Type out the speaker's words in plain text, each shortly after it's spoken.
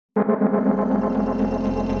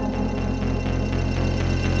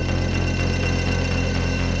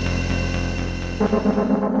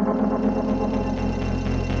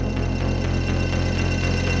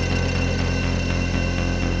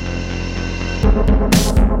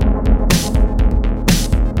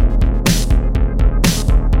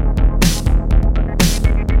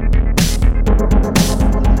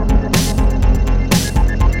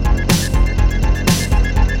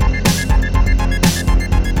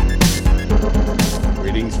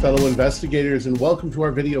Fellow investigators, and welcome to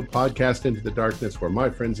our video podcast, Into the Darkness, where my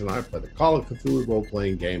friends and I play the Call of Cthulhu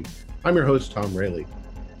role-playing game. I'm your host, Tom Rayleigh.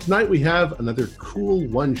 Tonight we have another cool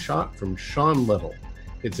one-shot from Sean Little.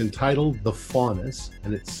 It's entitled The Faunus,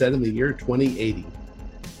 and it's set in the year 2080.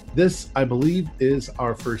 This, I believe, is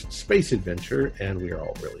our first space adventure, and we are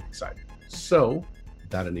all really excited. So,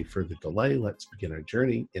 without any further delay, let's begin our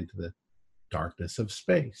journey into the darkness of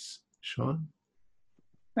space. Sean?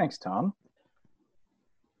 Thanks, Tom.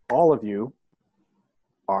 All of you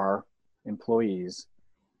are employees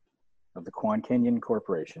of the Quan Canyon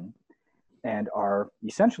Corporation and are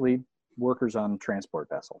essentially workers on transport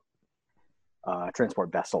vessels.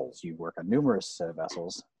 You work on numerous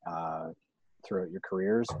vessels throughout your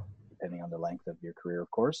careers, depending on the length of your career,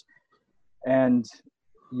 of course. And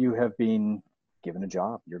you have been given a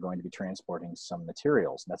job. You're going to be transporting some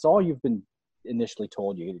materials. That's all you've been initially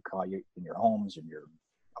told. You call you in your homes, in your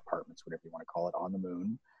apartments, whatever you want to call it, on the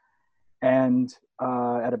moon. And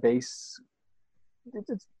at a base,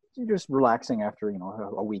 you're just relaxing after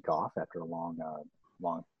a week off after a long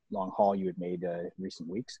haul you had made recent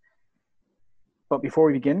weeks. But before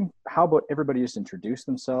we begin, how about everybody just introduce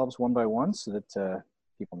themselves one by one so that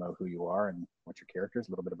people know who you are and what your character is,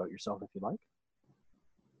 a little bit about yourself if you like.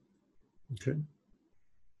 Okay.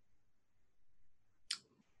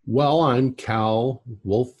 Well, I'm Cal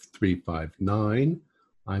Wolf 359.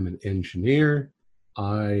 I'm an engineer.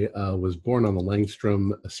 I was born on the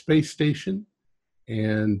Langstrom space station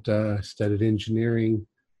and studied engineering,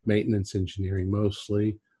 maintenance engineering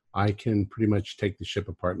mostly. I can pretty much take the ship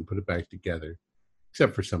apart and put it back together,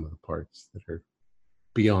 except for some of the parts that are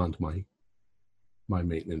beyond my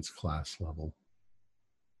maintenance class level.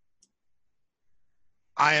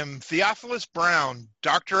 I am Theophilus Brown,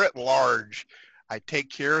 Doctor at Large. I take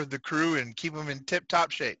care of the crew and keep them in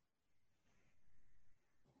tip-top shape.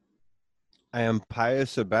 I am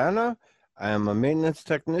Pius Urbana. I am a maintenance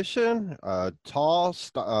technician, tall,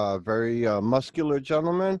 very muscular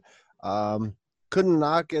gentleman. Couldn't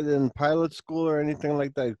knock it in pilot school or anything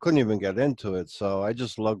like that. Couldn't even get into it. So I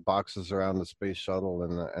just lug boxes around the space shuttle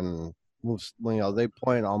and move. They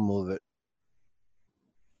point, I'll move it.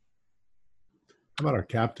 How about our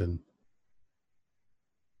captain?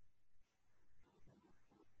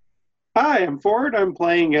 Hi, I'm Ford. I'm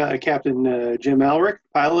playing Captain Jim Elric,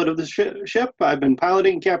 pilot of the ship. I've been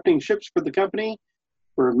piloting and captaining ships for the company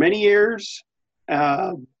for many years.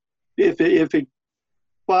 If it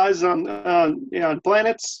flies on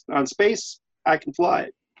planets, on space, I can fly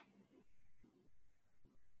it.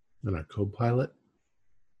 And our co-pilot?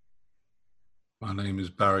 My name is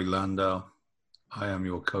Barry Landau. I am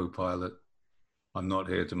your co-pilot. I'm not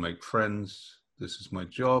here to make friends. This is my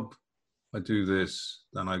job. I do this,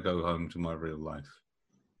 then I go home to my real life.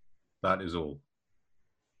 That is all.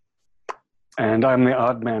 And I'm the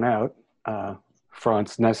odd man out,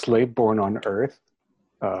 Franz Nestle, born on Earth,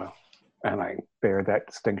 and I bear that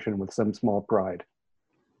distinction with some small pride.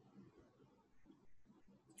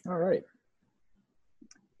 All right.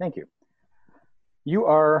 Thank you. You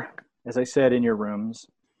are, as I said, in your rooms.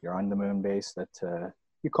 You're on the moon base that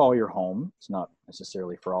you call your home. It's not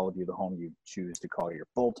necessarily for all of you the home you choose to call your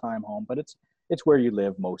full-time home, but it's where you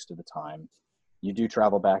live most of the time. You do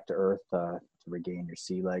travel back to Earth to regain your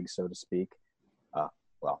sea legs, so to speak.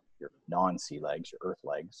 Well, your non-sea legs, your Earth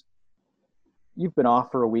legs. You've been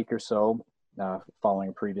off for a week or so following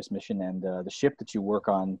a previous mission, and the ship that you work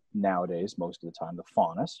on nowadays, most of the time, the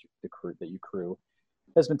Faunus, the crew that you crew,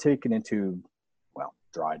 has been taken into, well,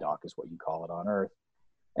 dry dock is what you call it on Earth,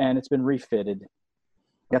 and it's been refitted.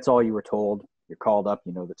 That's all you were told. You're called up.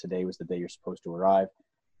 You know that today was the day you're supposed to arrive.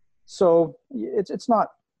 So it's not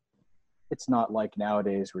like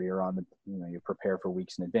nowadays where you're on the, you prepare for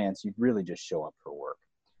weeks in advance. You really just show up for work,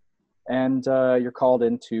 and you're called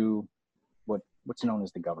into what's known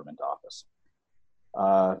as the government office.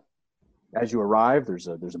 As you arrive, there's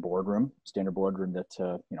a boardroom, standard boardroom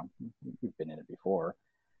that you've been in it before,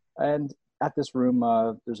 and at this room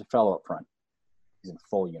there's a fellow up front. He's in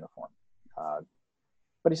full uniform.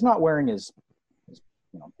 But he's not wearing his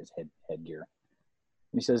headgear.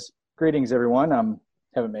 And he says, "Greetings, everyone.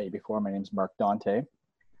 Haven't met you before. My name's Mark Dante.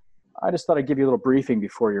 I just thought I'd give you a little briefing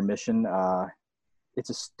before your mission. It's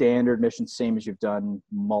a standard mission, same as you've done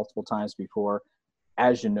multiple times before.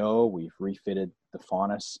 As you know, we've refitted the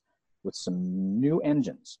Faunus with some new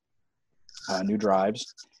engines, new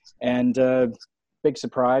drives, and big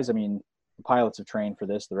surprise. I mean, the pilots have trained for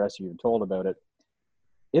this. The rest of you have told about it.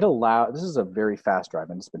 This is a very fast drive,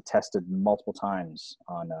 and it's been tested multiple times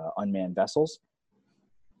on unmanned vessels.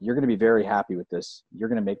 You're going to be very happy with this. You're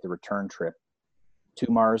going to make the return trip to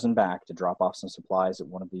Mars and back to drop off some supplies at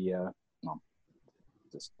one of the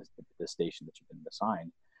station that you've been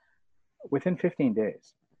assigned within 15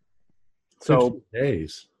 days. So 15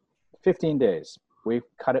 days. 15 days. We've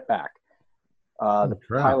cut it back. The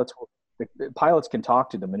pilots can talk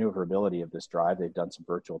to the maneuverability of this drive. They've done some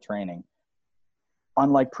virtual training.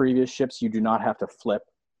 Unlike previous ships, you do not have to flip,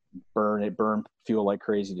 burn fuel like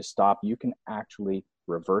crazy to stop. You can actually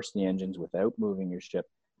reverse the engines without moving your ship.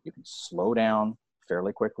 You can slow down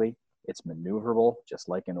fairly quickly. It's maneuverable, just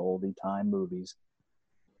like in oldie time movies.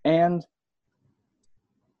 And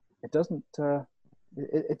it doesn't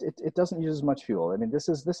it doesn't use as much fuel. I mean, this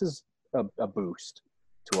is a boost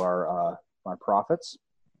to our profits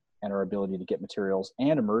and our ability to get materials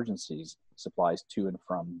and emergencies supplies to and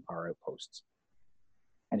from our outposts.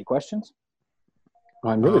 Any questions?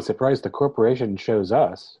 I'm really surprised the corporation chose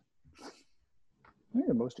us. We're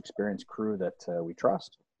the most experienced crew that we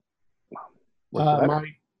trust. Am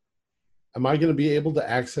I going to be able to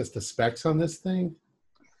access the specs on this thing?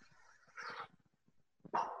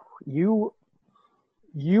 You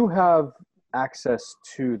have access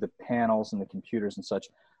to the panels and the computers and such.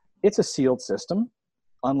 It's a sealed system.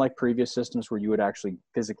 Unlike previous systems where you would actually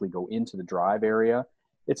physically go into the drive area,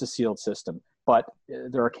 it's a sealed system. But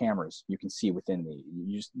there are cameras you can see within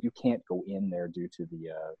you can't go in there due to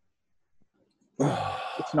the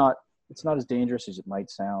it's not as dangerous as it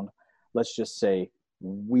might sound. Let's just say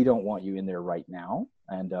we don't want you in there right now,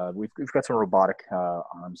 and we've got some robotic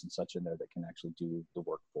arms and such in there that can actually do the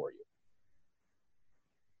work for you.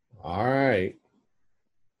 All right.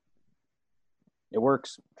 It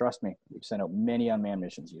works. Trust me. We've sent out many unmanned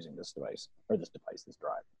missions using this drive.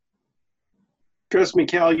 Trust me,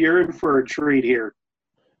 Cal, you're in for a treat here.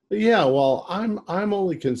 Yeah, well, I'm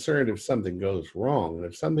only concerned if something goes wrong. And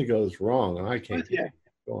if something goes wrong and I can't get it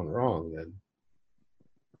going wrong, then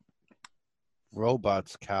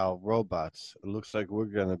Robots, Cal, robots. It looks like we're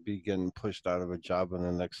going to be getting pushed out of a job in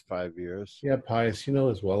the next 5 years. yeah, Pius, you know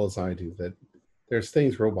as well as I do that there's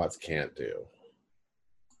things robots can't do.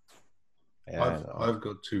 Yeah, I've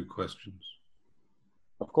got two questions.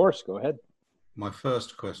 Of course, go ahead. My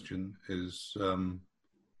first question is,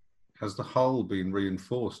 has the hull been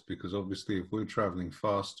reinforced? Because obviously if we're traveling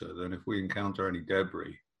faster, then if we encounter any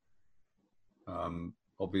debris,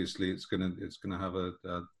 obviously it's going to have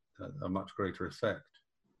a much greater effect.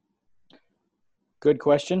 Good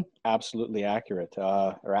question. Absolutely accurate.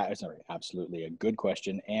 Absolutely a good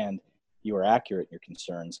question. And you are accurate in your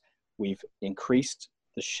concerns. We've increased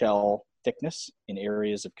the shell thickness in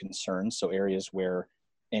areas of concern. So areas where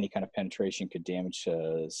any kind of penetration could damage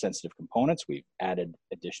sensitive components. We've added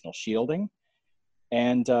additional shielding.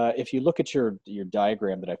 And if you look at your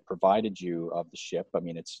diagram that I've provided you of the ship, I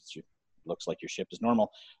mean, it looks like your ship is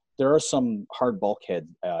normal. There are some hard bulkhead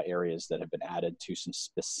areas that have been added to some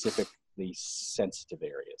specifically sensitive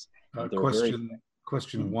areas.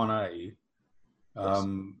 Question 1A.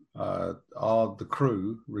 Are the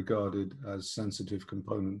crew regarded as sensitive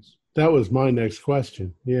components? That was my next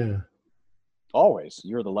question. Yeah. Always.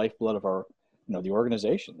 You're the lifeblood of our, the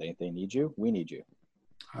organization. They need you. We need you.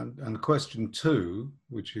 And question 2,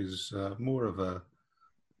 which is more of a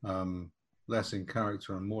less in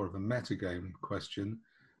character and more of a metagame question.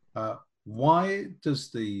 Why does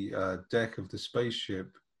the deck of the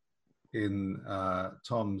spaceship in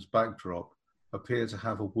Tom's backdrop appear to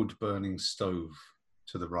have a wood-burning stove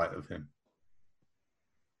to the right of him?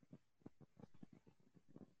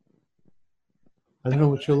 I don't know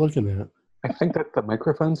what you're looking at. I think that's the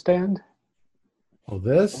microphone stand. Oh,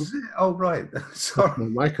 this? Was it? Oh, right. Sorry.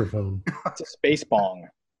 My microphone. It's a space bong.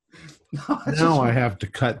 Now I have to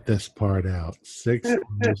cut this part out.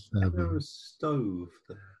 607. There was a stove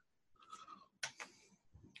there.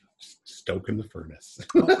 Stoking the furnace.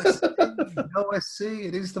 I see.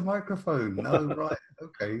 It is the microphone. No, right.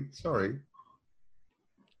 Okay. Sorry.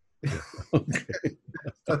 Okay.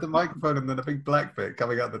 So the microphone and then a big black bit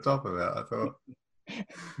coming out the top of it. I thought.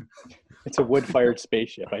 It's a wood-fired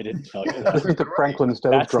spaceship. I didn't tell you that. This is the Franklin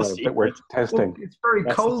stove drive that we're testing. Well, it's very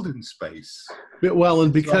cold in space. Well,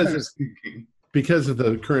 and because of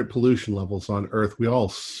the current pollution levels on Earth, we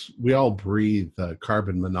all breathe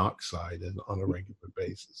carbon monoxide on a regular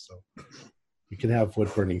basis. So You can have wood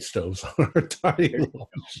burning stoves on our tiny little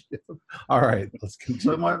ship. All right, let's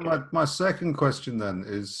continue. So my second question then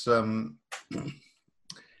is,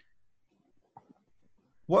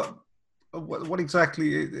 what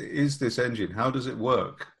exactly is this engine? How does it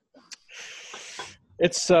work?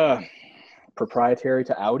 It's proprietary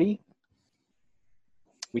to Audi.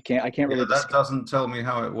 I can't really. That doesn't tell me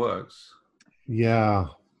how it works. Yeah.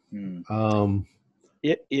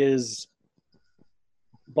 It is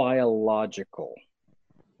biological.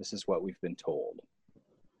 This is what we've been told.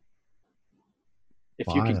 If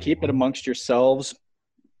you can keep it amongst yourselves,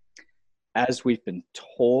 as we've been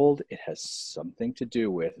told, it has something to do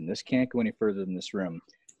with, and this can't go any further than this room,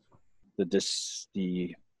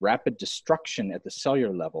 the rapid destruction at the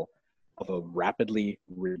cellular level of a rapidly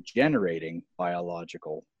regenerating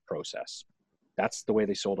biological process. That's the way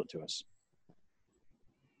they sold it to us.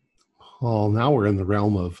 Well, now we're in the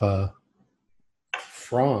realm of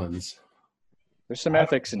Franz. There's some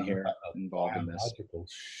ethics in here involved in this. Biological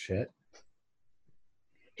shit.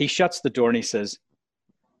 He shuts the door and he says,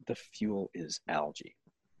 the fuel is algae.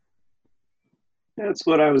 That's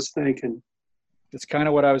what I was thinking. That's kind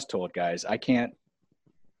of what I was told, guys.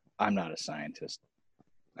 I'm not a scientist.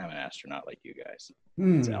 I'm an astronaut like you guys.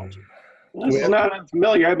 It's algae. This is not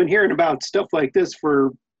unfamiliar. I've been hearing about stuff like this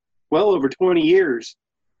for well over 20 years.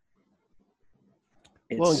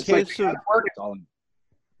 Well, in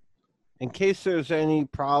case there's any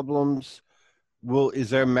problems, is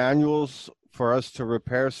there manuals for us to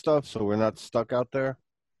repair stuff so we're not stuck out there?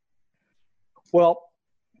 Well,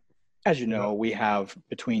 as you know, we have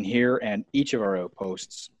between here and each of our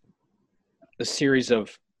outposts a series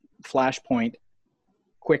of flashpoint,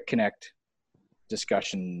 quick connect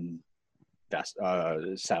discussion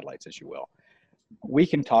satellites, as you will. We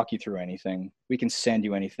can talk you through anything. We can send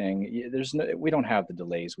you anything. We don't have the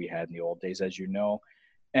delays we had in the old days, as you know.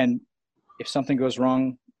 And if something goes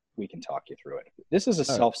wrong, we can talk you through it. This is a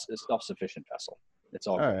self-sufficient vessel. It's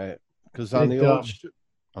all right. Because on the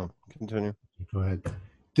old continue. Go ahead.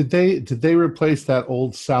 Did they replace that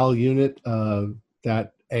old SAL unit?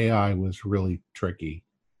 That AI was really tricky.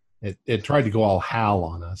 It tried to go all HAL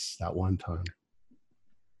on us that one time.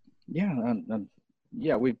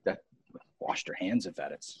 Yeah, we've washed our hands of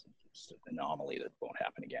that. It's an anomaly that won't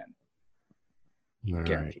happen again. All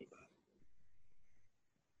Guaranteed. Right.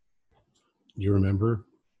 You remember,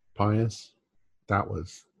 Pius? That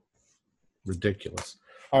was ridiculous.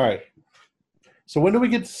 All right. So when do we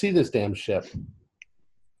get to see this damn ship?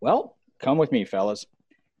 Well, come with me, fellas.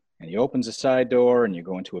 And he opens a side door, and you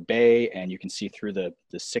go into a bay, and you can see through the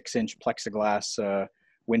 6-inch plexiglass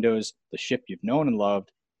windows the ship you've known and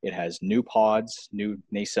loved. It has new pods, new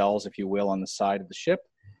nacelles, if you will, on the side of the ship.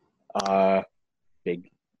 The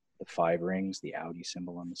 5 rings, the Audi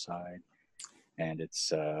symbol on the side. And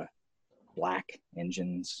it's black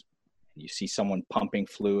engines. You see someone pumping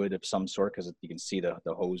fluid of some sort because you can see the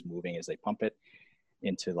hose moving as they pump it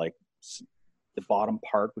into like the bottom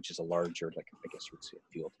part, which is a larger, like I guess you would say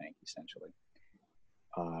a fuel tank essentially.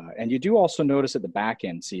 And you do also notice at the back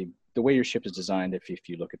end, see the way your ship is designed. If you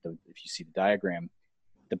see the diagram,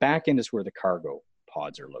 the back end is where the cargo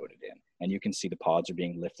pods are loaded in, and you can see the pods are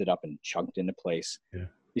being lifted up and chunked into place. Yeah.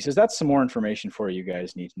 He says that's some more information for you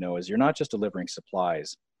guys need to know is you're not just delivering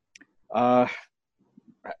supplies.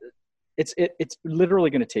 It's literally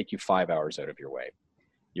going to take you 5 hours out of your way.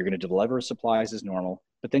 You're going to deliver supplies as normal,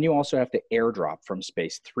 but then you also have to airdrop from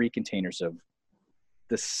space 3 containers of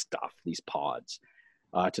this stuff, these pods,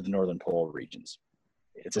 to the northern pole regions.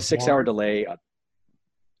 It's a 6-hour delay.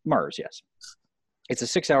 Mars, yes. It's a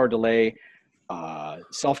 6-hour delay.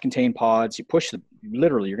 Self-contained pods. You're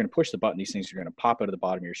going to push the button. These things are going to pop out of the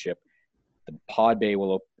bottom of your ship. The pod bay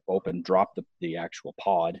will open, drop the actual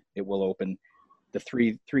pod. It will open. The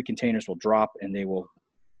three containers will drop, and they will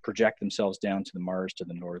project themselves down to the Mars, to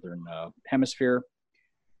the northern hemisphere.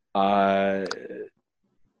 You're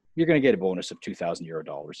going to get a bonus of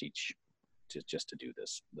 €2,000 each just to do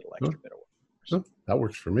this little extra bit of work. So that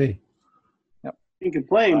works for me. Yep. You can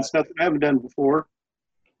play stuff that I haven't done before.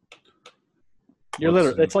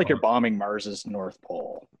 It's like you're bombing Mars's North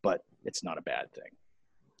Pole, but it's not a bad thing.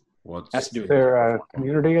 Is there a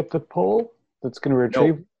community at the pole that's going to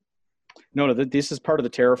retrieve? No, this is part of the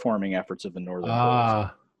terraforming efforts of the northern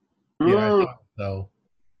poles. Yeah, I thought so.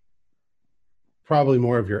 Probably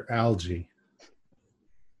more of your algae.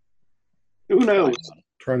 Who knows?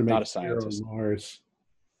 Trying to make not a scientist. Mars.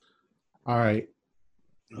 All right,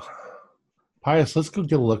 Pius, let's go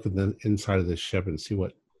get a look at the inside of this ship and see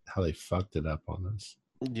how they fucked it up on us.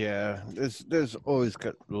 Yeah, there's always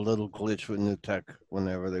got a little glitch with new tech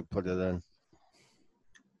whenever they put it in.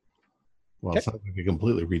 Well, it sounds like they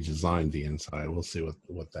completely redesigned the inside. We'll see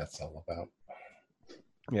what that's all about.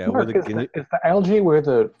 Yeah, Mark, is the algae where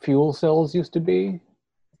the fuel cells used to be?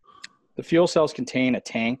 The fuel cells contain a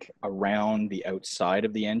tank around the outside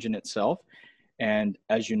of the engine itself. And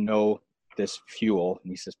as you know, this fuel,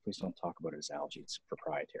 and he says, please don't talk about it as algae, it's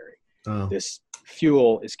proprietary. Oh. This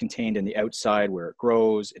fuel is contained in the outside where it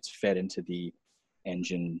grows. It's fed into the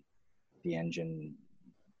engine. The engine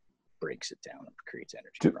breaks it down and creates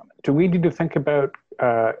energy from it. Do we need to think about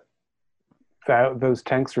those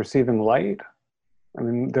tanks receiving light? I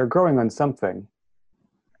mean, they're growing on something.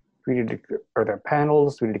 Are there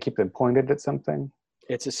panels? Do we need to keep them pointed at something?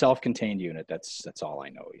 It's a self-contained unit. That's all I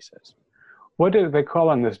know, he says. What do they call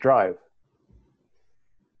on this drive?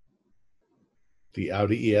 The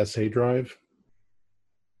Audi ESA drive?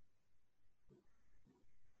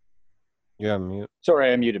 Yeah, mute.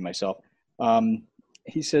 Sorry, I muted myself.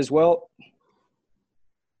 He says, well,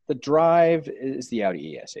 the drive is the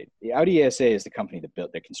Audi ESA. The Audi ESA is the company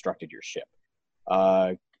that constructed your ship.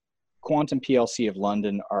 Quantum PLC of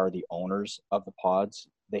London are the owners of the pods.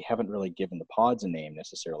 They haven't really given the pods a name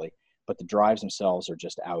necessarily, but the drives themselves are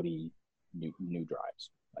just Audi new drives.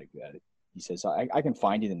 Like he says, I can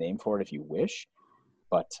find you the name for it if you wish,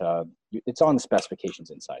 but it's on the specifications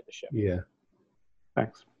inside the ship. Yeah.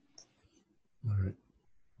 Thanks. All right.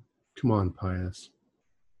 Come on, Pius.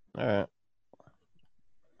 All right.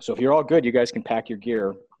 So if you're all good, you guys can pack your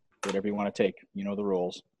gear, whatever you want to take. You know the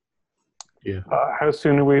rules. Yeah. How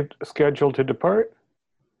soon are we scheduled to depart?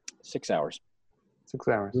 6 hours. 6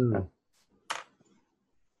 hours. Mm.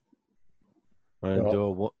 Want to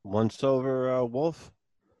do a once over, Wolf?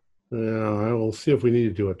 Yeah, I will see if we need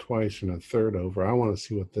to do it twice and a third over. I want to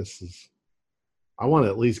see what this is. I want to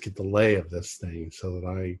at least get the lay of this thing so that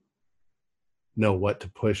I know what to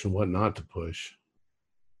push and what not to push.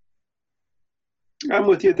 I'm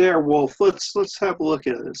with you there, Wolf. Let's have a look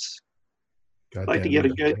at this. God I'd like to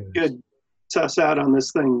damn get a it. good suss out on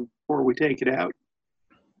this thing before we take it out.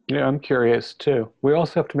 Yeah, I'm curious too. We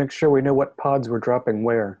also have to make sure we know what pods we're dropping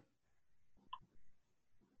where.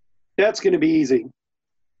 That's going to be easy.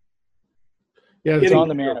 Yeah, It's on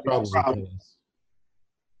the manifest. probably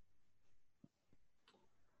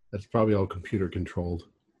that's probably all computer controlled.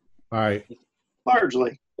 All right.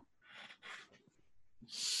 Largely.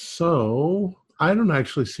 So I don't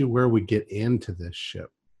actually see where we get into this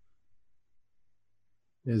ship.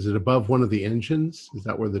 Is it above one of the engines? Is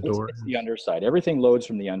that where the door It's the underside. Everything loads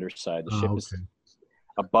from the underside. The ship is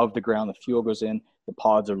above the ground. The fuel goes in. The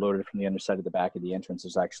pods are loaded from the underside of the back of the entrance.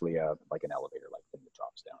 There's actually like an elevator-like thing that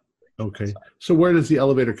drops down. Okay. So where does the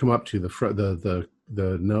elevator come up to? The front, the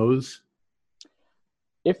nose?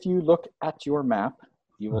 If you look at your map,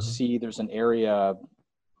 you will see there's an area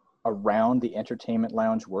around the entertainment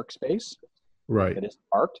lounge workspace. Right. That is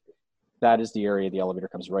marked. That is the area the elevator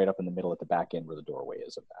comes right up in the middle at the back end where the doorway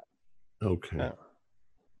is of that. Okay. Yeah.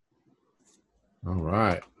 All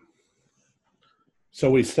right.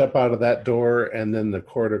 So we step out of that door, and then the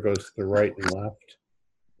corridor goes to the right and left,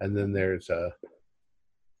 and then there's a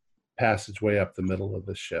passageway up the middle of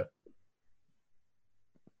the ship.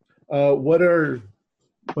 What are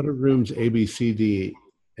rooms A, B, C, D,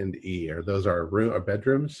 and E? Are those our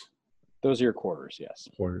bedrooms? Those are your quarters, yes.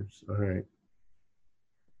 Quarters. All right.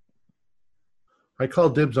 I call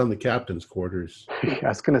dibs on the captain's quarters. I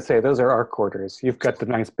was going to say, those are our quarters. You've got the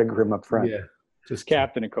nice big room up front. Yeah. Just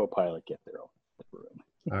Captain and co-pilot get their own room.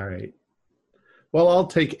 All right. Well, I'll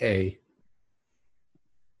take A.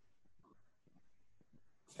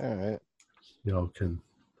 All right. Y'all can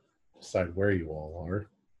decide where you all are.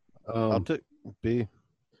 I'll take B.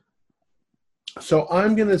 So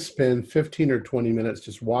I'm going to spend 15 or 20 minutes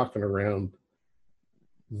just walking around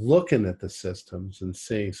looking at the systems and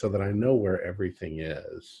seeing so that I know where everything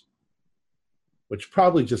is, which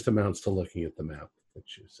probably just amounts to looking at the map that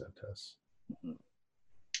you sent us.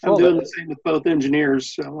 I'm doing the same with both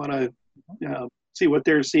engineers. I want to see what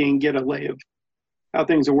they're seeing, get a lay of how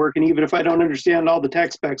things are working. Even if I don't understand all the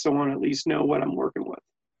tech specs, I want to at least know what I'm working with.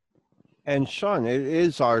 And Sean, it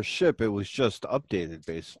is our ship. It was just updated,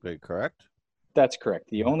 basically, correct? That's correct.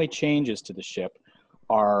 The only changes to the ship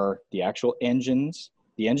are the actual engines.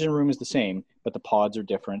 The engine room is the same, but the pods are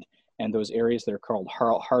different. And those areas that are called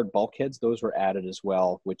hard bulkheads, those were added as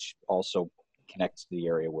well, which also connects to the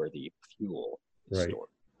area where the fuel is stored.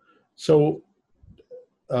 So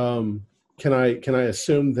can I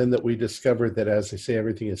assume then that we discovered that, as I say,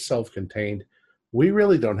 everything is self-contained? We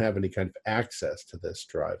really don't have any kind of access to this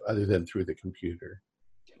drive other than through the computer.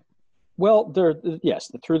 Well,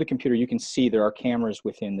 yes, through the computer, you can see there are cameras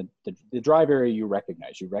within the drive area you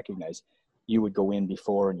recognize. You recognize you would go in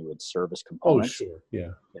before and you would service Oh, components. sure. Yeah.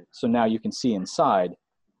 So now you can see inside,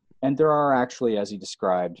 and there are actually, as he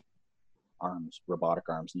described, arms, robotic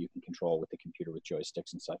arms that you can control with the computer with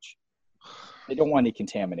joysticks and such. They don't want any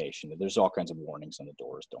contamination. There's all kinds of warnings on the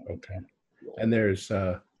doors. Don't contaminate. And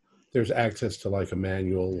there's access to like a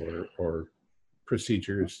manual or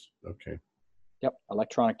procedures. Okay. Yep,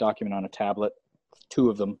 electronic document on a tablet, 2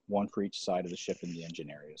 of them, 1 for each side of the ship in the engine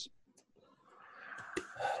areas.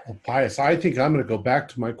 Well, Pius, I think I'm going to go back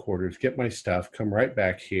to my quarters, get my stuff, come right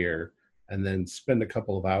back here, and then spend a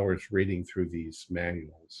couple of hours reading through these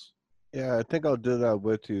manuals. Yeah, I think I'll do that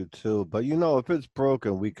with you too. But you know, if it's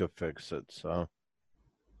broken, we could fix it. So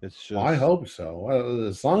it's just. Well, I hope so. Well,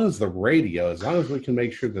 as long as we can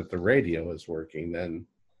make sure that the radio is working, then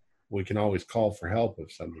we can always call for help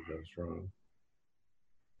if something goes wrong.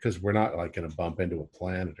 Because we're not like going to bump into a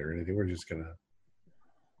planet or anything. We're just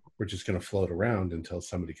gonna float around until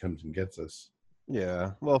somebody comes and gets us.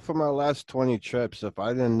 Yeah. Well, for my last 20 trips, if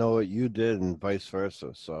I didn't know it, you did, and vice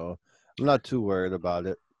versa. So I'm not too worried about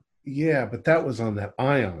it. Yeah, but that was on that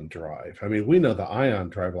ion drive. I mean, we know the ion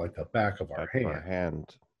drive like the back of our hand. My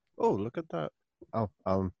hand. Oh, look at that. Oh,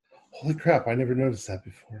 Holy crap! I never noticed that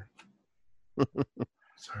before.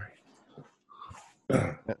 Sorry.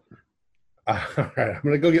 All right, I'm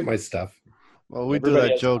gonna go get my stuff. Well, we do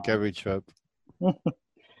that joke every trip.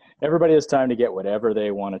 Everybody has time to get whatever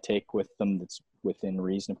they want to take with them that's within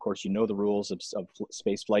reason. Of course, you know the rules of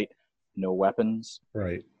space flight. No weapons.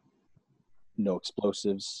 Right. No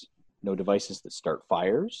explosives. No devices that start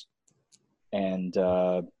fires. And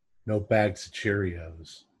no bags of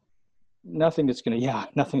Cheerios. Nothing that's going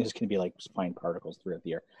to be like fine particles throughout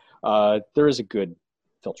the air. There is a good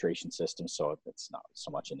filtration system, so it's not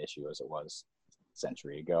so much an issue as it was a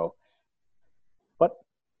century ago. But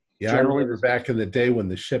yeah, I remember back in the day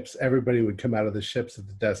when everybody would come out of the ships at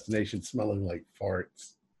the destination smelling like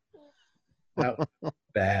farts. That was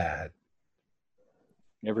bad.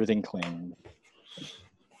 Everything clean.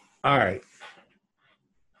 All right.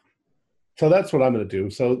 So that's what I'm going to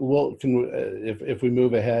do. So if we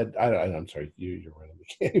move ahead, I'm sorry, you're running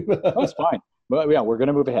the game. No, it's fine. But yeah, we're going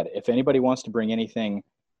to move ahead. If anybody wants to bring anything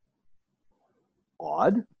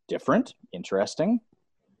odd, different, interesting,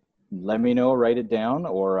 let me know, write it down,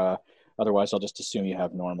 or otherwise I'll just assume you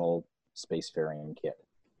have normal spacefaring kit.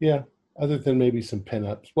 Yeah, other than maybe some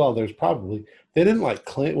pinups. Well, they probably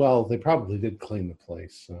did clean the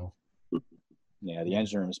place, so. Yeah, the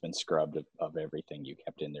engine room has been scrubbed of everything you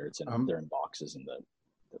kept in there. They're in boxes in the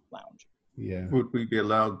lounge. Yeah. Would we be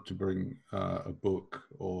allowed to bring a book,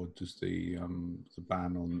 or does the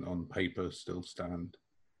ban on paper still stand?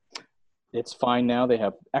 It's fine now. They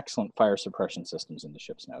have excellent fire suppression systems in the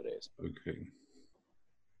ships nowadays. Okay.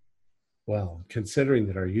 Well, considering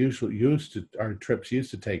that our trips used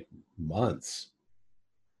to take months,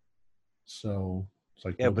 so it's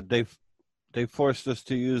like but they forced us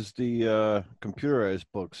to use the computerized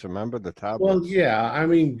books. Remember the tablets? Well, yeah. I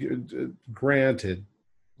mean, granted,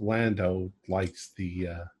 Lando likes the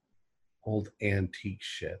old antique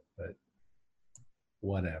shit, but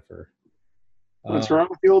whatever. What's wrong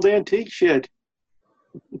with the old antique shit?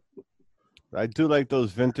 I do like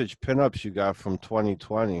those vintage pinups you got from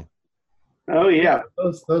 2020. Oh yeah,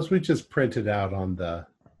 those we just printed out on the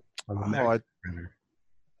Mac printer.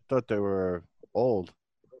 I thought they were old.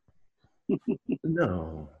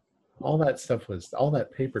 No, all that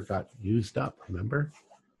paper got used up. Remember?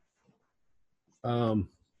 All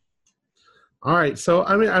right, so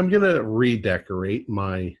I mean, I'm gonna redecorate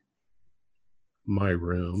my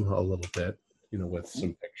room a little bit, with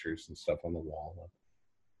some pictures and stuff on the wall.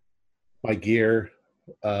 My gear.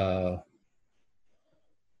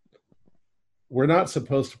 We're not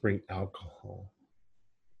supposed to bring alcohol.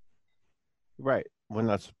 Right, we're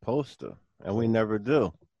not supposed to, and we never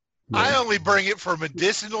do. I only bring it for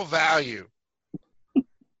medicinal value.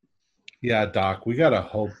 Yeah, Doc, we gotta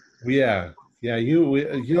hope. Yeah,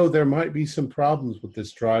 there might be some problems with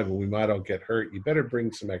this drive, and we might all get hurt. You better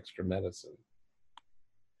bring some extra medicine.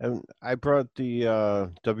 And I brought the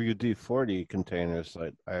WD-40 containers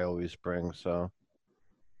that I always bring. So,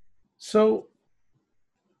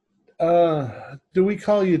 do we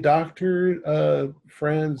call you Dr.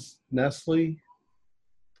 Franz Nestle?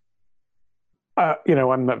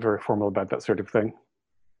 I'm not very formal about that sort of thing.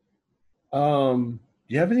 Do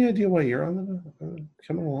you have any idea why you're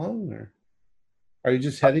coming along, or are you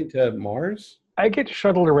just heading to Mars? I get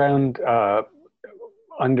shuttled around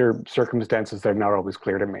under circumstances that are not always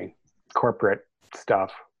clear to me. Corporate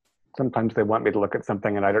stuff. Sometimes they want me to look at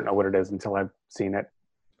something and I don't know what it is until I've seen it.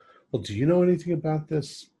 Well, do you know anything about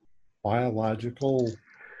this biological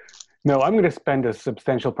No, I'm going to spend a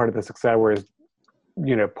substantial part of the 6 hours,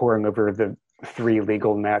 poring over the 3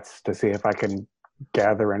 legal nets to see if I can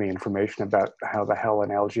gather any information about how the hell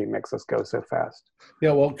an algae makes us go so fast.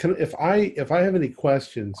 Yeah, well, if I have any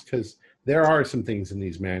questions, because there are some things in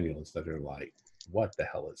these manuals that are like, what the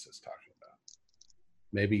hell is this talking about?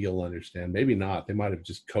 Maybe you'll understand, maybe not. They might have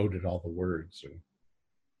just coded all the words.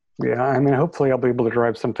 Yeah, I mean, hopefully I'll be able to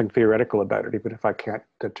derive something theoretical about it, even if I can't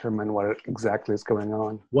determine what exactly is going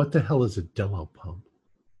on. What the hell is a Dillo pump?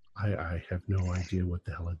 I have no idea what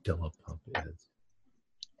the hell a Dillo pump is.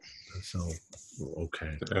 So,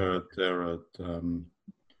 okay. They're a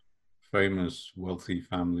famous wealthy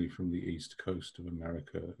family from the east coast of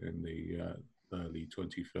America in the early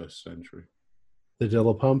 21st century. The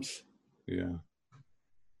Dillo pumps? Yeah.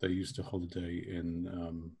 They used to holiday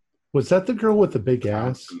in... was that the girl with the big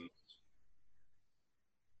ass?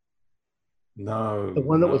 No. The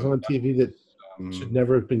one that was on TV that should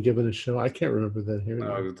never have been given a show? I can't remember that here.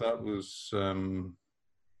 No, that was...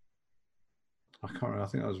 I can't remember. I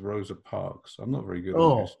think that was Rosa Parks. I'm not very good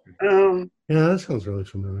at history. Yeah, that sounds really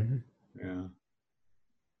familiar. Yeah.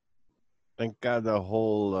 Thank God the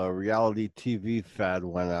whole reality TV fad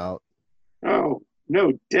went out. Oh,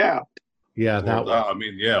 no doubt. Yeah,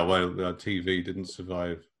 TV didn't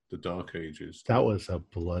survive the Dark Ages. That was a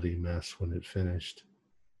bloody mess when it finished.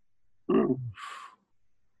 Mm.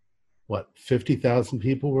 What, 50,000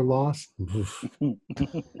 people were lost? The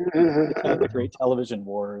Great Television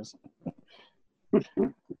Wars.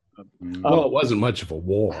 Well, it wasn't much of a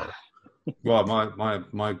war. Well,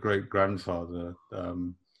 my great grandfather,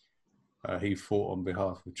 he fought on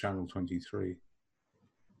behalf of Channel 23.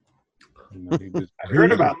 I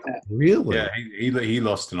heard about that. Really? Yeah, he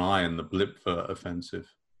lost an eye in the Blipfer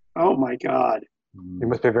offensive. Oh my God! You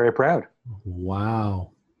must be very proud.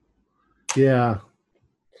 Wow. Yeah,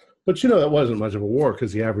 but that wasn't much of a war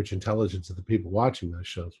because the average intelligence of the people watching those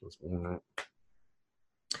shows was.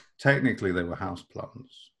 Technically, they were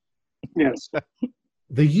houseplants. Yes.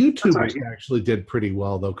 The YouTubers actually did pretty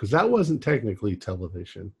well though, because that wasn't technically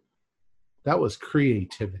television. That was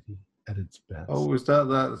creativity at its best. Oh, was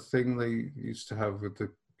that thing they used to have with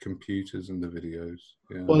the computers and the videos?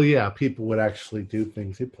 Yeah. Well, yeah, people would actually do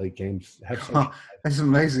things. They play games. That's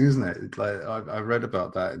amazing, isn't it? It's like I read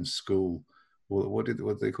about that in school. What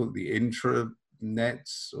they call it? The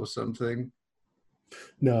intranets or something?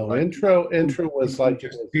 No, like, intro was like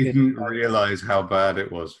just didn't realize how bad it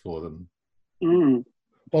was for them. Mm.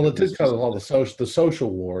 Well, it did cause all the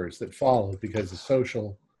social wars that followed because the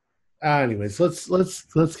social. Anyways, let's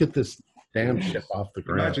get this damn ship off the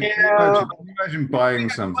ground. Imagine buying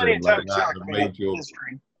something like that that made your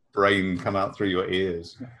brain come out through your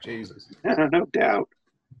ears. Jesus. No doubt.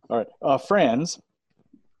 All right, friends.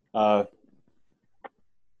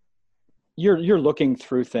 You're looking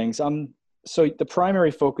through things. So the primary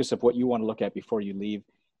focus of what you want to look at before you leave,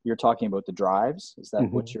 you're talking about the drives. Is that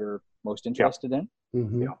what you're most interested in?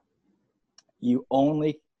 Mm-hmm. Yeah.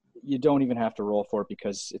 You don't even have to roll for it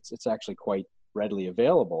because it's actually quite readily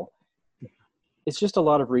available. It's just a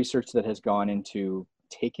lot of research that has gone into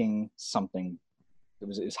taking something that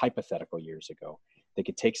was hypothetical years ago. They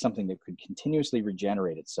could take something that could continuously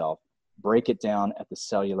regenerate itself, break it down at the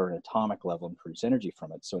cellular and atomic level and produce energy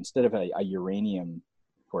from it. So instead of a uranium,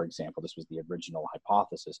 for example, this was the original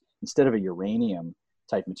hypothesis, instead of a uranium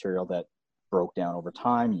type material that broke down over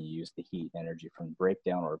time, you used the heat and energy from the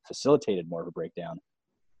breakdown or facilitated more of a breakdown.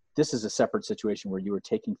 This is a separate situation where you were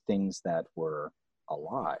taking things that were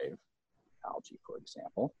alive, algae, for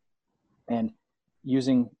example, and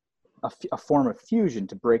using a form of fusion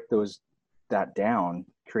to break that down,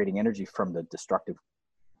 creating energy from the destructive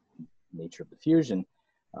nature of the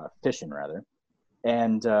fission rather,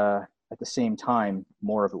 and at the same time,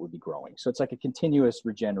 more of it would be growing. So it's like a continuous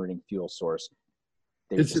regenerating fuel source.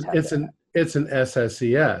 It's an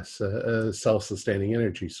SSES, a self-sustaining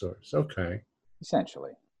energy source. Okay.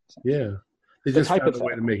 Essentially. Yeah. They just found a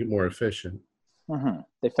way to make it more efficient. Mm-hmm.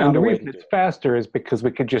 They found the reason it's faster is because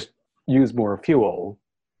we could just use more fuel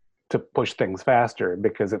to push things faster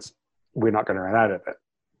because we're not going to run out of it.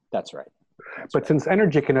 That's right. But since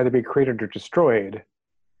energy can either be created or destroyed,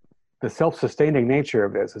 the self-sustaining nature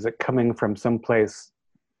of this, is it coming from someplace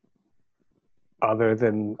other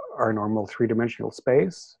than our normal three-dimensional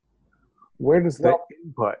space? Where does the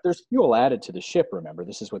input? There's fuel added to the ship, remember.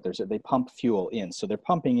 This is what they pump fuel in. So they're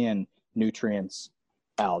pumping in nutrients,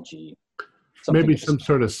 algae. Maybe some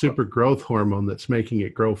sort of super growth hormone that's making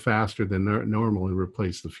it grow faster than normal and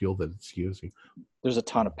replace the fuel that it's using. There's a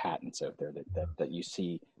ton of patents out there that you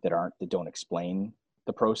see that don't explain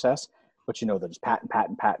the process. But you know, there's patent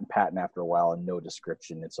after a while, and no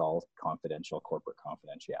description. It's all confidential, corporate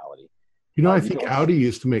confidentiality. You know, I You think don't- Audi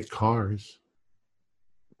used to make cars.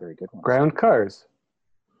 Very good one. Ground cars.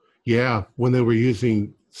 Yeah, when they were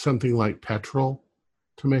using something like petrol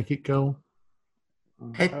to make it go.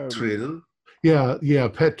 Petrol. Yeah,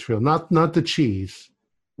 petrol. Not the cheese,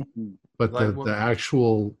 but Like the what?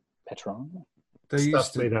 actual Petron. They stuff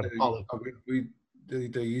used to. made out of poly.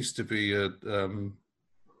 There used to be a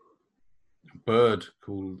bird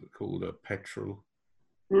called a petrel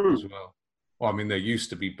as well. Well, I mean, there used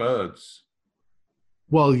to be birds,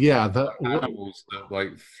 Well, yeah, animals that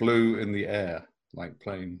like flew in the air like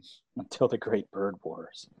planes. Until the Great Bird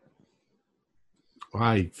Wars.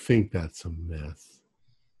 I think that's a myth.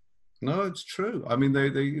 No, it's true. I mean, they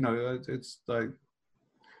it's like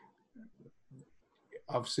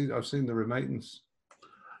I've seen the remains.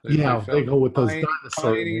 They found go with those tiny,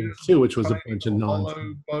 dinosaur tiny, remains too, which was a tiny bunch of hollow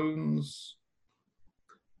nonsense. bones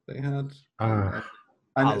they had. Ah.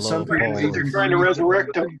 And some people bones. They're trying to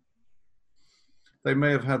resurrect them. They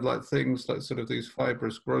may have had like things like sort of these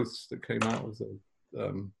fibrous growths that came out of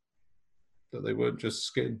them, that they weren't just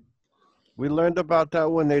skin. We learned about that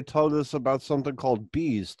when they told us about something called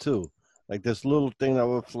bees too, like this little thing that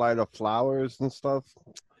would fly to flowers and stuff.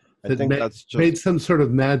 I think that's just made some sort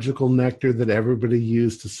of magical nectar that everybody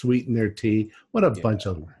used to sweeten their tea. What a bunch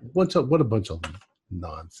of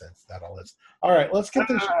nonsense that all is. All right, let's get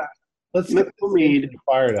this. Let's get this mead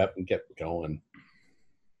fired up and get going.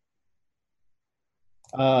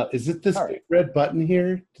 Is it this All big right. red button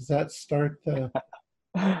here? Does that start the?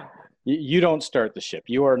 You don't start the ship.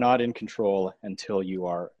 You are not in control until you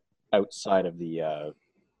are outside of the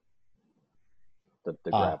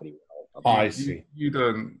gravity well. I see. You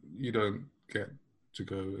don't get to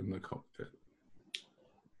go in the cockpit.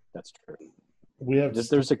 That's true. We have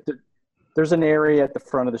There's an area at the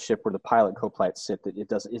front of the ship where the pilot and co-pilot sit that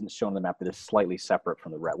isn't shown on the map, that is slightly separate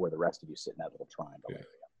from where the rest of you sit in that little triangle. Yeah.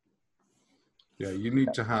 Yeah, you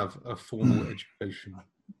need to have a formal education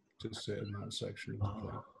to sit in that section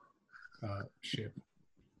of the ship.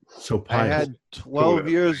 So I Pius, had 12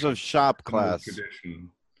 years of shop class. Tradition.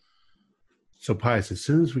 so Pius, as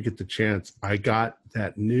soon as we get the chance, I got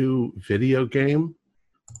that new video game.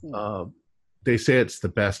 They say it's the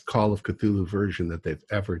best Call of Cthulhu version that they've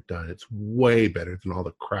ever done. It's way better than all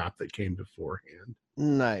the crap that came beforehand.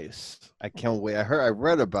 Nice. I can't wait. I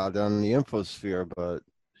read about it on the infosphere, but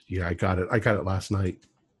Yeah, I got it. I got it last night.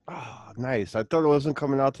 oh, nice. I thought it wasn't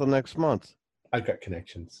coming out till next month. I got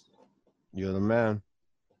connections. You're the man.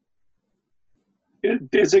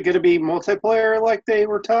 Is it going to be multiplayer like they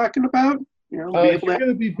were talking about? You know, You're going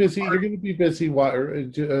to be busy. You're going to be busy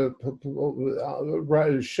making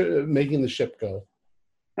the ship go.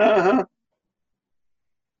 Uh-huh.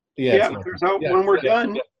 Yeah, When we're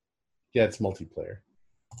done. Yeah, it's multiplayer.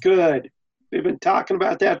 Good. They've been talking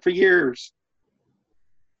about that for years.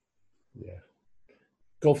 Yeah.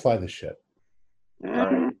 Go fly the ship. All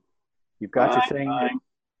right. You've got your thing.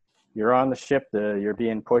 You're on the ship. You're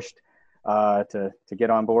being pushed to get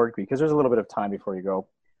on board because there's a little bit of time before you go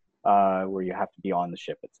where you have to be on the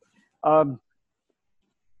ship. The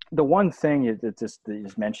one thing that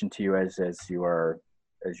is mentioned to you as you are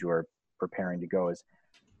preparing to go is,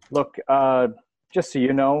 look, just so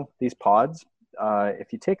you know, these pods,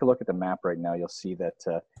 if you take a look at the map right now, you'll see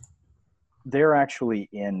that they're actually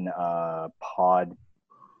in pod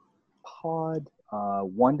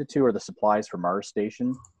 1 to 2 are the supplies for Mars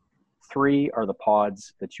Station. 3 are the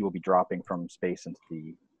pods that you will be dropping from space into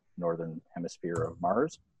the northern hemisphere of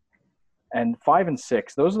Mars. And 5 and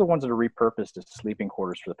 6, those are the ones that are repurposed as sleeping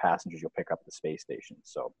quarters for the passengers you'll pick up at the space station.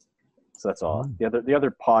 So that's all. The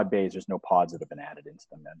other pod bays, there's no pods that have been added into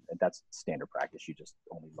them, and that's standard practice. You just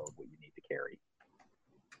only load what you need to carry.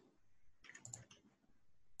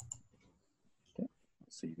 Okay,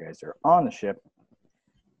 so you guys are on the ship.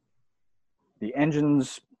 The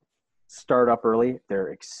engines start up early. They're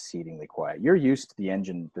exceedingly quiet. You're used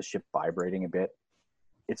to the ship vibrating a bit.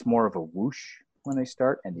 It's more of a whoosh when they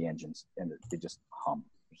start, and the engines, and they just hum.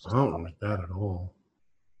 I don't like that at all.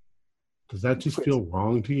 Does that just feel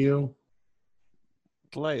wrong to you?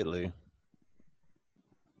 Slightly.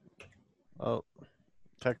 Oh,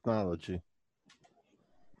 technology.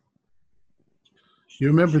 You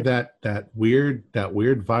remember that weird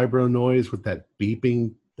vibro noise with that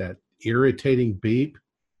beeping, that irritating beep?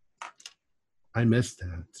 I missed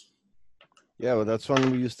that. Yeah, well, that's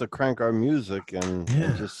when we used to crank our music and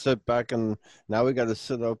just sit back, and now we got to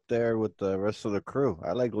sit up there with the rest of the crew.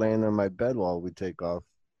 I like laying in my bed while we take off.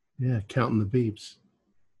 Yeah, counting the beeps.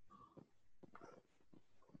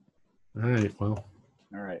 All right, well.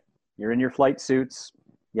 All right. You're in your flight suits.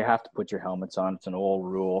 You have to put your helmets on. It's an old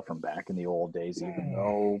rule from back in the old days, even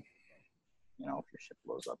though, if your ship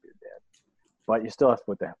blows up, you're dead. But you still have to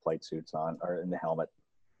put the flight suits on, or in the helmet.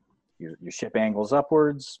 Your ship angles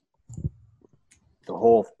upwards. The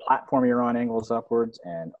whole platform you're on angles upwards,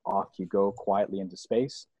 and off you go quietly into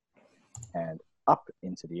space and up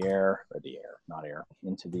into the air,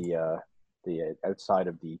 into the outside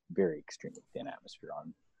of the very extremely thin atmosphere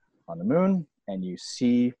on the moon. And you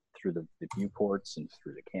see through the viewports and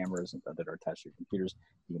through the cameras that are attached to your computers,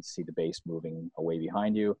 you can see the base moving away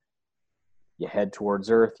behind you. You head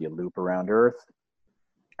towards Earth, you loop around Earth,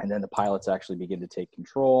 and then the pilots actually begin to take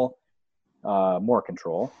control, more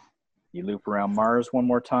control. You loop around Mars one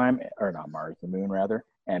more time, or not Mars, the moon rather,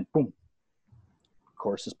 and boom,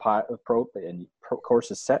 course is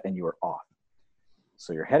set and you are off.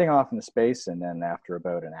 So you're heading off into space, and then after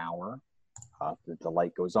about an hour, the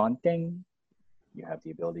light goes on, ding. You have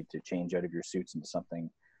the ability to change out of your suits into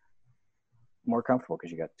something more comfortable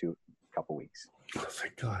because you got a couple weeks. Oh,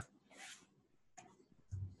 thank God.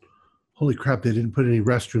 Holy crap, they didn't put any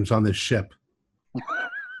restrooms on this ship.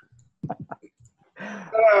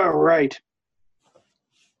 All right.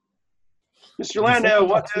 Mr. Landau,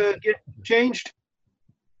 want to get changed?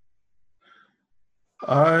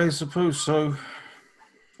 I suppose so.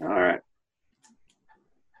 All right.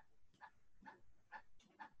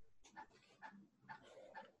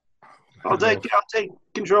 I'll take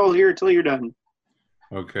control here until you're done.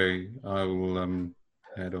 Okay, I will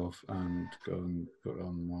head off and go and put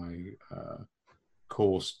on my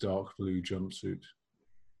coarse dark blue jumpsuit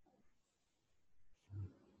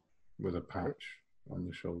with a patch on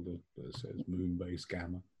the shoulder that says Moonbase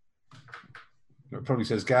Gamma. It probably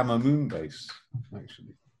says Gamma Moonbase,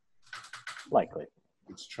 actually. Likely.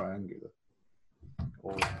 It's triangular.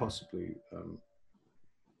 Or possibly a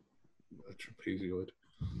trapezoid.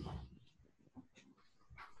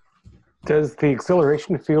 Does the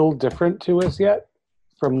acceleration feel different to us yet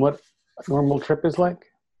from what a normal trip is like?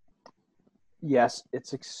 Yes,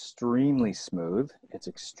 it's extremely smooth. It's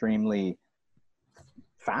extremely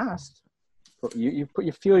fast. You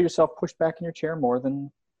feel yourself pushed back in your chair more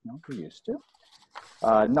than you're used to.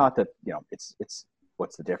 Not that it's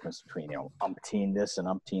what's the difference between umpteen this and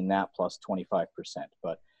umpteen that plus 25%,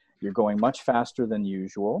 but you're going much faster than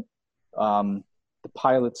usual. The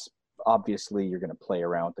pilots, obviously, you're going to play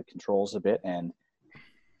around with the controls a bit, and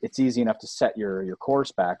it's easy enough to set your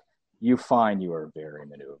course back. You find you are very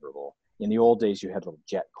maneuverable. In the old days, you had little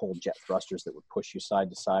cold jet thrusters that would push you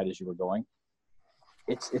side to side as you were going.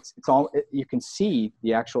 It's all you can see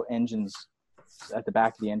the actual engines at the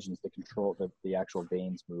back of the engines. The control, the actual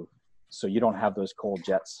vanes move, so you don't have those cold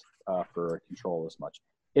jets for control as much.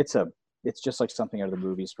 It's just like something out of the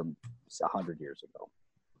movies from 100 years ago.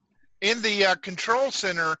 In the control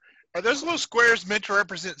center, are those little squares meant to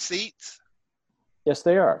represent seats? Yes,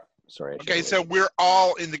 they are. Sorry. Okay, so we're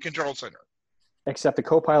all in the control center. Except the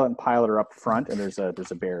co-pilot and pilot are up front, and there's a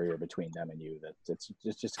barrier between them and you. It's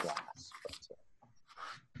just glass. But,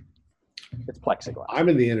 it's plexiglass. I'm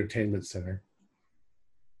in the entertainment center.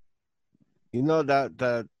 You know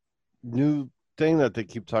that new thing that they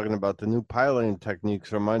keep talking about, the new piloting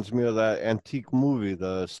techniques, reminds me of that antique movie,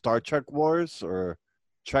 the Star Trek Wars or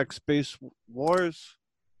Trek Space Wars,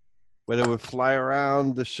 where they would fly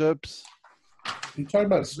around the ships. You talking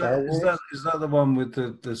about Star Wars? Is that the one with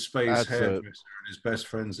the space That's hairdresser it. and his best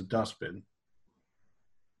friend's a dustbin?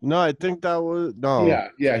 No, I think that was no.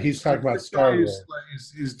 Yeah, he's talking about Star Wars.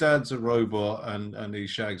 His dad's a robot and he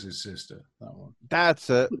shags his sister. That one. That's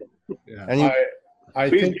it. Yeah. And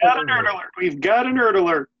We've got a nerd alert. We've got a nerd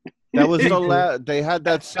alert. that was they had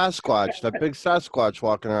that Sasquatch, that big Sasquatch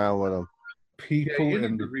walking around with him. People You in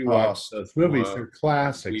need to the rewatch past those movies. were They're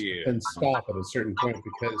classics, weird. and stop at a certain point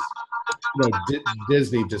because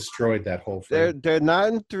Disney destroyed that whole thing. They're not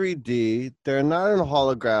in 3D. They're not in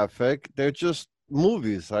holographic. They're just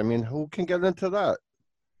movies. I mean, who can get into that?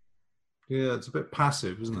 Yeah, it's a bit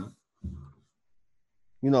passive, isn't it?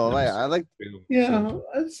 Like I like. Yeah,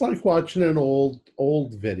 it's like watching an old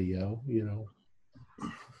video.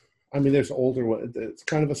 I mean, there's older one. It's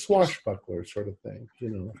kind of a swashbuckler sort of thing.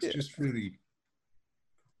 It's just really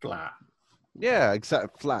flat. Yeah,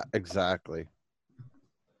 exactly.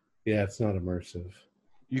 Yeah, it's not immersive.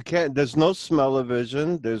 You can't. There's no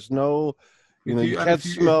smell-o-vision. There's no. You can't If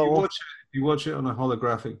smell. If you watch it on a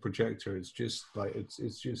holographic projector, it's just like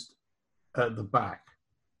it's just at the back.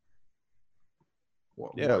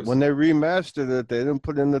 When they remastered it, they didn't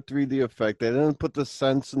put in the 3D effect. They didn't put the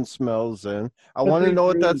scents and smells in. I want to know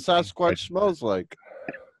what that Sasquatch smells like.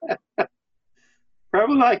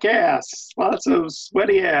 Probably like ass. Lots of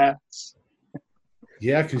sweaty ass.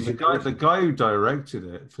 Yeah, And because the guy who directed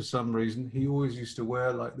it, for some reason, he always used to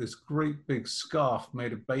wear like this great big scarf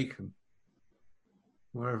made of bacon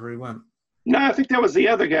wherever he went. No, I think that was the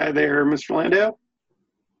other guy there, Mr. Landau.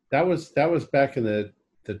 that was back in the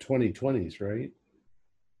 2020s, right?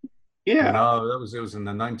 Yeah. No, it was in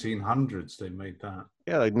the 1900s they made that.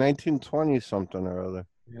 Yeah, like 1920 something or other.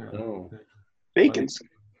 Yeah. Oh, Bacon's.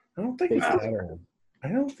 I don't think it's that old. I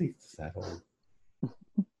don't think it's that old.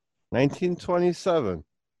 1927.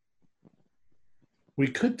 We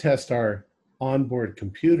could test our onboard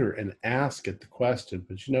computer and ask it the question,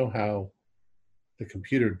 but you know how the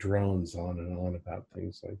computer drones on and on about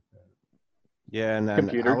things like that. Yeah, and then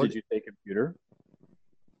Computer, did you say computer?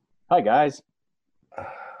 Hi, guys.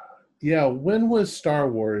 Yeah, when was Star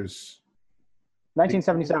Wars?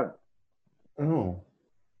 1977. Oh,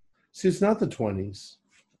 see, it's not the 20s.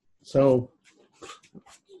 So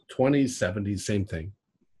 20s, 70s, same thing.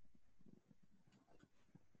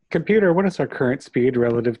 Computer, what is our current speed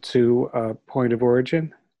relative to point of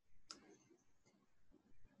origin?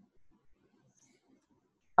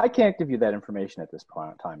 I can't give you that information at this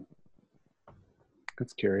point in time,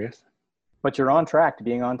 That's curious. but you're on track to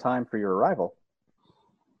being on time for your arrival.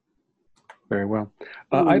 Very well.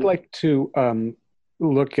 I'd like to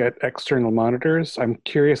look at external monitors. I'm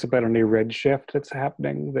curious about any redshift that's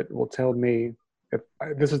happening that will tell me if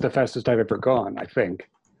this is the fastest I've ever gone, I think.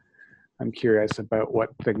 I'm curious about what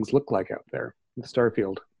things look like out there in the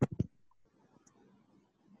starfield.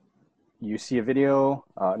 You see a video,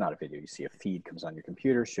 not a video, you see a feed comes on your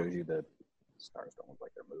computer, shows you the stars don't look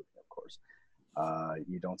like they're moving, of course.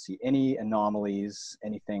 You don't see any anomalies,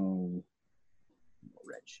 anything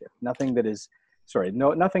redshift, nothing that is,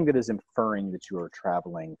 nothing that is inferring that you are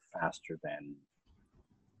traveling faster than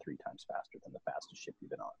 3 times faster than the fastest ship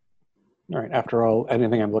you've been on. All right. After all,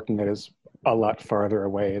 anything I'm looking at is a lot farther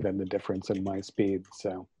away than the difference in my speed.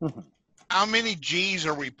 So, How many G's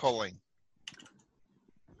are we pulling?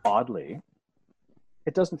 Oddly,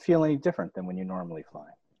 it doesn't feel any different than when you normally fly.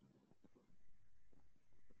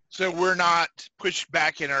 So we're not pushed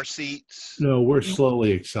back in our seats. No, we're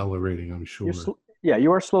slowly accelerating, I'm sure. Yeah,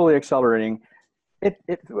 you are slowly accelerating.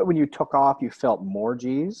 When you took off, you felt more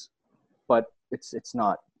G's, but it's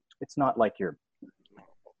not like you're.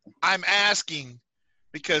 I'm asking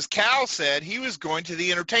because Cal said he was going to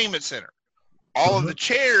the entertainment center. All of the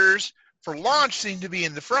chairs for launch seem to be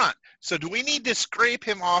in the front. So do we need to scrape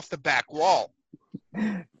him off the back wall?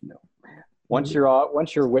 No. Once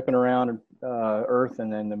you're whipping around Earth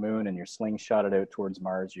and then the moon, and you're slingshotted out towards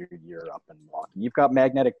Mars, you're up and walking. You've got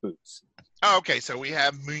magnetic boots. Oh, okay, so we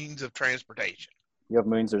have means of transportation. You have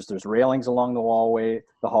moons. There's railings along the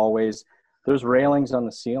hallways. There's railings on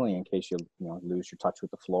the ceiling in case you lose your touch with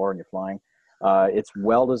the floor and you're flying. It's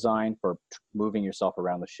well designed for moving yourself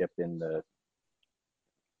around the ship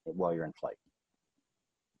while you're in flight.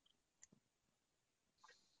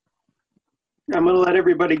 I'm going to let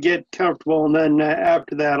everybody get comfortable, and then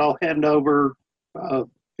after that, I'll hand over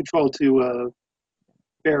control to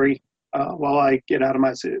Barry while I get out of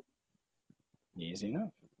my suit. Easy enough.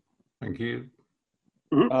 Thank you.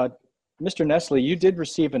 Mr. Nestle, you did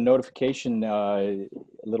receive a notification. A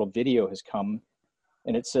little video has come,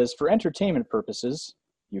 and it says, "For entertainment purposes,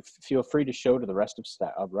 you feel free to show to the rest of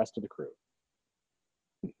the crew."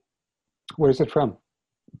 Where is it from?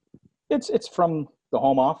 It's from the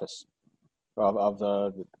home office of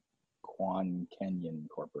the Quan Canyon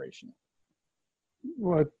Corporation.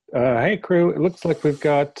 What? Hey, crew. It looks like we've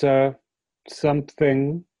got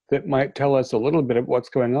something that might tell us a little bit of what's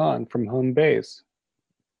going on from home base.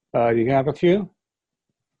 Do you have a few?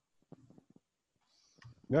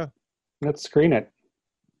 Yeah. Let's screen it.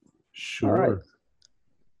 Sure. All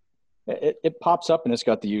right. It pops up and it's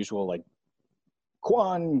got the usual like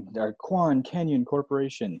Quan Canyon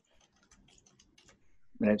Corporation,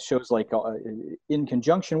 and it shows like in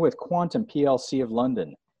conjunction with Quantum PLC of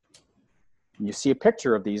London. You see a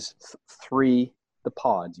picture of these the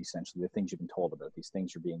pods, essentially the things you've been told about. These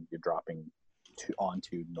things you're dropping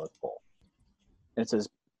onto North Pole, and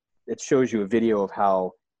it shows you a video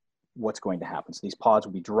of what's going to happen. So these pods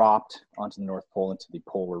will be dropped onto the North Pole, into the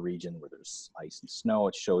polar region where there's ice and snow.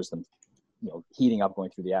 It shows them, heating up,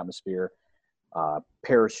 going through the atmosphere,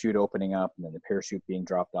 parachute opening up, and then the parachute being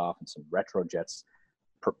dropped off, and some retrojets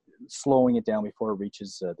slowing it down before it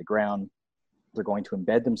reaches the ground. They're going to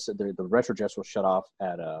embed them. So the retrojets will shut off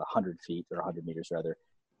at 100 feet, or 100 meters rather.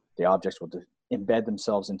 The objects will embed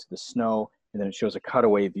themselves into the snow, and then it shows a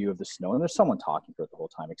cutaway view of the snow. And there's someone talking throughout the whole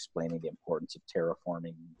time, explaining the importance of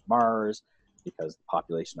terraforming Mars, because the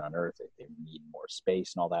population on Earth, they need more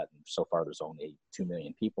space and all that. And so far, there's only 2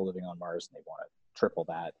 million people living on Mars, and they want to triple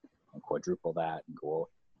that. and quadruple that and go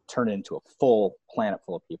turn it into a full planet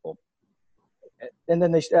full of people. And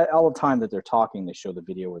then all the time that they're talking, they show the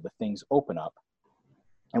video where the things open up.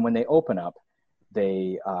 And when they open up,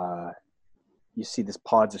 you see this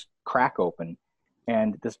pod just crack open,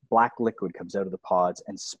 and this black liquid comes out of the pods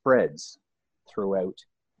and spreads throughout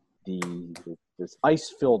this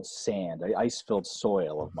ice-filled sand, ice-filled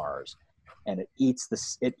soil of Mars, and it eats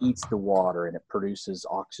the water, and it produces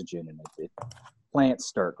oxygen, and plants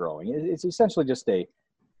start growing. It's essentially just a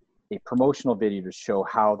promotional video to show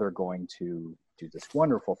how they're going to do this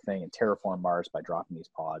wonderful thing and terraform Mars by dropping these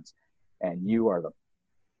pods. And you are the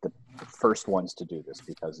first ones to do this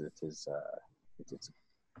because it's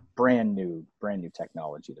brand new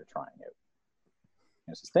technology they're trying out.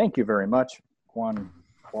 And it says, thank you very much,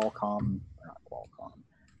 Qualcomm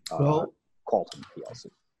PLC.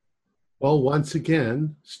 Well, once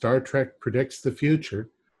again, Star Trek predicts the future.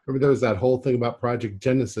 Remember, there was that whole thing about Project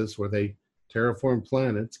Genesis where they terraform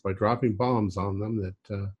planets by dropping bombs on them. That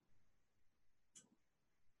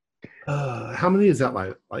how many is that?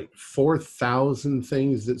 Like 4,000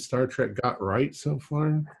 things that Star Trek got right so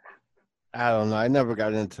far? I don't know. I never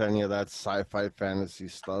got into any of that sci-fi fantasy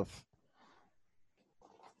stuff.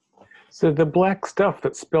 So the black stuff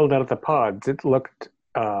that spilled out of the pods, it looked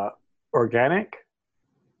organic?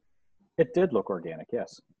 It did look organic,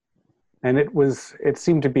 yes. And it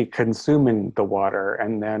seemed to be consuming the water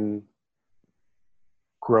and then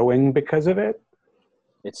growing because of it?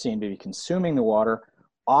 It seemed to be consuming the water,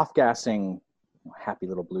 off-gassing happy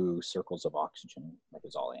little blue circles of oxygen, like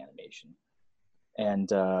it's all animation. And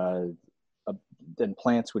then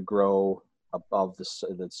plants would grow above the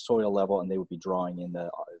soil level, and they would be drawing in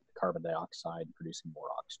the carbon dioxide, producing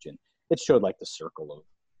more oxygen. It showed like the circle of,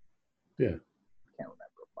 yeah, I can't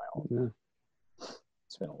remember biology. Yeah.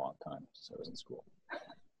 It's been a long time since I was in school.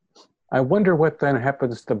 I wonder what then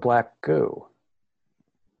happens to black goo.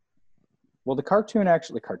 Well,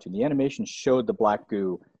 the animation showed the black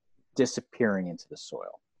goo disappearing into the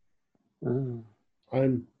soil. Mm.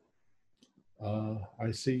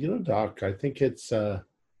 I see. You know, Doc, I think it's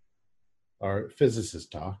our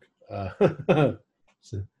physicist, Doc.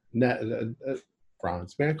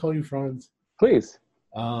 Franz. May I call you Franz? Please.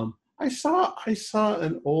 I saw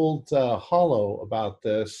an old holo about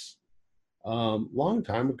this long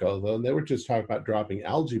time ago, though, and they were just talking about dropping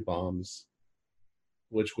algae bombs,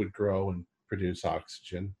 which would grow and produce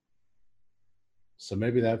oxygen. So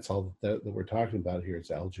maybe that's all that we're talking about here is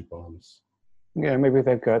algae bombs. Yeah, maybe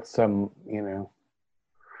they've got some,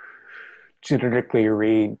 genetically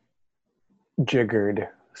rejiggered,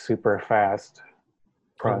 super fast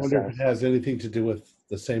process. I wonder if it has anything to do with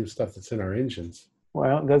the same stuff that's in our engines.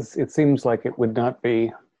 Well, it seems like it would not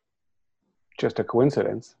be just a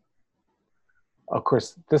coincidence. Of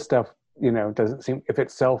course, this stuff, doesn't seem, if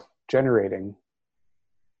it's self-generating,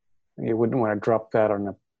 you wouldn't want to drop that on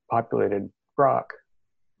a populated rock.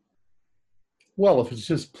 Well, if it's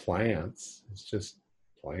just plants, it's just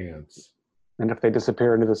plants. And if they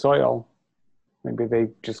disappear into the soil, maybe they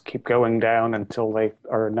just keep going down until they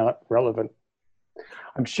are not relevant.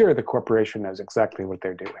 I'm sure the corporation knows exactly what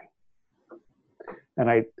they're doing.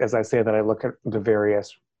 And as I say that, I look at the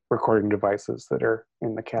various recording devices that are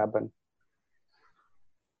in the cabin.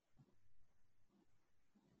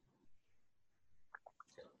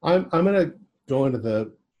 I'm going to go into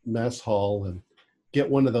the mess hall and get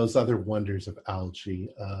one of those other wonders of algae,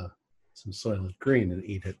 some Soylent Green, and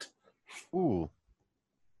eat it. Ooh.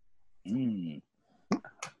 Mm.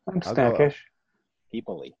 I'm snackish.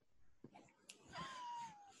 People-y.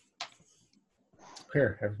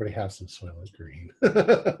 Here, everybody has some Soylent Green.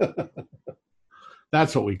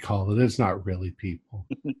 That's what we call it. It's not really people.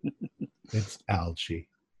 It's algae.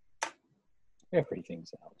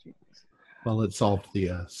 Everything's algae. Well, it solved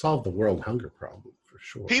the world hunger problem for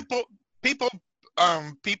sure. People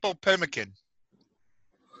pemmican.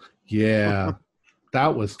 Yeah,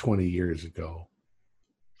 that was 20 years ago.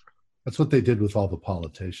 That's what they did with all the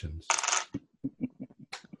politicians.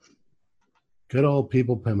 Good old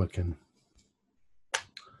people pemmican.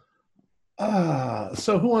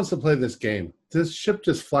 So who wants to play this game? This ship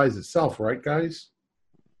just flies itself, right, guys?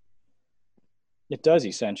 It does,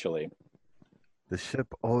 essentially. The ship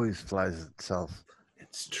always flies itself.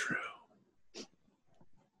 It's true.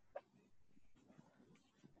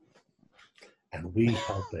 And we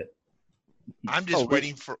help it. I'm just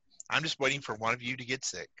waiting for one of you to get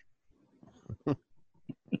sick. The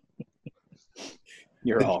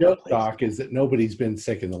joke, Doc, is that nobody's been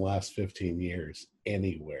sick in the last 15 years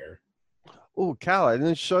anywhere. Oh, Cal, I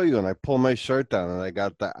didn't show you, and I pulled my shirt down, and I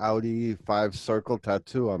got the Audi 5 circle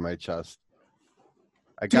tattoo on my chest.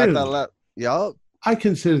 I got that. Yup. I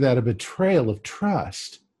consider that a betrayal of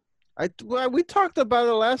trust. We talked about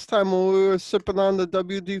it last time when we were sipping on the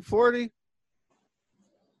WD-40.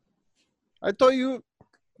 I thought you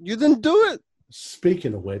didn't do it.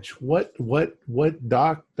 Speaking of which, what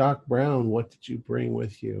Doc Brown, what did you bring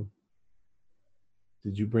with you?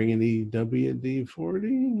 Did you bring any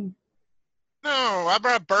WD-40? No, I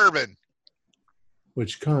brought bourbon,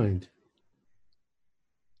 Which kind?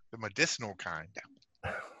 the medicinal kind.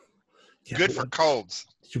 Yeah, Good for colds.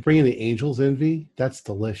 Did you bring any Angel's Envy? That's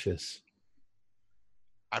delicious.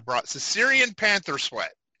 I brought Caesarean panther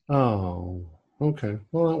sweat. Oh, okay.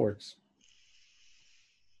 Well, that works.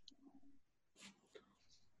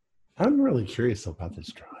 I'm really curious about this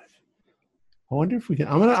drive. I wonder if we can.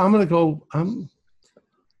 I'm gonna go. I'm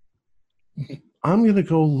gonna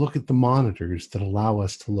go look at the monitors that allow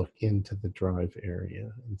us to look into the drive area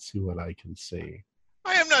and see what I can see.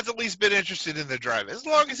 I am not the least bit interested in the drive, as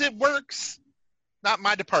long as it works. Not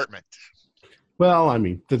my department. Well, I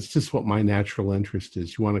mean, that's just what my natural interest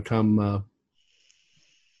is. You want to come?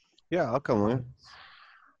 Yeah, I'll come in.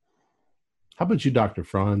 How about you, Dr.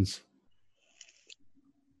 Franz?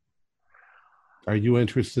 Are you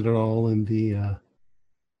interested at all in the... I'm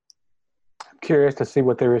curious to see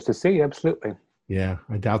what there is to see, absolutely. Yeah,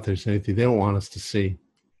 I doubt there's anything they don't want us to see,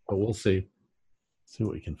 but we'll see. See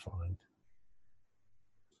what we can find.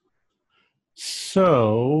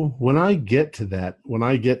 So when I get to that, when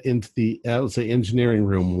I get into the, let's say, engineering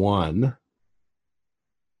room 1,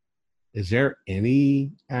 is there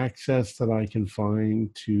any access that I can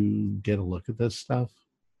find to get a look at this stuff?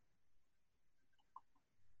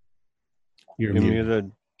 You're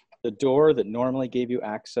muted. The door that normally gave you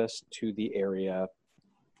access to the area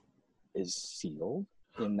is sealed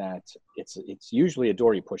in that it's usually a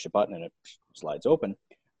door you push a button and it slides open.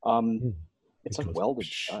 It's like welded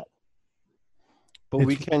shut. But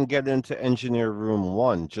we can get into engineer room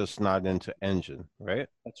 1, just not into engine, right?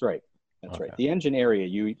 That's right. That's right. The engine area,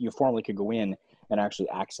 you formally could go in and actually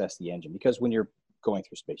access the engine, because when you're going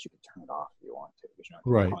through space, you can turn it off if you want to, because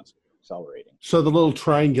you're not constantly accelerating. So the little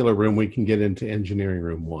triangular room, we can get into engineering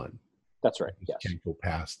room 1. That's right. Yes. Can't go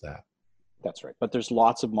past that. That's right. But there's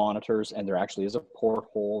lots of monitors, and there actually is a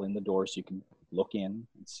porthole in the door, so you can look in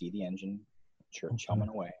and see the engine humming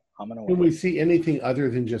away. Can we see anything other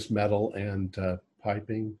than just metal and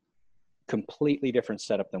piping? Completely different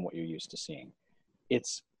setup than what you're used to seeing.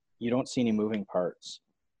 You don't see any moving parts.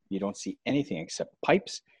 You don't see anything except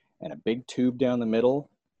pipes and a big tube down the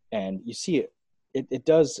middle. And you see it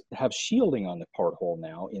does have shielding on the porthole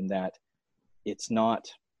now, in that it's not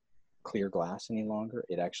clear glass any longer.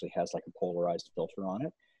 It actually has like a polarized filter on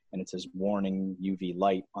it, and it says warning UV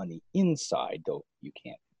light on the inside, though you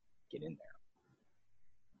can't get in there.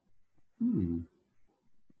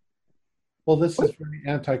 Well, this is very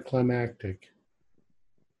anticlimactic.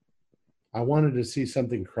 I wanted to see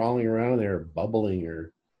something crawling around there, bubbling,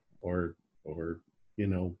 or you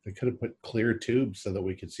know, they could have put clear tubes so that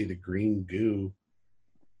we could see the green goo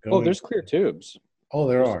going. Oh, there's clear tubes. Oh,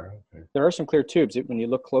 there are. Okay. There are some clear tubes. When you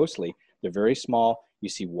look closely, they're very small. You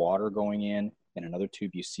see water going in another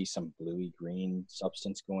tube. You see some bluey green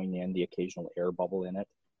substance going in, the occasional air bubble in it.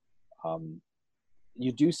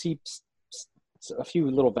 You do see a few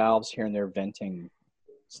little valves here and there venting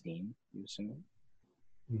steam, you assume.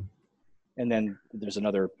 And then there's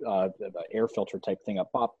another air filter type thing up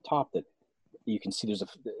top that you can see there's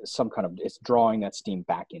some kind of, it's drawing that steam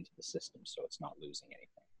back into the system, so it's not losing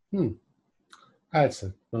anything. That's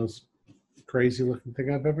the most crazy looking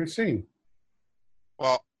thing I've ever seen.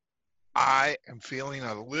 Well, I am feeling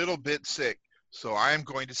a little bit sick, so I am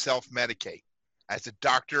going to self-medicate. As a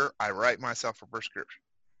doctor, I write myself a prescription.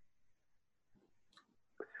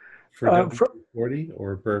 For 40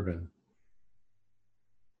 or bourbon?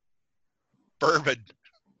 Bourbon.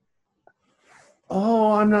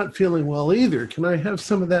 Oh, I'm not feeling well either. Can I have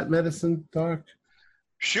some of that medicine, Doc?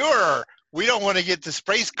 Sure. We don't want to get the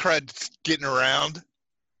space crud getting around.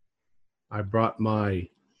 I brought my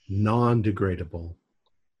non-degradable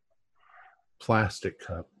plastic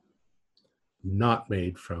cup, not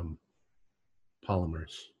made from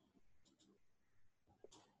polymers.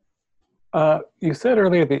 You said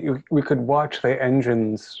earlier that we could watch the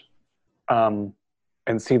engines and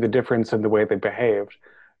see the difference in the way they behaved.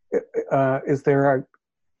 Is there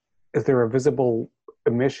a visible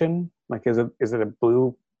emission? Like, is it a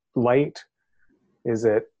blue light? Does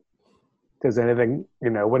anything,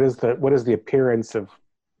 what is the appearance of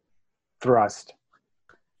thrust?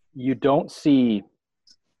 You don't see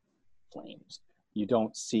flames. You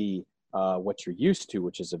don't see what you're used to,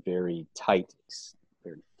 which is a very tight,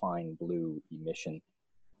 very fine blue emission.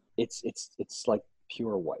 It's like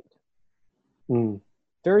pure white. Mm.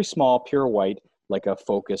 Very small, pure white, like a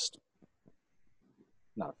focused,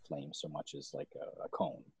 not a flame so much as like a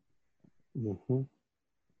cone. Mm-hmm.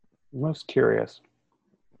 Most curious.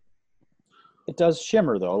 It does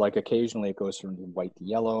shimmer though, like occasionally it goes from white to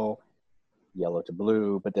yellow, yellow to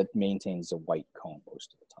blue, but that maintains a white cone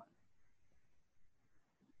most of the time.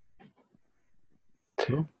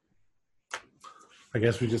 Well, I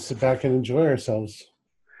guess we just sit back and enjoy ourselves.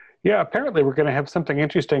 Yeah, apparently we're going to have something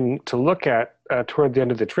interesting to look at toward the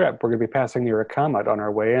end of the trip. We're going to be passing near a comet on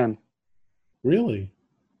our way in. Really?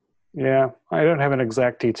 Yeah, I don't have an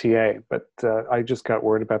exact ETA, but I just got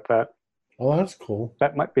word about that. Oh, that's cool.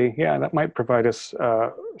 That might provide us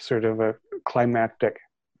sort of a climactic.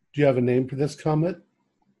 Do you have a name for this comet?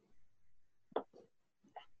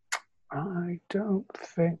 I don't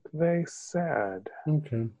think they said.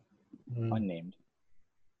 Okay. Unnamed.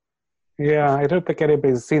 Yeah, I don't think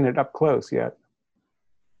anybody's seen it up close yet.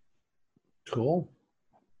 Cool.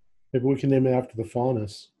 Maybe we can name it after the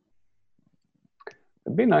Faunus.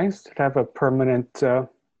 It'd be nice to have a permanent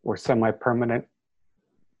or semi-permanent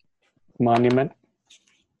monument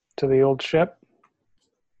to the old ship.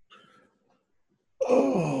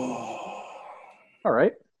 Oh. All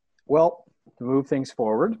right. Well, to move things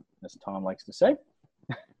forward, as Tom likes to say.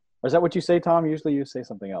 Or is that what you say, Tom? Usually you say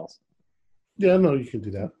something else. Yeah, no, you can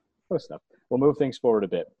do that. Close enough. We'll move things forward a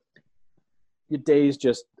bit. Your day's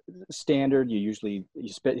just standard. You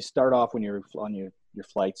start off when you're on your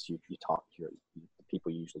flights. You talk to the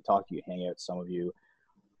people you usually talk to. You hang out. Some of you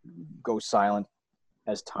go silent.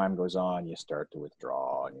 As time goes on, you start to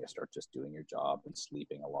withdraw and you start just doing your job and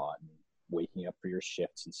sleeping a lot and waking up for your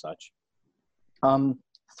shifts and such.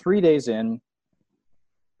 3 days in,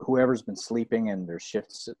 whoever's been sleeping and their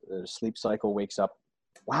sleep cycle wakes up.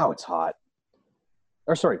 Wow, it's hot.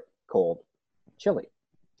 Or sorry, cold, chilly.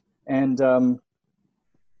 And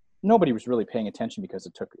nobody was really paying attention because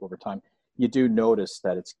it took over time. You do notice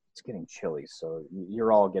that it's getting chilly, so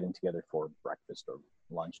you're all getting together for breakfast or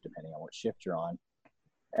lunch, depending on what shift you're on.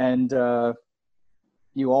 And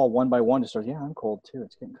you all, one by one, just start, yeah, I'm cold too.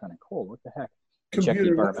 It's getting kind of cold. What the heck? Check the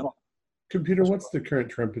environmental. Computer, what's the current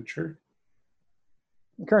temperature?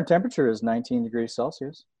 The current temperature is 19 degrees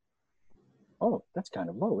Celsius. Oh, that's kind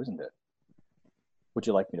of low, isn't it? Would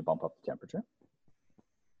you like me to bump up the temperature?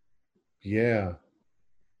 Yeah.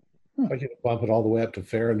 I can bump it all the way up to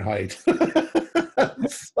Fahrenheit.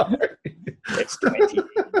 Sorry. It's 20.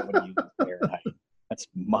 Nobody uses Fahrenheit. That's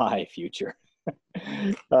my future.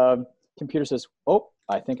 Computer says, oh,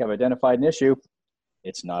 I think I've identified an issue.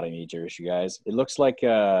 It's not a major issue, guys. It looks like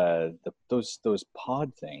those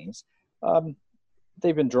pod things,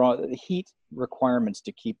 they've been drawn. The heat requirements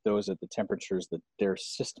to keep those at the temperatures that their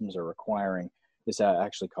systems are requiring is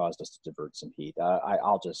actually caused us to divert some heat.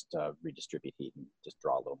 I'll just redistribute heat and just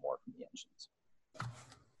draw a little more from the engines.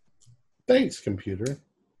 Thanks, computer.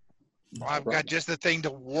 Well, I've got just the thing to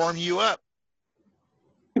warm you up.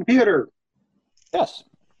 Computer, Yes.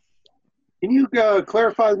 can you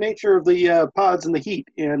clarify the nature of the pods and the heat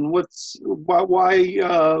and why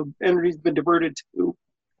energy's been diverted to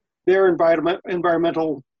their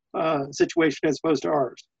environmental situation as opposed to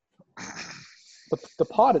ours? The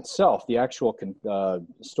pod itself, the actual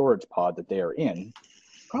storage pod that they are in,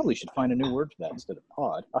 probably should find a new word for that instead of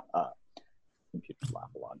pod. Computers laugh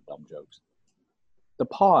a lot of dumb jokes. The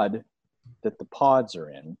pod that the pods are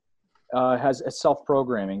in has a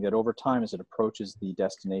self-programming that over time, as it approaches the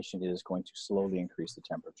destination, it is going to slowly increase the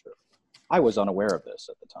temperature. I was unaware of this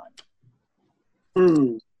at the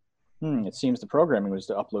time. It seems the programming was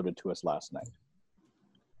uploaded to us last night.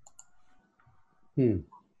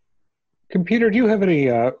 Computer, do you have any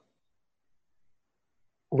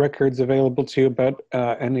records available to you about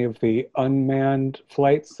any of the unmanned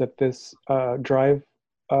flights that this drive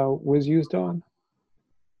was used on?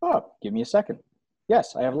 Oh, give me a second.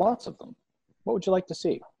 Yes, I have lots of them. What would you like to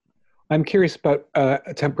see? I'm curious about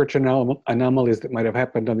temperature anomalies that might have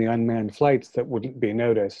happened on the unmanned flights that wouldn't be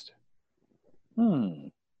noticed.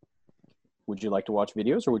 Would you like to watch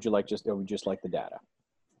videos, or would you just like the data?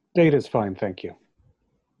 Data's fine, thank you.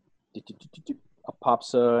 Up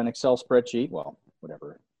pops an Excel spreadsheet, well,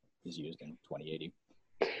 whatever is used in 2080.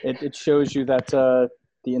 It shows you that the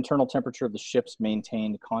internal temperature of the ships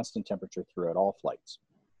maintained constant temperature throughout all flights,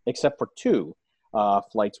 except for two,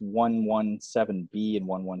 flights 117B and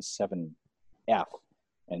 117F.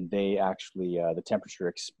 And they actually, the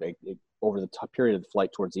temperature, over the period of the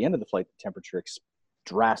flight, towards the end of the flight, the temperature,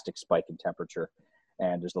 drastic spike in temperature,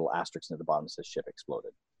 and there's a little asterisk at the bottom that says ship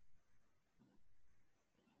exploded.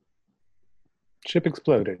 Ship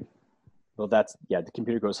exploded. Well, the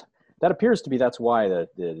computer goes, that appears to be, that's why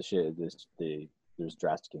the there's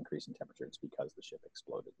drastic increase in temperature, it's because the ship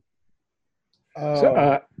exploded.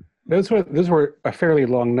 So those were fairly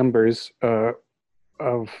long numbers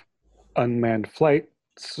of unmanned flight.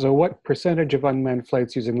 So what percentage of unmanned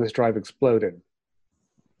flights using this drive exploded?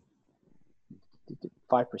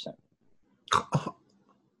 5%.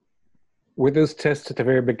 Were those tests at the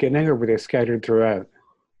very beginning, or were they scattered throughout?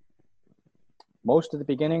 Most of the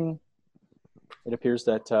beginning, it appears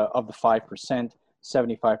that of the 5%,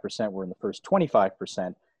 75% were in the first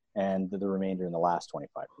 25%, and the remainder in the last 25%.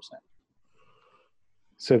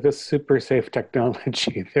 So this super safe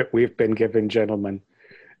technology that we've been given, gentlemen,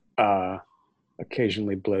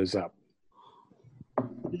 occasionally blows up.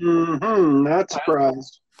 Not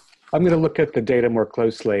surprised. I'm going to look at the data more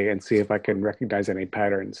closely and see if I can recognize any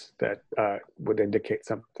patterns that would indicate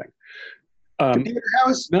something. Computer,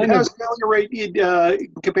 how's failure rate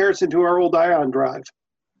in comparison to our old ion drive?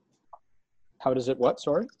 How does it what?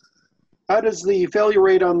 Sorry? How does the failure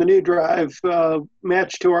rate on the new drive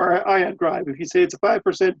match to our ion drive? If you say it's a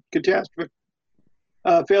 5% catastrophic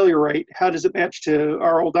failure rate, how does it match to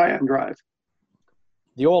our old ion drive?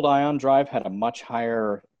 The old ion drive had a much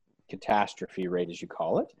higher catastrophe rate, as you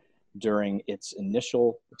call it, during its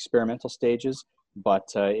initial experimental stages, but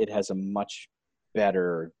it has a much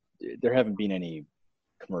better, there haven't been any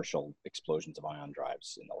commercial explosions of ion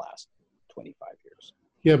drives in the last 25 years.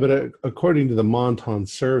 Yeah, but according to the Monton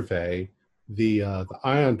survey, the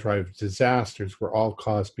ion drive disasters were all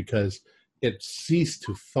caused because it ceased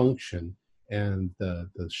to function and the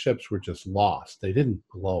ships were just lost. They didn't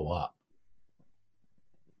blow up.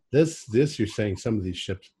 This you're saying some of these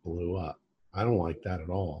ships blew up. I don't like that at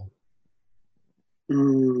all.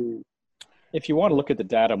 If you want to look at the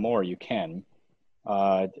data more, you can.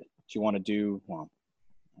 Do you want to do, well,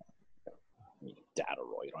 data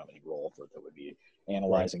roll? You don't have any roll for it that would be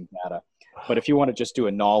analyzing data. But if you want to just do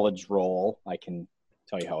a knowledge roll, I can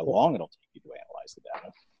tell you how long it'll take you to analyze the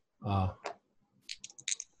data.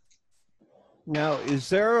 Now, is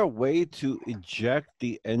there a way to eject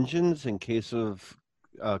the engines in case of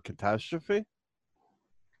catastrophe?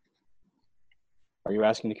 Are you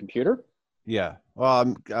asking the computer? Yeah.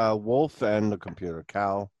 Well, I'm Wolf and the computer.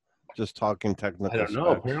 Cal, just talking technical. I don't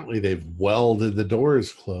know. specs. Apparently they've welded the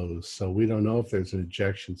doors closed, so we don't know if there's an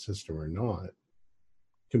ejection system or not.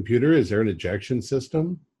 Computer, is there an ejection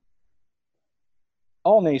system?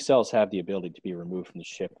 All nacelles have the ability to be removed from the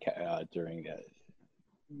ship during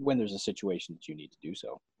when there's a situation that you need to do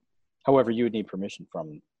so. However, you would need permission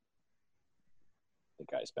from the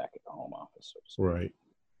guys back at the home office. Right.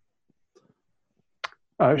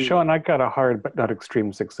 Sean, I got a hard but not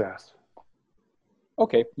extreme success.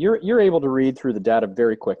 Okay, you're able to read through the data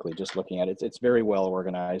very quickly just looking at it. It's very well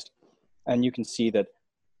organized, and you can see that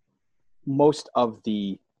most of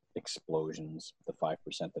the explosions, the 5%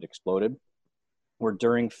 that exploded, were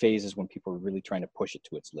during phases when people were really trying to push it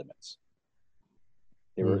to its limits.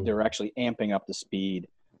 They were actually amping up the speed.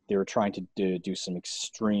 They were trying to do some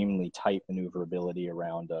extremely tight maneuverability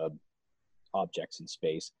around objects in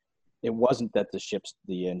space. It wasn't that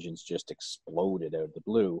the engines just exploded out of the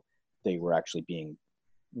blue. They were actually being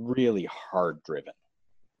really hard driven.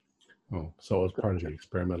 Oh, so it was part of the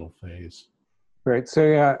experimental phase. Right. So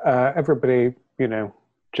yeah, everybody,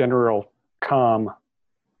 general calm.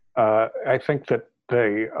 I think that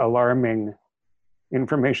the alarming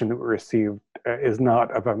information that we received is not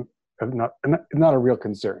a real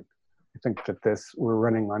concern. I think that we're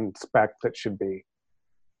running on spec that should be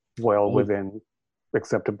well within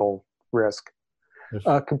acceptable risk.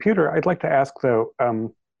 Computer, I'd like to ask though,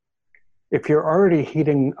 if you're already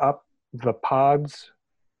heating up the pods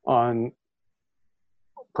on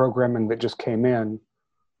programming that just came in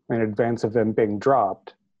advance of them being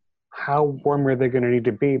dropped, how warm are they going to need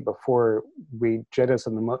to be before we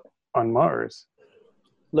jettison them on Mars?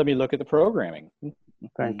 Let me look at the programming.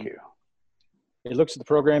 Thank you. It looks at the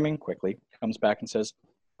programming quickly, comes back and says,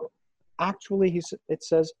 actually, it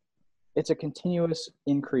says it's a continuous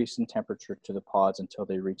increase in temperature to the pods until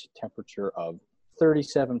they reach a temperature of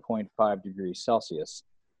 37.5 degrees Celsius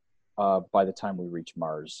by the time we reach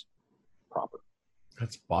Mars proper.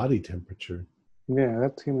 That's body temperature. Yeah,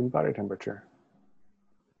 that's human body temperature.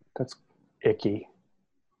 That's icky.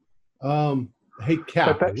 Hey, Cap.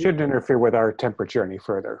 But that shouldn't interfere with our temperature any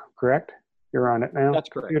further, correct? You're on it now? That's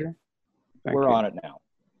correct. We're on it now.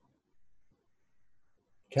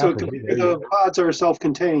 So the pods are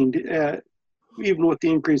self-contained, even with the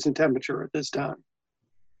increase in temperature at this time.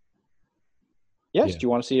 Yes, Yeah. Do you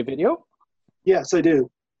want to see a video? Yes, I do.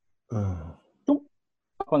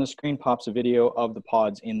 Up on the screen pops a video of the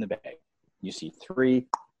pods in the bag. You see 3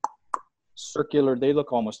 circular, they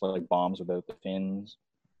look almost like bombs without the fins,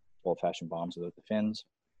 old-fashioned bombs without the fins.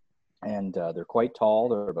 And they're quite tall.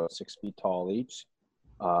 They're about 6 feet tall each,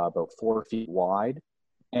 about 4 feet wide.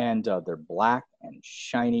 And they're black and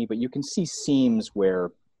shiny, but you can see seams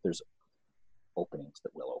where there's openings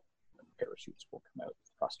that will open. Parachutes will come out.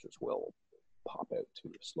 Thrusters will pop out to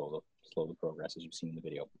slow the progress, as you've seen in the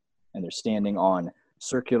video. And they're standing on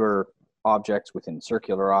circular objects within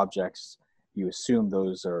circular objects. You assume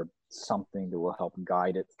those are something that will help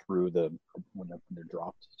guide it through when they're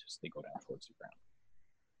dropped, just they go down towards the ground.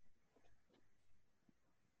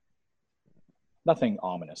 Nothing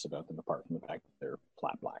ominous about them apart from the fact that they're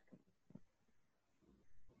flat black.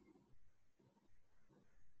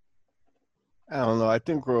 I don't know. I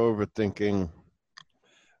think we're overthinking.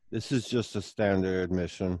 This is just a standard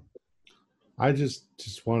mission. I just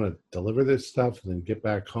want to deliver this stuff and then get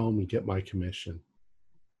back home and get my commission.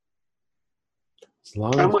 As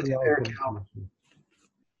long I'm as with we you all there, get a Cal. commission.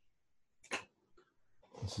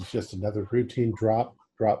 This is just another routine drop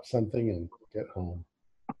something and get home.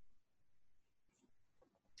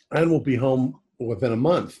 And we'll be home within a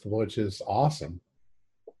month, which is awesome.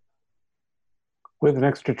 With an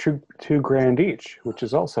extra $2,000 each, which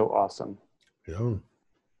is also awesome. Yeah.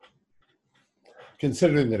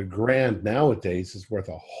 Considering that $1,000 nowadays is worth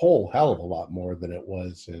a whole hell of a lot more than it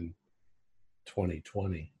was in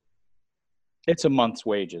 2020. It's a month's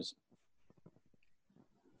wages.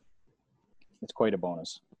 It's quite a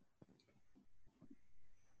bonus.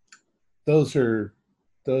 Those are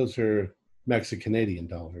Mexican-Canadian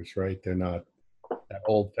dollars, right? They're not that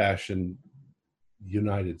old-fashioned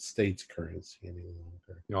United States currency any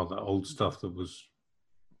longer. You know, the old stuff that was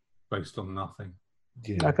based on nothing.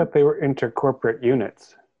 Yeah. I thought they were intercorporate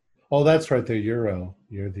units. Oh, that's right. They're euro.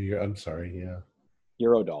 I'm sorry. Yeah.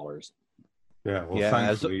 Euro dollars. Yeah, well, Yeah,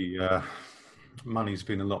 thankfully, money's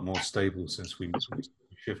been a lot more stable since we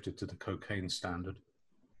shifted to the cocaine standard.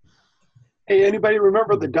 Hey, anybody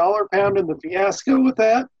remember the dollar pound and the fiasco with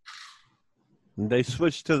that? They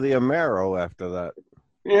switched to the Amero after that.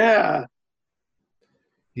 Yeah.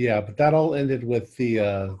 Yeah, but that all ended with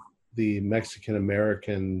the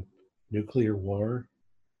Mexican-American nuclear war.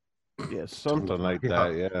 Yeah, something like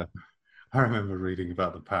that, yeah. I remember reading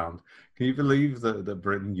about the pound. Can you believe that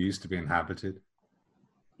Britain used to be inhabited?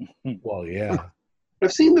 Well, yeah.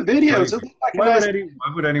 I've seen the videos. It looked like a Why nice...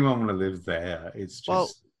 would anyone want to live there? It's just... Well,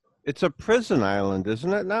 it's a prison island,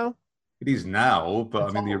 isn't it now? It is now, but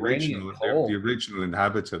It's I mean all rainy and the cold. original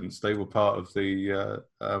inhabitants, they were part of the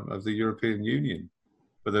European Union,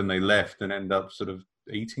 but then they left and end up sort of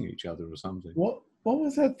eating each other or something. What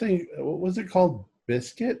was that thing? What was it called?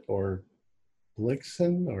 Biscuit or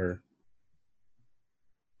Blixen or?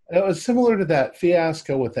 It was similar to that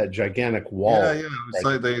fiasco with that gigantic wall. Yeah, yeah. It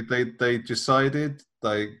was like they decided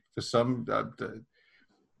like for some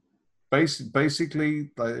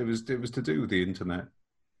basically like it was to do with the internet.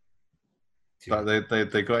 Yeah. Like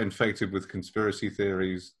they got infected with conspiracy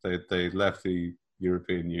theories. They left the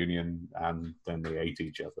European Union and then they ate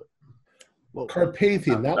each other. Well,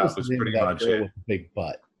 Carpathian. That was the name pretty of that much girl it. with the big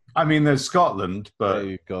butt. I mean, there's Scotland, but There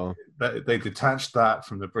you go. they detached that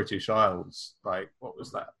from the British Isles. Like, what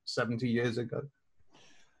was that? 70 years ago.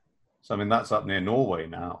 So I mean, that's up near Norway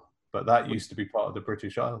now. But that used to be part of the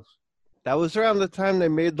British Isles. That was around the time they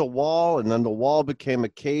made the wall, and then the wall became a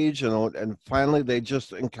cage, and finally they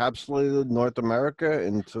just encapsulated North America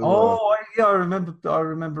into. Yeah, I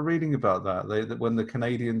remember reading about that. That when the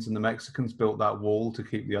Canadians and the Mexicans built that wall to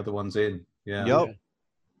keep the other ones in. Yeah. Yep.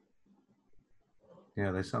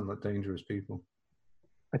 Yeah, they sound like dangerous people.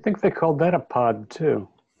 I think they called that a pod too.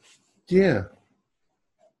 Yeah.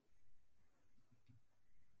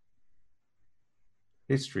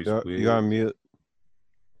 History's weird. You're on mute.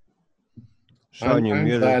 Sean, you're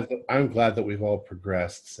muted. I'm glad that we've all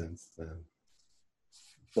progressed since then.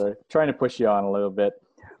 So trying to push you on a little bit.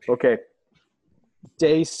 Okay.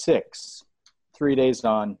 Day 6, 3 days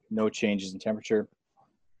on, no changes in temperature.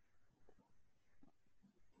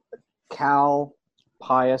 Cal,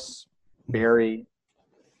 Pius, Barry,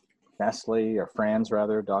 Nestle, or Franz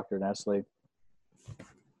rather, Dr. Nestle.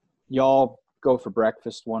 Y'all go for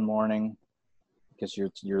breakfast one morning because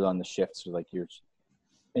you're on the shifts, so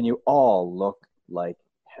and you all look like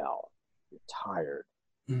hell. You're tired.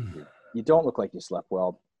 You don't look like you slept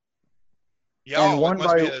well. Y'all,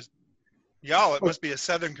 it must be a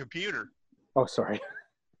Southern computer. Oh, sorry.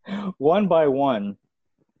 One by one,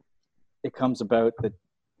 it comes about that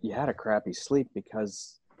you had a crappy sleep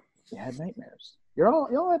because you had nightmares. You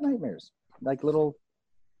all had nightmares, like little,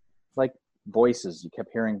 like voices. You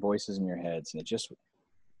kept hearing voices in your heads, and it just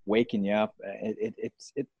waking you up.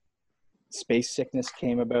 Space sickness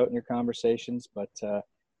came about in your conversations, but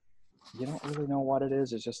you don't really know what it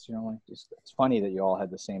is. It's just, like, it's funny that you all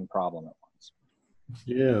had the same problem at once.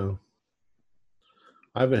 Yeah.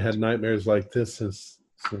 I haven't had nightmares like this since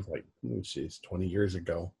like, 20 years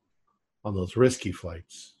ago on those risky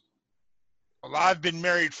flights. Well, I've been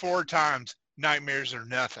married 4 times. Nightmares are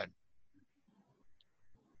nothing.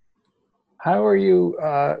 How are you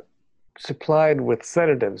supplied with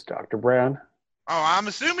sedatives, Dr. Brown? Oh, I'm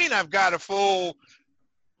assuming I've got a full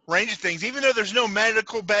range of things. Even though there's no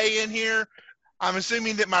medical bay in here, I'm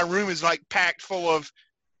assuming that my room is like packed full of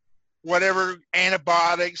whatever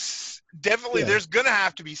antibiotics. Definitely, there's going to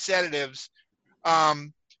have to be sedatives.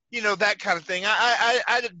 That kind of thing.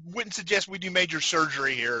 I wouldn't suggest we do major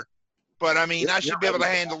surgery here, but I mean, I should be able to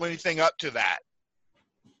handle anything up to that.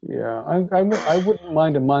 Yeah, I wouldn't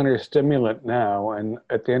mind a minor stimulant now, and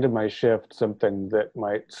at the end of my shift, something that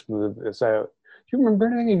might smooth this out. Do you remember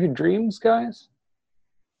anything of your dreams, guys?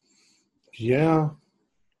 Yeah.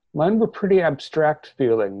 Mine were pretty abstract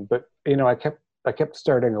feeling, but I kept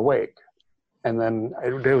starting awake, and then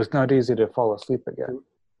it was not easy to fall asleep again.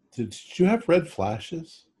 Did you have red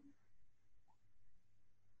flashes?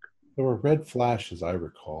 There were red flashes, I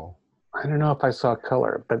recall. I don't know if I saw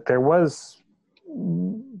color, but there was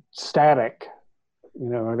static.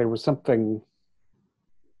 There was something,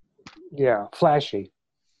 flashy.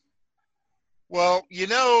 Well,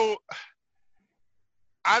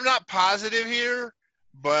 I'm not positive here,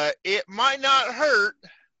 but it might not hurt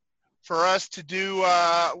for us to do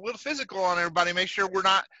a little physical on everybody, make sure we're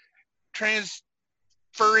not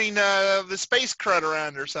transferring the space crud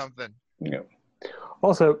around or something. Yeah.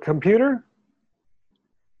 Also, computer,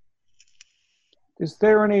 is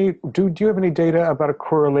there do you have any data about a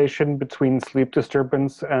correlation between sleep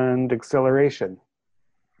disturbance and acceleration?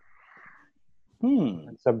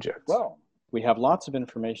 Subjects. Well, we have lots of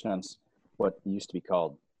information on what used to be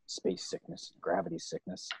called space sickness, gravity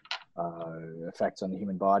sickness, effects on the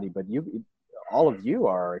human body. But all of you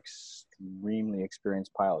are extremely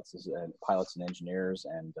experienced pilots and engineers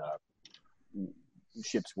and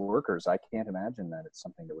ship's workers. I can't imagine that it's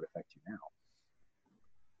something that would affect you now.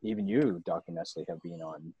 Even you, Dr. Nestle, have been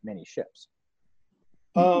on many ships.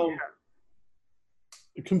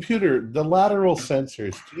 Computer, the lateral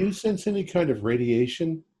sensors, do you sense any kind of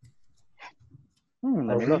radiation?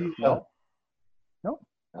 Let me look. No,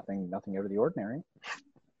 nothing out of the ordinary.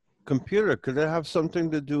 Computer, could it have something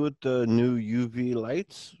to do with the new UV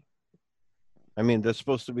lights? I mean, they're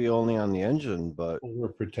supposed to be only on the engine, but... We're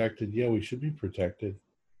protected. Yeah, we should be protected.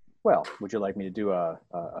 Well, would you like me to do a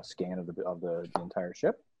scan of the entire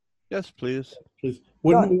ship? Yes, please. Please.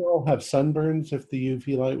 Wouldn't we all have sunburns if the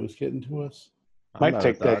UV light was getting to us? Might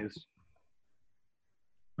take days.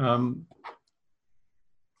 I'd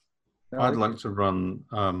like to run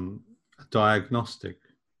a diagnostic.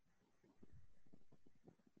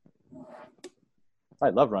 I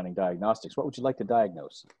love running diagnostics. What would you like to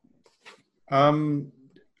diagnose?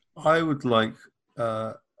 I would like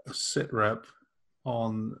a sit rep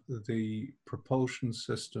on the propulsion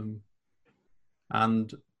system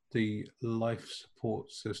and the life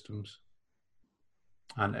support systems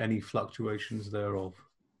and any fluctuations thereof,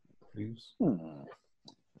 please.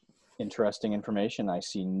 Interesting information. I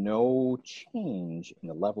see no change in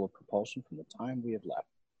the level of propulsion from the time we have left.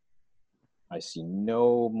 I see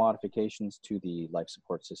no modifications to the life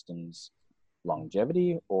support system's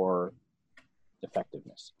longevity or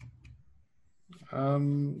effectiveness. Let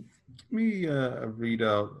me read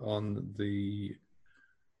out on the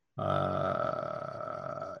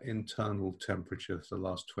internal temperature for the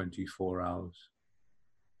last 24 hours.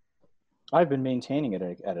 I've been maintaining it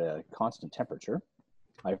at a constant temperature.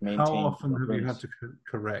 I've maintained. How often have you had to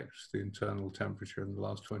correct the internal temperature in the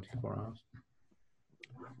last 24 hours?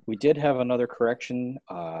 We did have another correction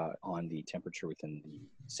on the temperature within the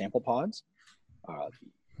sample pods.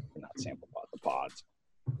 Not sample pods, the pods.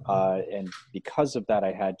 And because of that,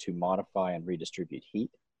 I had to modify and redistribute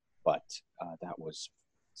heat, but that was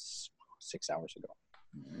 6 hours ago.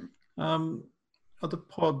 Are the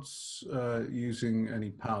pods using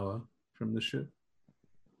any power from the ship?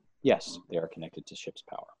 Yes, they are connected to ship's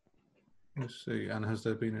power. I see. And has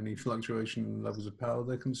there been any fluctuation in levels of power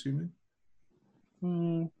they're consuming?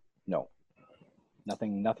 No.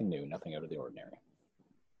 Nothing new, nothing out of the ordinary.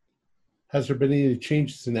 Has there been any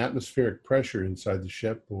changes in atmospheric pressure inside the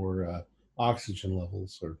ship or oxygen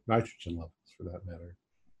levels or nitrogen levels for that matter?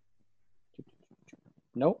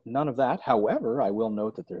 No, none of that. However, I will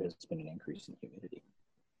note that there has been an increase in humidity.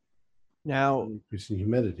 Now, increase in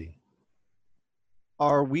humidity.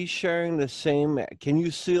 Are we sharing the same? Can you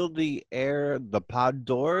seal the air, the pod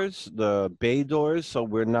doors, the bay doors, so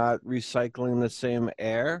we're not recycling the same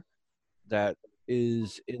air that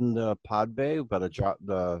is in the pod bay, by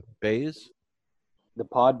the bays. The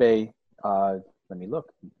pod bay, let me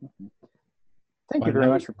look. Thank you very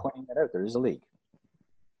much for pointing that out. There is a leak.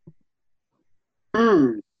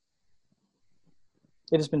 Hmm.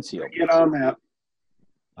 It has been sealed. Get on that.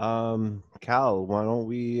 Cal, why don't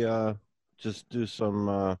we just do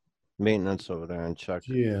some maintenance over there and check?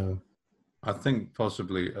 Yeah. I think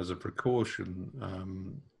possibly as a precaution,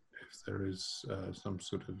 if there is some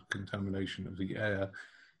sort of contamination of the air,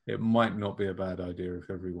 it might not be a bad idea if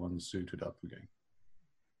everyone's suited up again.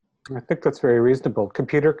 I think that's very reasonable.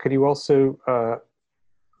 Computer, could you also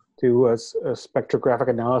do a spectrographic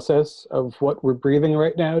analysis of what we're breathing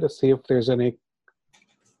right now to see if there's any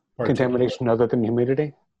contamination other than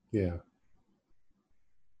humidity? Yeah.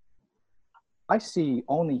 I see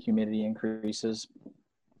only humidity increases.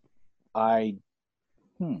 And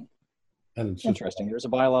it's interesting. There's a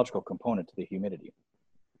biological component to the humidity.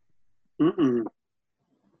 Mm-mm.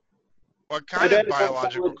 What kind of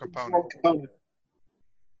biological component?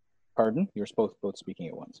 Pardon? You're both speaking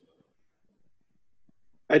at once.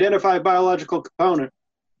 Identify biological component.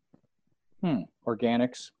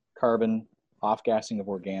 Organics, carbon, off-gassing of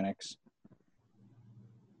organics.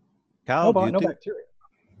 Cal, No bacteria.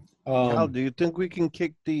 Cal, do you think we can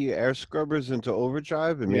kick the air scrubbers into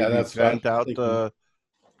overdrive and maybe vent out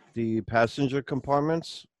the passenger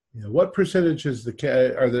compartments? Yeah. What percentage are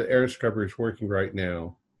the air scrubbers working right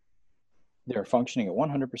now? They're functioning at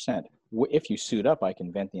 100%. If you suit up, I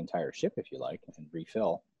can vent the entire ship if you like and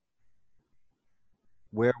refill.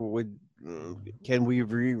 Where can we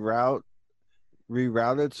reroute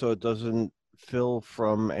it so it doesn't fill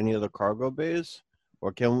from any of the cargo bays?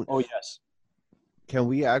 Or can yes. Can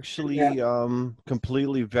we actually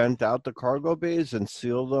completely vent out the cargo bays and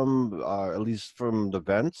seal them, at least from the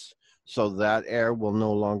vents, so that air will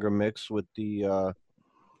no longer mix with the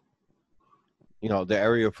the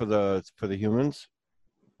area for the humans?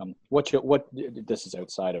 This is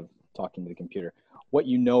outside of talking to the computer. What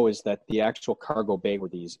you know is that the actual cargo bay where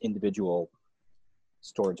these individual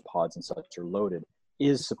storage pods and such are loaded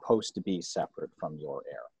is supposed to be separate from your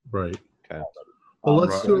air. Right. Okay. Well,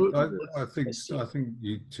 let's do. I think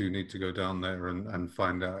you two need to go down there and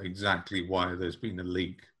find out exactly why there's been a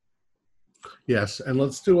leak. Yes, and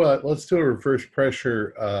let's do a reverse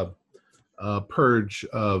pressure purge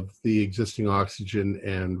of the existing oxygen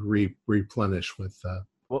and replenish with.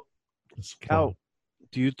 Cal,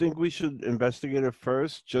 do you think we should investigate it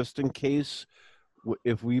first, just in case?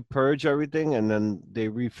 If we purge everything and then they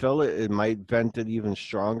refill it, it might vent it even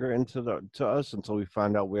stronger to us until we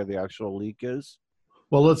find out where the actual leak is.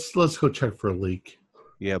 Well, let's go check for a leak.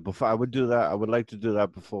 Yeah, before I would do that, I would like to do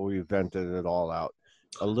that before we vented it all out.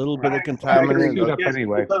 A little bit of contaminant.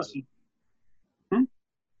 Anyway. I'm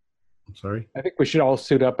sorry. I think we should all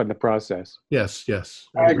suit up in the process. Yes.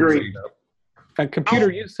 I agree. And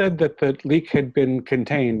computer, you said that the leak had been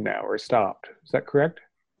contained now or stopped. Is that correct?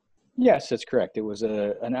 Yes, that's correct. It was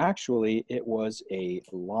a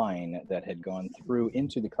line that had gone through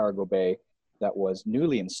into the cargo bay that was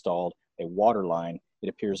newly installed, a water line. It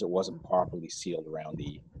appears it wasn't properly sealed around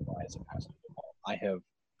the line as a passenger wall. I have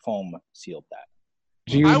foam sealed that.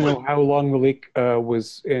 Do you know how long the leak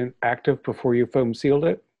was active before you foam sealed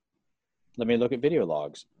it? Let me look at video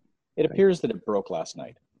logs. It appears that it broke last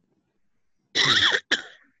night.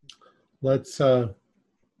 Let's come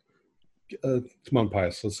on,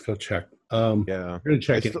 Pius. Let's go check. Yeah, we're gonna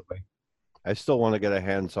check anyway. I still want to get a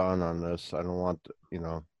hands-on on this. I don't want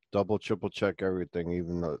double, triple check everything,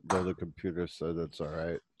 even though the computer said it's all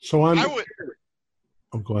right. So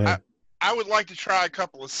go ahead. I would like to try a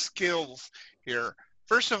couple of skills here.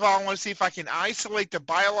 First of all, I want to see if I can isolate the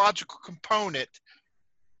biological component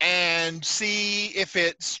and see if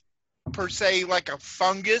it's per se like a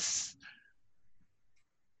fungus.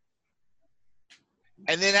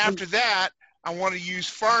 And then after that, I want to use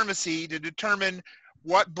pharmacy to determine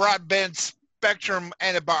what broadband spectrum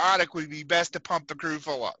antibiotic would be best to pump the crew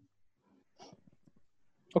full of.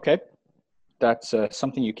 Okay. That's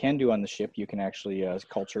something you can do on the ship. You can actually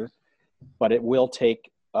culture, but it will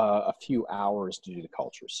take a few hours to do the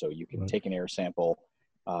culture. So you can take an air sample,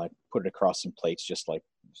 put it across some plates just like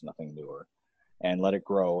there's nothing newer, and let it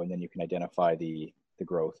grow, and then you can identify the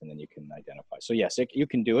growth, and then you can identify. So yes, you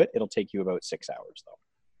can do it. It'll take you about 6 hours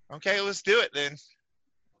though. Okay, let's do it then.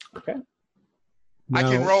 Okay. I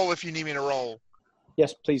can roll if you need me to roll.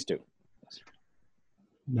 Yes, please do.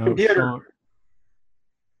 Computer.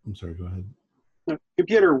 I'm sorry, go ahead.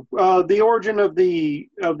 Computer, the origin of the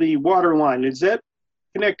water line, is that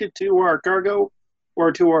connected to our cargo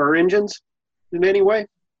or to our engines in any way?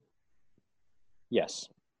 Yes.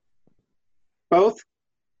 Both?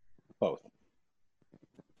 Both.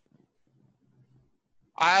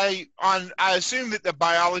 I assume that the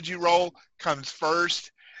biology roll comes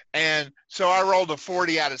first, and so I rolled a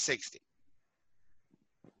 40 out of 60.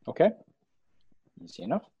 Okay. Easy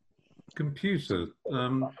enough. Computer,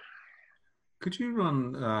 could you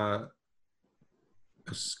run a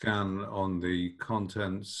scan on the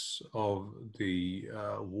contents of the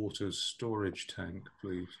water storage tank,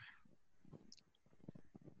 please?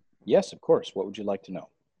 Yes, of course. What would you like to know?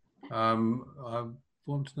 I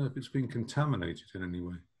want to know if it's been contaminated in any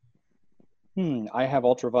way. I have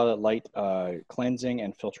ultraviolet light cleansing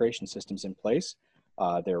and filtration systems in place.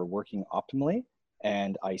 They're working optimally,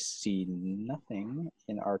 and I see nothing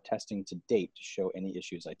in our testing to date to show any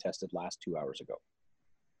issues. I tested last 2 hours ago.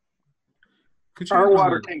 Our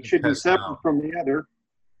water tank should be separate from the other.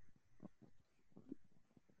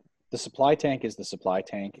 The supply tank is the supply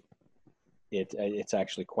tank. It's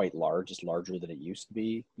actually quite large. It's larger than it used to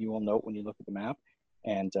be, you will note when you look at the map.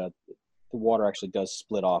 And the water actually does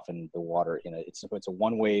split off in the water. It's a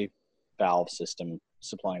one-way valve system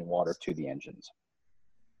supplying water to the engines.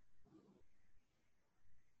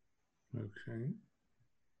 Okay.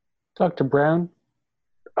 Dr. Brown,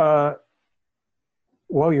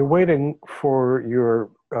 while you're waiting for your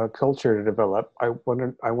culture to develop, I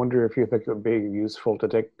wonder if you think it would be useful to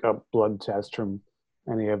take a blood test from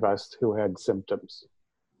any of us who had symptoms.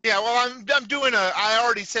 Yeah, well, I'm doing I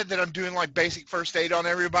already said that I'm doing like basic first aid on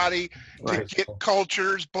everybody to get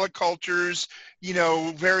cultures, blood cultures,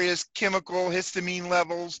 various chemical histamine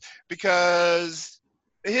levels, because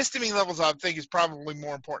the histamine levels I think is probably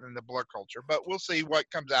more important than the blood culture, but we'll see what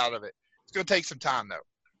comes out of it. It's going to take some time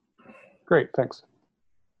though. Great, thanks.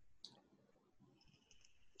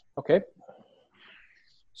 Okay.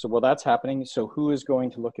 So while that's happening, so who is going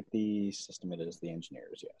to look at the system? It is the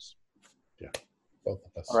engineers, yes. Yeah, both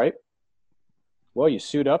of us. All right. Well, you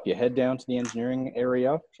suit up, you head down to the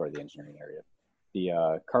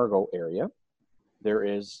the cargo area.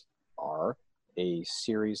 There are a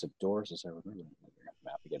series of doors, as I remember the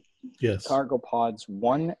map again. Yes. Cargo pods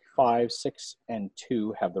 1, 5, 6, and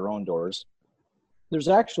 2 have their own doors. There's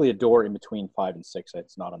actually a door in between 5 and 6.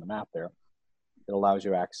 It's not on the map there. It allows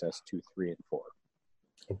you access to 3 and 4.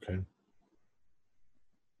 Okay.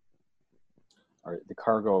 All right, the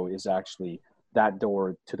cargo is actually, that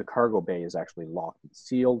door to the cargo bay is actually locked and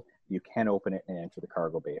sealed. You can open it and enter the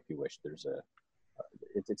cargo bay if you wish. There's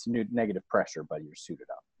it's negative pressure, but you're suited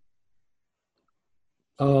up.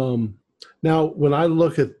 Now, when I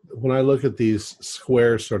look at these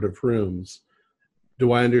square sort of rooms,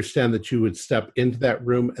 do I understand that you would step into that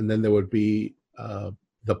room and then there would be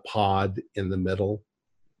the pod in the middle?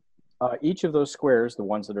 Each of those squares, the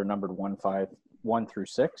ones that are numbered 1 through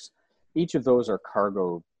 6, each of those are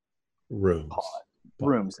cargo rooms.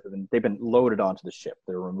 Rooms. They've been loaded onto the ship.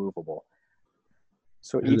 They're removable.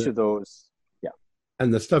 So each of those, yeah.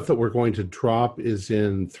 And the stuff that we're going to drop is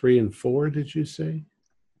in 3 and 4, did you say?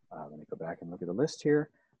 Let me go back and look at the list here.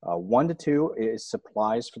 1 to 2 is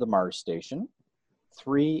supplies for the Mars station.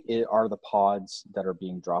 3 are the pods that are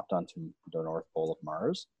being dropped onto the North Pole of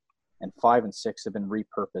Mars. And 5 and 6 have been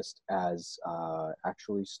repurposed as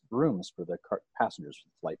actually rooms for the passengers for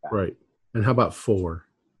the flight back. Right. And how about 4?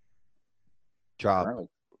 Apparently,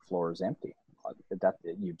 the floor is empty. That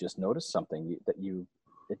you've just noticed something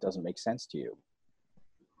it doesn't make sense to you.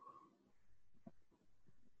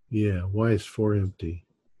 Yeah. Why is 4 empty?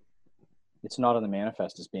 It's not on the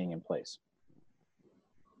manifest as being in place.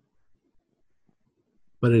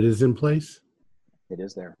 But it is in place? It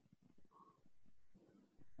is there.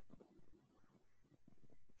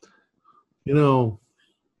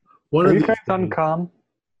 One of you guys on comm?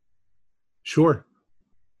 Sure.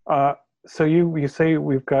 So you say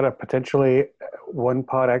we've got a potentially 1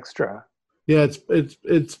 pod extra. Yeah,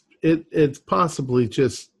 it's possibly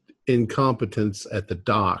just incompetence at the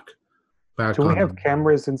dock. Do we have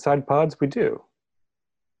cameras inside pods? We do.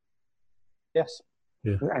 Yes.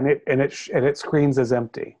 Yeah. And it screens as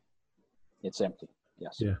empty. It's empty.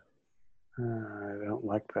 Yes. Yeah. I don't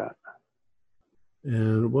like that.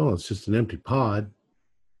 And it's just an empty pod.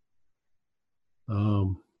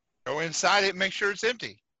 Go inside it and make sure it's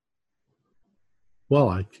empty. Well,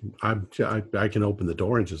 I can open the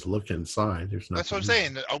door and just look inside. There's nothing. That's what I'm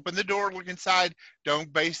saying. Open the door, look inside.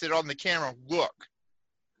 Don't base it on the camera. Look.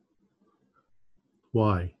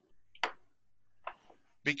 Why?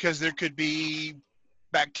 Because there could be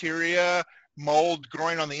bacteria, mold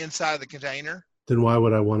growing on the inside of the container. Then why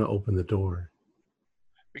would I want to open the door?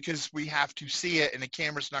 Because we have to see it and the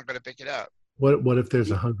camera's not going to pick it up. What if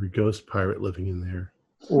there's a hungry ghost pirate living in there?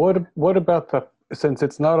 What about since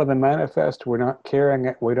it's not on the manifest, we're not carrying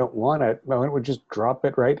it, we don't want it, why don't we just drop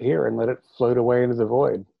it right here and let it float away into the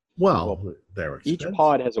void? Well, they're Each expensive.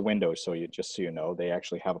 pod has a window, so just so you know, they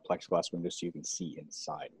actually have a plexiglass window so you can see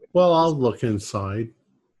inside. Well, I'll look inside.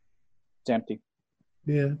 It's empty.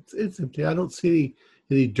 Yeah, it's empty. I don't see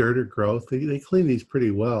any dirt or growth. They clean these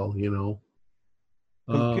pretty well, you know.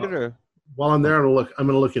 Computer. While I'm there, I'm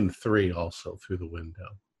gonna look in 3 also through the window.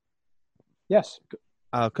 Yes.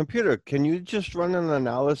 Computer, can you just run an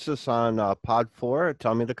analysis on pod 4?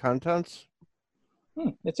 Tell me the contents.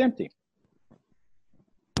 It's empty.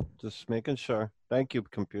 Just making sure. Thank you,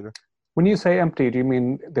 computer. When you say empty, do you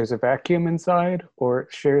mean there's a vacuum inside, or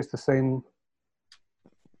it shares the same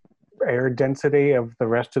air density of the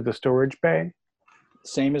rest of the storage bay?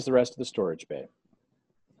 Same as the rest of the storage bay.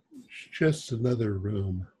 It's just another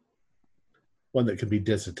room. One that can be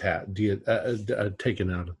taken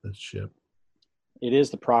out of the ship. It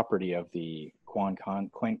is the property of the Quan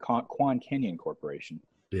Canyon Corporation.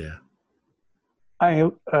 Yeah.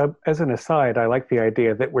 As an aside, I like the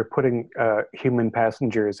idea that we're putting human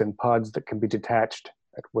passengers in pods that can be detached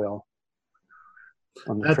at will.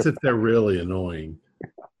 That's if they're really annoying.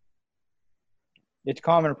 It's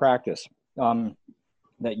common practice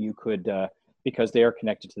that you could, because they are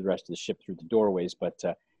connected to the rest of the ship through the doorways, but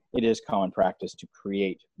it is common practice to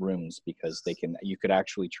create rooms because you could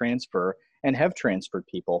actually transfer and have transferred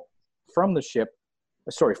people from a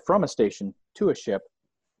station to a ship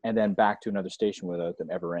and then back to another station without them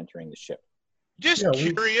ever entering the ship. Just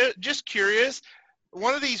curious.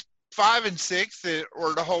 One of these 5 and 6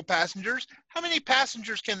 or the whole passengers, how many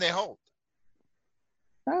passengers can they hold?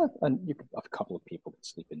 And you could have a couple of people that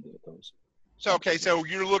sleep into those. So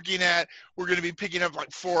you're looking at, we're going to be picking up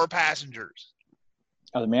like 4 passengers.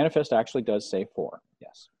 The manifest actually does say 4.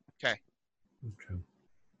 Yes. Okay.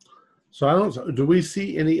 So do we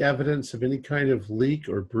see any evidence of any kind of leak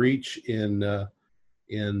or breach in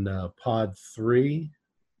pod 3?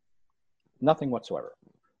 Nothing whatsoever.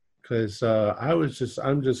 Because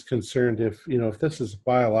I'm just concerned if this is a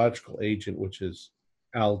biological agent, which is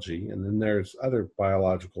algae, and then there's other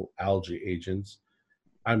biological algae agents.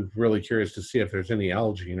 I'm really curious to see if there's any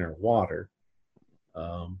algae in our water.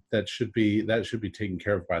 That should be taken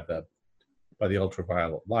care of by the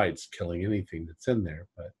ultraviolet lights, killing anything that's in there.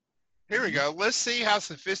 But here we go. Let's see how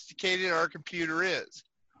sophisticated our computer is.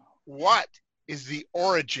 What is the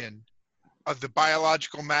origin of the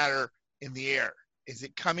biological matter in the air? Is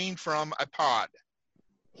it coming from a pod?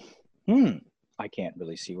 I can't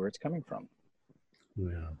really see where it's coming from.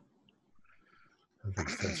 Yeah. I think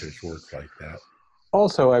sensors work like that.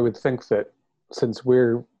 Also, I would think that since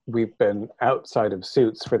we've been outside of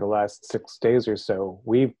suits for the last 6 days or so,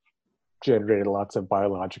 we've generated lots of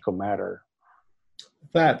biological matter.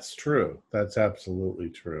 That's true. That's absolutely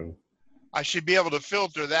true. I should be able to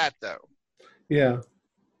filter that, though. Yeah.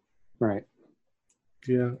 Right.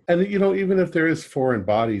 Yeah. And, even if there is foreign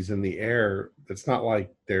bodies in the air, it's not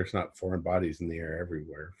like there's not foreign bodies in the air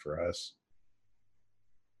everywhere for us.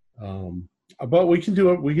 But we can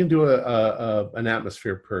do an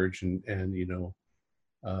atmosphere purge and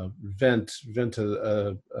vent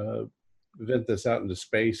this out into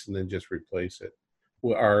space and then just replace it.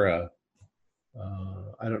 I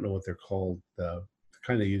don't know what they're called. The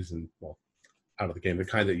kind of using out of the game. The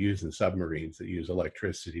kind that use in submarines that use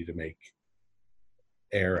electricity to make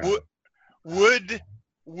air. Would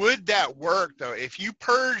that work though? If you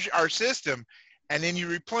purge our system and then you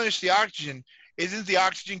replenish the oxygen, isn't the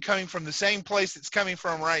oxygen coming from the same place it's coming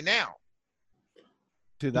from right now?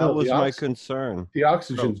 Dude, that was my concern. The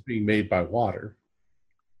oxygen's being made by water.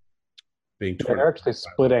 They're actually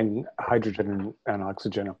splitting hydrogen and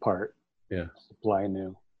oxygen apart. Yeah. Supply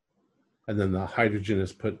new. And then the hydrogen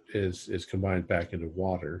is combined back into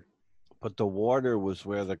water. But the water was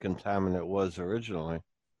where the contaminant was originally.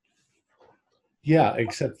 Yeah,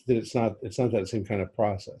 except that it's not that same kind of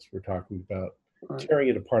process. We're talking about tearing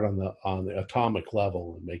it apart on the atomic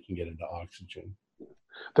level and making it into oxygen.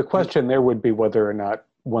 The question there would be whether or not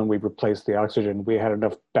when we replaced the oxygen, we had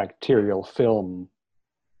enough bacterial film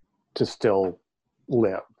to still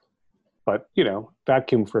live. But,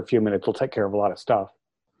 vacuum for a few minutes will take care of a lot of stuff.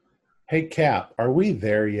 Hey, Cap, are we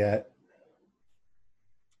there yet?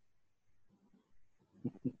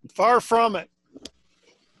 Far from it.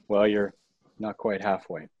 Well, you're not quite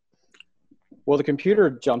halfway. Well, the computer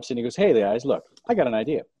jumps in. He goes, "Hey, guys, look, I got an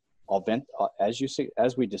idea. I'll vent as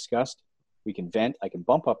we discussed. We can vent. I can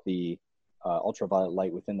bump up the ultraviolet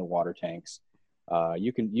light within the water tanks.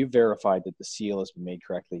 You verified that the seal has been made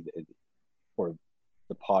correctly for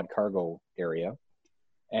the pod cargo area,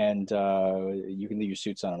 and you can leave your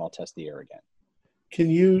suits on, and I'll test the air again." Could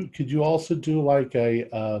you also do like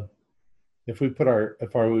if we put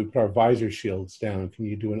our visor shields down, can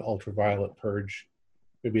you do an ultraviolet purge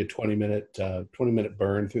maybe a 20-minute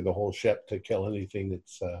burn through the whole ship to kill anything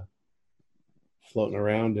that's floating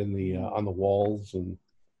around in the on the walls. And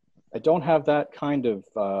I don't have that kind of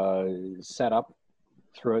setup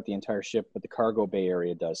throughout the entire ship, but the cargo bay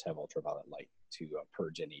area does have ultraviolet light to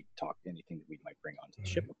purge anything that we might bring onto the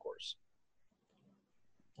ship, of course.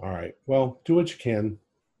 All right. Well, do what you can.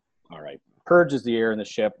 All right. Purges the air in the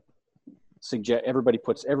ship.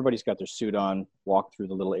 Everybody's got their suit on, walk through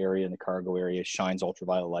the little area in the cargo area, shines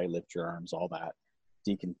ultraviolet light, lift your arms, all that.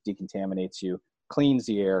 Decontaminates you, cleans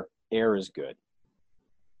the air. Air is good.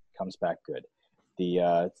 Comes back good.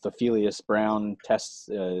 The Thophelius Brown tests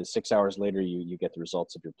 6 hours later, you get the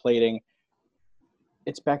results of your plating.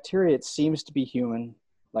 It's bacteria. It seems to be human.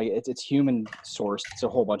 Like it's human sourced. It's a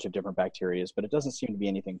whole bunch of different bacteria, but it doesn't seem to be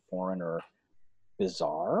anything foreign or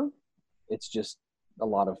bizarre. It's just a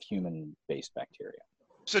lot of human-based bacteria.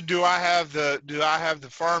 So do I have the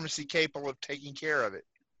pharmacy capable of taking care of it?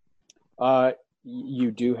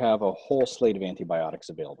 You do have a whole slate of antibiotics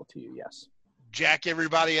available to you, yes. Jack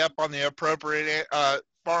everybody up on the appropriate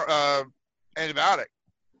antibiotic.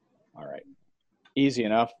 All right. Easy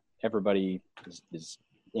enough. Everybody is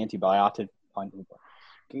antibiotic.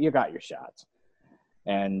 You got your shots.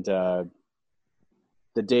 And the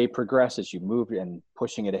day progresses. You move and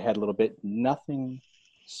pushing it ahead a little bit. Nothing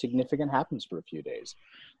significant happens for a few days.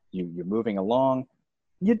 You're moving along.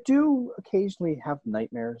 You do occasionally have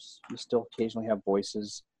nightmares. You still occasionally have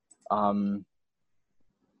voices.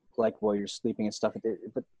 Like while you're sleeping and stuff,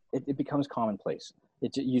 but it becomes commonplace.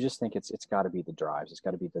 You just think it's got to be the drives. It's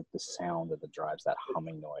got to be the sound of the drives, that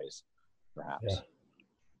humming noise, perhaps. Yeah.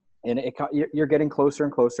 And you're getting closer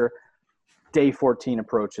and closer. Day 14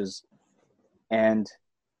 approaches, and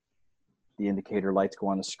the indicator lights go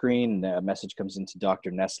on the screen, and a message comes into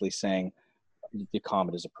Dr. Nestle saying the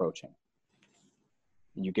comet is approaching.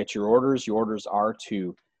 And you get your orders. Your orders are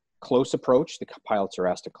to close approach. The pilots are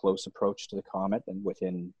asked to close approach to the comet and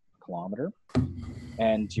within a kilometer.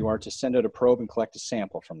 And you are to send out a probe and collect a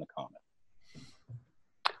sample from the comet.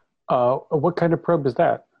 What kind of probe is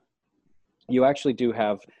that? You actually do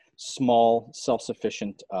have small,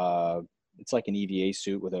 self-sufficient, it's like an EVA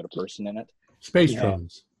suit without a person in it. Space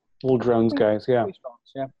drones. Little drones, guys, yeah. Space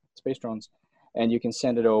drones, yeah, space drones. And you can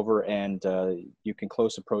send it over, and you can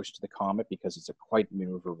close approach to the comet because it's a quite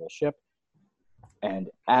maneuverable ship. And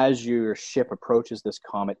as your ship approaches this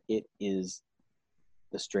comet, it is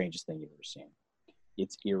the strangest thing you've ever seen.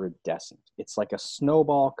 It's iridescent. It's like a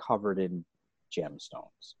snowball covered in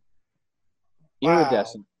gemstones.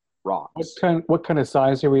 Iridescent rocks. What kind of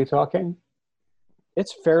size are we talking?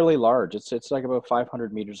 It's fairly large. It's like about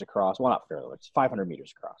 500 meters across. Well, not fairly large. It's 500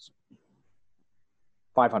 meters across.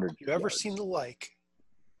 500. You ever seen the like?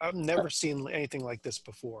 I've never seen anything like this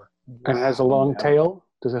before. And it has a long tail?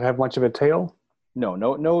 Does it have much of a tail?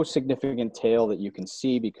 No significant tail that you can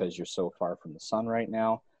see because you're so far from the sun right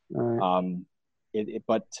now. Right.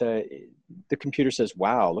 But the computer says,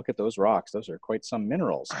 wow, look at those rocks. Those are quite some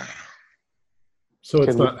minerals. So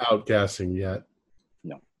it's not outgassing yet?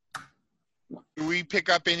 No. Do we pick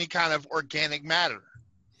up any kind of organic matter?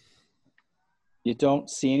 You don't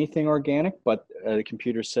see anything organic, but the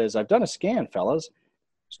computer says, I've done a scan, fellas.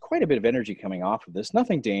 There's quite a bit of energy coming off of this.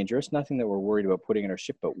 Nothing dangerous, nothing that we're worried about putting in our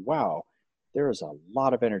ship, but wow, there is a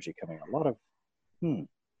lot of energy coming, a lot of,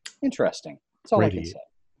 interesting. That's all I can say.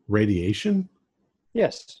 Radiation?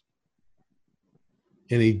 Yes.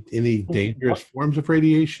 Any dangerous forms of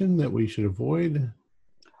radiation that we should avoid?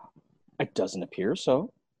 It doesn't appear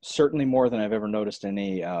so. Certainly more than I've ever noticed in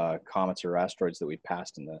any comets or asteroids that we've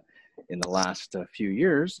passed in the last few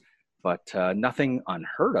years, but nothing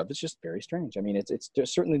unheard of. It's just very strange. I mean, it's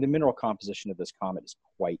certainly the mineral composition of this comet is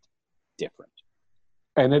quite different.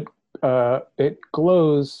 And it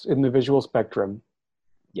glows in the visual spectrum.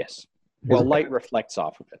 Yes. Well, light reflects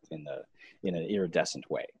off of it in an iridescent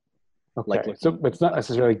way. Okay, so it's not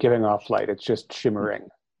necessarily giving off light, it's just shimmering.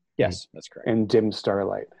 Yes, that's correct. In dim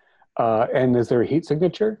starlight. And is there a heat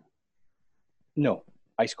signature? No,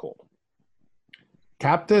 ice cold.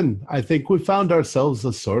 Captain, I think we found ourselves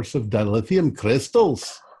a source of dilithium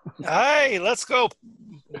crystals. Hey, let's go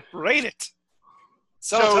rate it.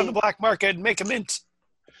 Sell it on the black market and make a mint.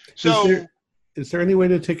 So, is there any way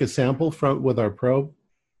to take a sample with our probe?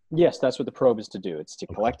 Yes, that's what the probe is to do. It's to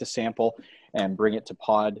collect a sample and bring it to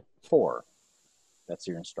pod 4. That's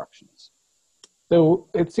your instructions. So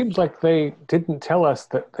it seems like they didn't tell us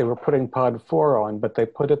that they were putting pod 4 on, but they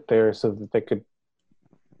put it there so that they could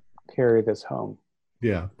carry this home.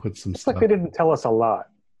 Yeah, put some it's stuff. Like they didn't tell us a lot.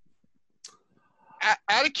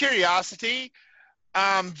 Out of curiosity,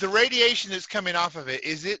 the radiation that's coming off of it,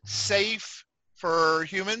 is it safe for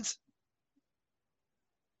humans?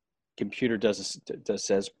 computer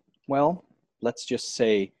says, well, let's just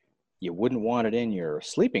say you wouldn't want it in your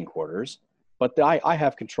sleeping quarters, but I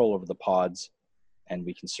have control over the pods, and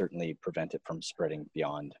we can certainly prevent it from spreading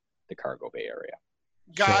beyond the cargo bay area.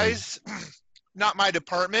 Guys, not my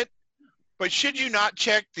department, but should you not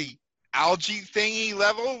check the algae thingy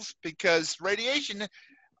levels? Because radiation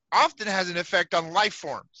often has an effect on life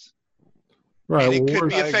forms. Right. And it well, could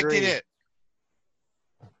be I affecting agree. it.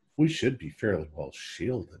 we should be fairly well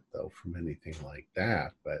shielded, though, from anything like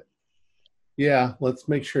that. But yeah, let's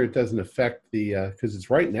make sure it doesn't affect the because it's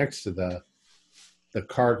right next to the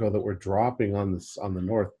cargo that we're dropping on the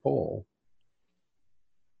North Pole.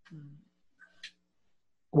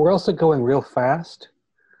 We're also going real fast,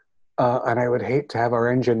 and I would hate to have our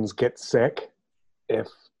engines get sick if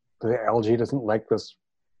the algae doesn't like this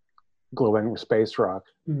glowing space rock.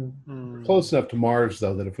 Close enough to Mars,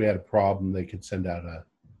 though, that if we had a problem, they could send out a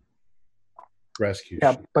rescue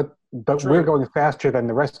Yeah, ship. but True. we're going faster than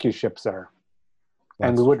the rescue ships are,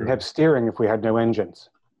 and we That's wouldn't true. have steering if we had no engines.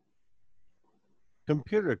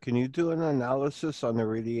 Computer, can you do an analysis on the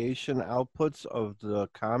radiation outputs of the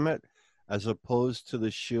comet as opposed to the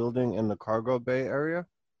shielding in the cargo bay area?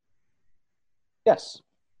 Yes,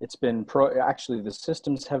 it's been actually the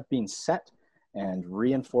systems have been set and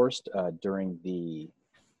reinforced during the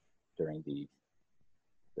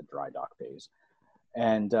dry dock phase,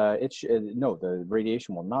 and no, the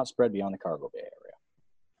radiation will not spread beyond the cargo bay area.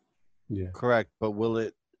 Yeah. Correct, but will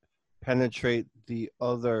it penetrate the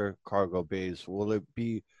other cargo bays? Will it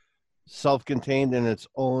be self-contained in its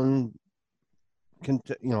own,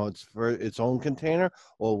 it's for its own container,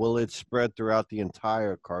 or will it spread throughout the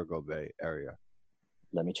entire cargo bay area,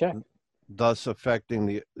 Let me check. thus affecting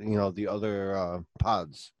the other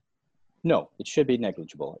pods? No, it should be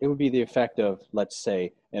negligible. It would be the effect of, let's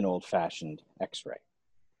say, an old-fashioned X-ray.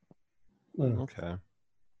 Okay.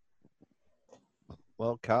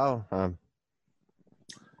 Well, Cal,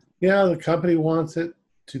 Yeah, the company wants it.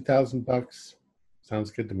 $2,000.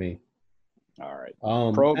 Sounds good to me. All right.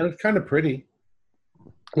 And it's kind of pretty.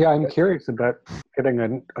 Yeah, I'm curious about getting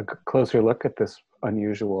a closer look at this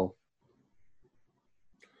unusual.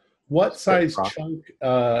 What size rock. chunk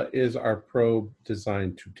is our probe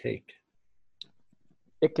designed to take?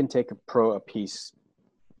 It can take a piece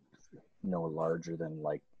no larger than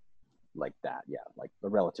like that. Yeah, like a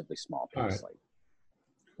relatively small piece. All right.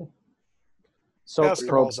 Like. So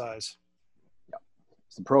Basketball probe, size.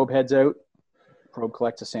 so the probe heads out. Probe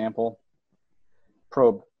collects a sample.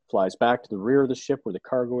 Probe flies back to the rear of the ship where the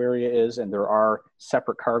cargo area is, and there are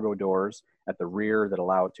separate cargo doors at the rear that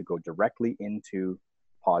allow it to go directly into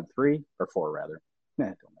pod 3 or 4 rather. Don't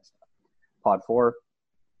mess it up. Pod 4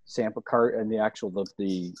 sample cart, and the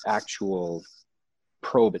actual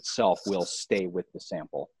probe itself will stay with the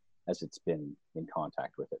sample as it's been in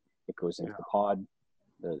contact with it. It goes into the pod,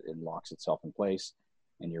 it locks itself in place,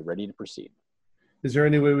 and you're ready to proceed. Is there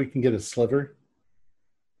any way we can get a sliver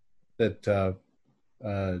that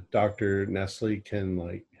Dr. Nestle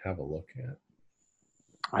can have a look at?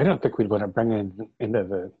 I don't think we'd want to bring it into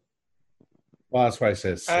the. Well, that's why I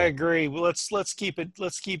said I sliver. agree. Well, let's keep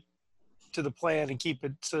to the plan and keep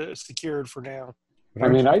it secured for now. But I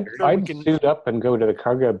mean, aren't you I'd can- suit up and go to the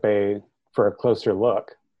cargo bay for a closer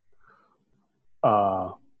look.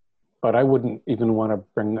 But I wouldn't even want to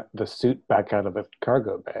bring the suit back out of the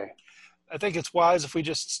cargo bay. I think it's wise if we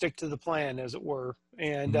just stick to the plan, as it were,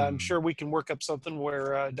 and I'm sure we can work up something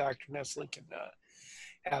where Dr. Nestle can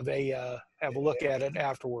have a look at it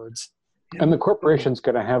afterwards. And the corporation's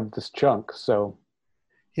going to have this chunk, so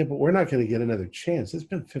Yeah, but we're not going to get another chance. It's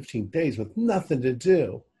been 15 days with nothing to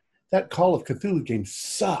do. That Call of Cthulhu game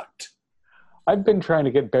sucked. I've been trying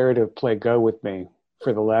to get Barry to play Go with me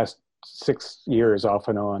for the last 6 years off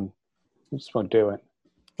and on. I just won't do it.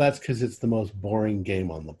 That's because it's the most boring game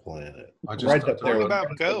on the planet. I just Right up there with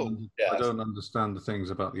about Go. I don't understand the things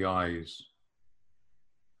about the eyes.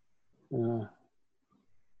 All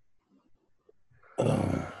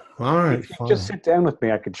right, If you fine. just sit down with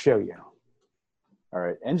me, I could show you. All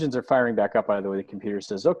right, engines are firing back up. By the way, the computer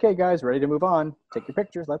says, "Okay, guys, ready to move on. Take your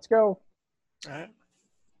pictures. Let's go." All right.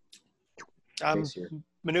 I'm Case here.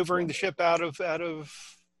 maneuvering the ship out of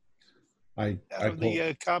I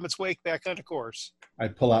the comet's wake back onto course. I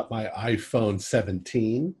pull out my iPhone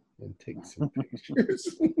 17 and take some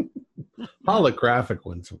pictures. Holographic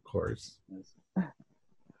ones, of course.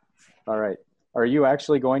 All right. Are you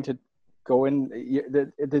actually going to go in?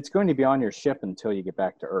 It's going to be on your ship until you get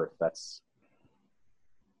back to Earth. That's.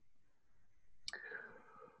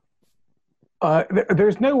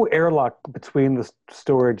 There's no airlock between the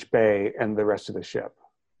storage bay and the rest of the ship.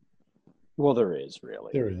 Well, there is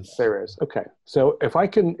really. There is. There is. Okay. So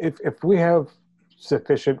if we have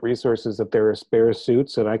sufficient resources that there are spare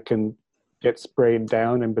suits and I can get sprayed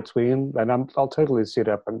down in between, then I'll totally suit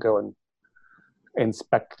up and go and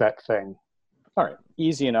inspect that thing. All right,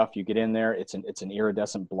 easy enough. You get in there. It's an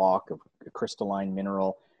iridescent block of crystalline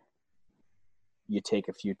mineral. You take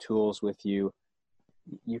a few tools with you.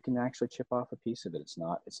 You can actually chip off a piece of it. It's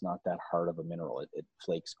not that hard of a mineral. It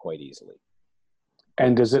flakes quite easily.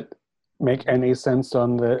 And does it make any sense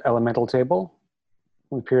on the elemental table,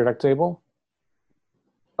 the periodic table?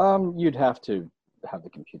 You'd have to have the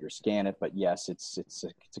computer scan it, but yes, it's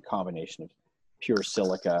a combination of pure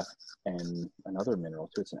silica and another mineral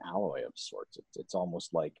too. It's an alloy of sorts. It's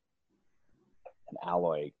almost like an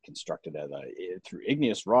alloy constructed through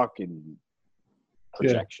igneous rock and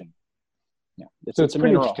projection. Yeah, so it's a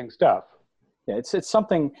pretty mineral. interesting stuff. Yeah, it's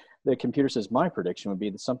something. The computer says my prediction would be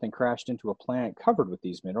that something crashed into a planet covered with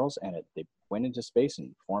these minerals, and they went into space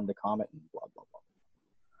and formed a comet and blah blah blah.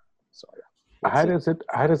 So yeah.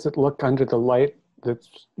 How does it look under the light? That's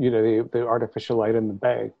the artificial light in the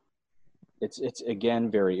bay. It's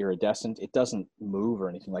again very iridescent. It doesn't move or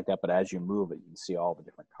anything like that, but as you move it, you can see all the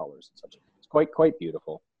different colors and such. It's quite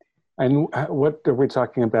beautiful. And what are we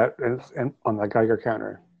talking about on the Geiger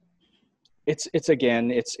counter? It's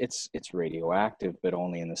radioactive, but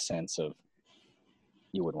only in the sense of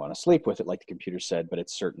you wouldn't want to sleep with it, like the computer said. But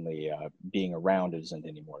it's certainly being around it isn't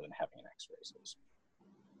any more than having an X-ray. So it's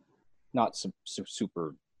not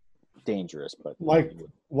super dangerous, but like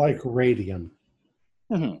radium.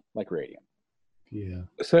 Mm-hmm, like radium. Yeah.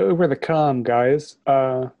 So over the comm, guys,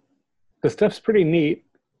 the stuff's pretty neat.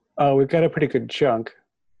 We've got a pretty good chunk.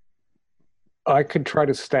 I could try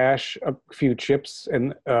to stash a few chips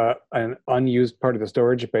in an unused part of the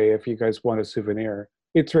storage bay if you guys want a souvenir.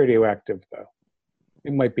 It's radioactive, though.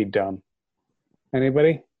 It might be dumb.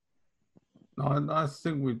 Anybody? No, I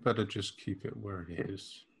think we'd better just keep it where it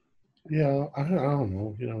is. Yeah, I don't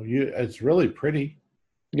know. It's really pretty.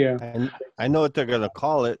 Yeah. And I know what they're going to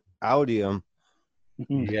call it, Audium.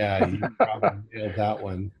 Yeah, you probably nailed that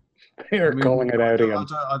one. They're calling it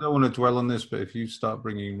Audium. I don't want to dwell on this, but if you start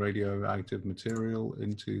bringing radioactive material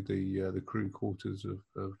into the crew quarters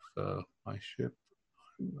of my ship,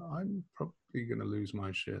 I'm probably going to lose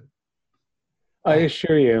my shit. I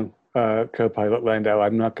assure you, co-pilot Lando,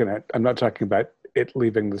 I'm not talking about it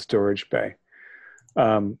leaving the storage bay.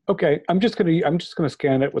 Okay, I'm just gonna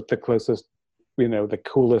scan it with the closest, the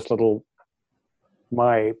coolest little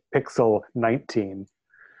my Pixel 19.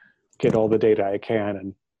 Get all the data I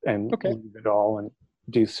can and Okay. leave it all and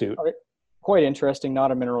do suit. All right. Quite interesting. Not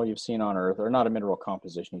a mineral you've seen on Earth, or not a mineral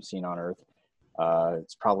composition you've seen on Earth.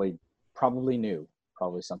 It's probably new.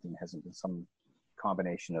 Probably something that hasn't been some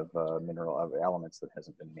combination of elements that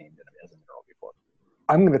hasn't been named as a mineral before.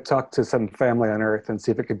 I'm going to talk to some family on Earth and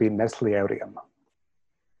see if it could be Nesleaudium.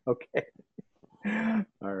 Okay.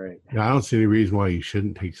 All right. Yeah, I don't see any reason why you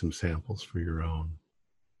shouldn't take some samples for your own.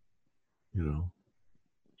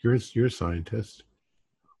 You're a scientist.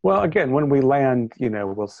 Well, again, when we land,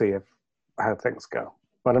 we'll see how things go.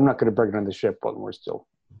 But I'm not going to bring it on the ship when we're still.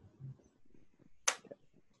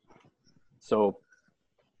 So,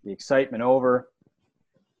 the excitement over.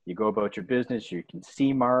 You go about your business. You can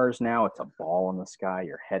see Mars now. It's a ball in the sky.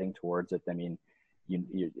 You're heading towards it. I mean,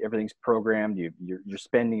 everything's programmed. You're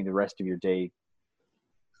spending the rest of your day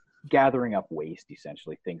gathering up waste,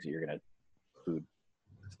 essentially, things that you're going to food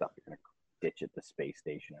stuff you're going to ditch at the space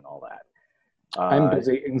station and all that. I'm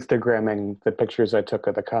busy Instagramming the pictures I took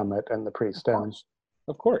of the comet and the pretty stones.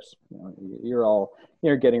 Of course. You're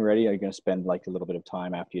getting ready. You're going to spend like a little bit of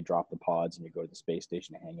time after you drop the pods and you go to the space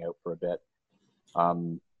station to hang out for a bit.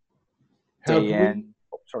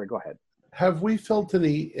 Sorry, go ahead. Have we felt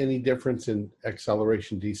any difference in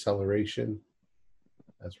acceleration, deceleration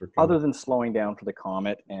as we're other than slowing down for the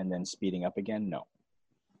comet and then speeding up again? No.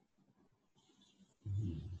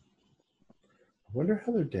 I wonder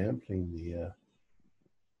how they're dampening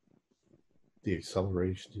the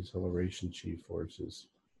acceleration, deceleration G-forces.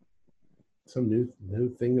 Some new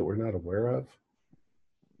thing that we're not aware of.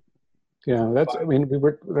 Yeah, that's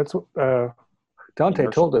what Dante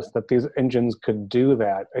told us, that these engines could do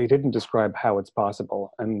that. He didn't describe how it's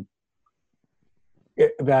possible, and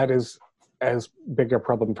that is as big a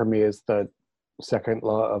problem for me as the second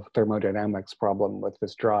law of thermodynamics problem with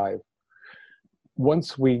this drive.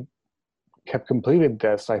 Once we have completed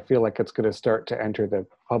this, I feel like it's going to start to enter the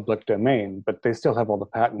public domain, but they still have all the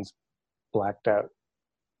patents blacked out.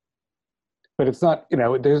 But it's not,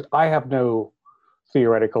 I have no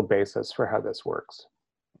theoretical basis for how this works.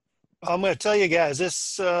 I'm going to tell you guys,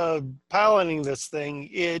 this piloting this thing,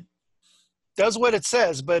 does what it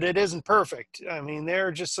says, but it isn't perfect. I mean, there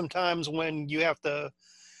are just some times when you have to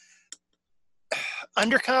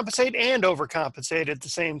undercompensate and overcompensate at the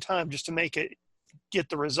same time just to make it get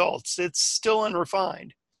the results. It's still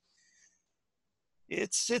unrefined.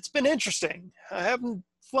 It's been interesting. I haven't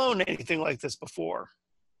flown anything like this before.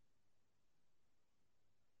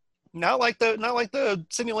 Not like the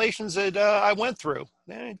simulations that I went through.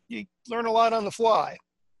 You learn a lot on the fly.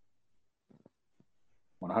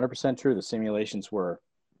 100% true. The simulations were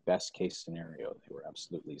best case scenario. They were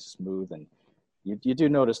absolutely smooth, and you do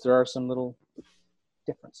notice there are some little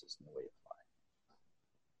differences in the way you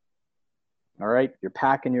fly. All right, you're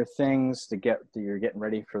packing your things you're getting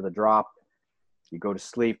ready for the drop. You go to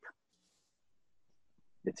sleep.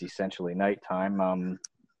 It's essentially nighttime.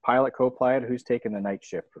 Pilot, co-pilot, who's taking the night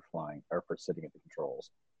shift for flying or for sitting at the controls?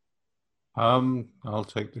 I'll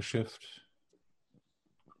take the shift.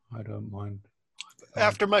 I don't mind.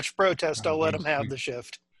 After much protest, I'll let him have the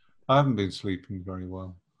shift. I haven't been sleeping very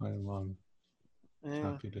well. I'm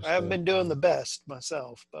happy to I haven't stay. been doing the best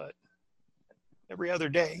myself, but every other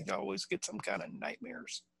day I always get some kind of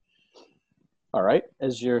nightmares. All right,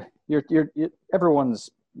 as everyone's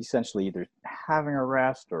essentially either having a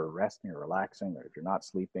rest or resting or relaxing, or if you're not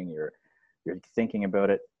sleeping, you're thinking about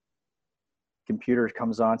it. Computer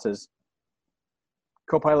comes on, says,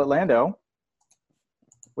 "Co-pilot Lando,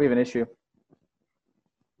 we have an issue.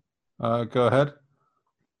 Go ahead.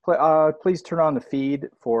 Please turn on the feed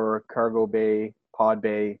for cargo bay,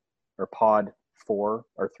 or pod 4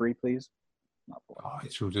 or 3, please." Not 4. I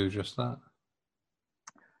shall do just that.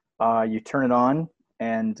 You turn it on,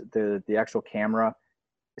 and the actual camera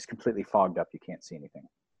is completely fogged up. You can't see anything.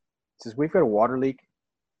 It says, "We've got a water leak.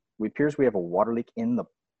 It appears we have a water leak in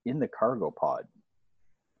the cargo pod."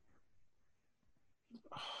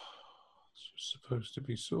 It's supposed to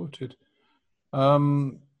be sorted.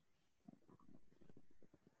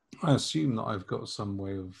 I assume that I've got some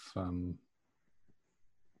way of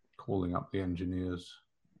calling up the engineers.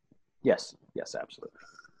 Yes, absolutely.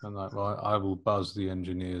 And I will buzz the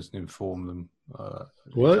engineers and inform them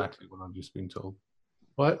What? exactly what I've just been told.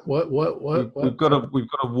 What? We've got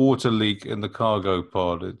a water leak in the cargo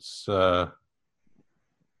pod. It's an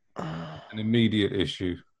immediate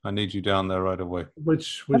issue. I need you down there right away.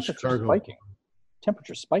 Which cargo? Spiking.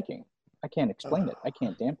 Temperature spiking. I can't explain it. I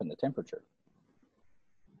can't dampen the temperature.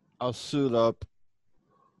 I'll suit up.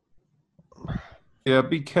 Yeah,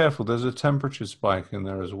 be careful. There's a temperature spike in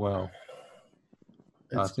there as well.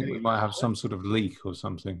 I think we might have some sort of leak or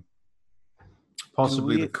something.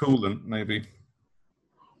 Possibly the coolant, maybe.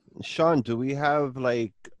 Sean, do we have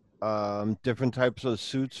like different types of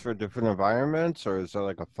suits for different environments, or is there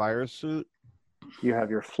like a fire suit? You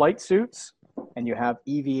have your flight suits, and you have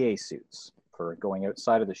EVA suits for going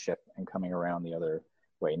outside of the ship and coming around the other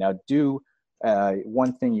way. Now,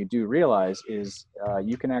 one thing you do realize is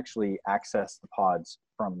you can actually access the pods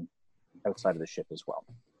from outside of the ship as well.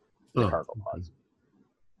 The cargo pods.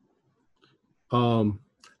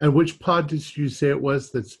 And which pod did you say it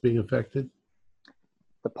was that's being affected?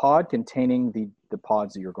 The pod containing the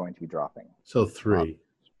pods that you're going to be dropping. So 3.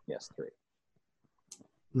 Yes, 3.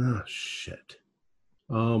 Oh, shit.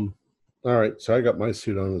 All right, so I got my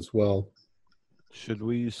suit on as well. Should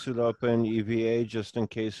we suit up in EVA just in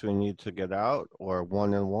case we need to get out, or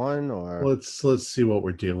 1-in-1, or? Let's see what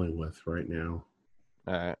we're dealing with right now.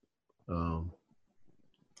 All right.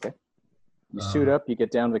 Okay. You suit up, you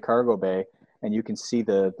get down to the cargo bay, and you can see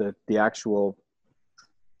the actual,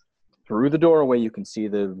 through the doorway, you can see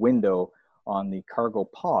the window on the cargo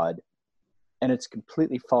pod, and it's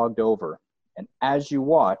completely fogged over. And as you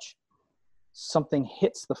watch, something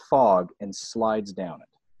hits the fog and slides down it.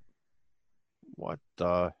 What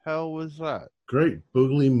the hell was that? Great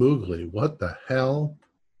boogly moogly. What the hell?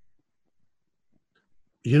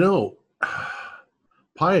 You know,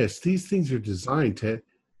 Pius, these things are designed to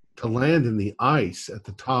land in the ice at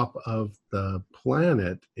the top of the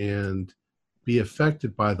planet and be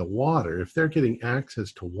affected by the water. If they're getting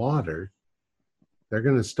access to water, they're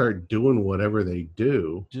going to start doing whatever they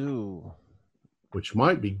do, which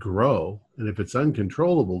might be grow. And if it's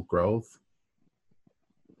uncontrollable growth,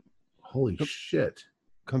 holy shit.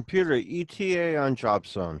 Computer, ETA on drop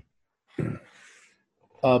zone.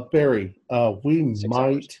 Barry, we 6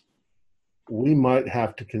 hours. might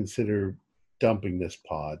have to consider dumping this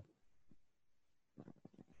pod.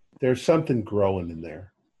 There's something growing in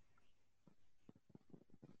there.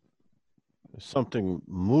 There's something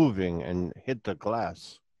moving and hit the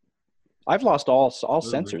glass. I've lost all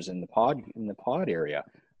sensors in the pod area.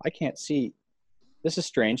 I can't see. This is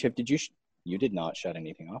strange. You did not shut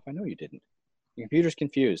anything off. I know you didn't. Your computer's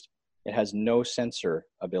confused. It has no sensor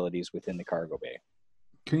abilities within the cargo bay.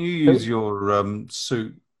 Can you use your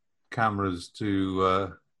suit cameras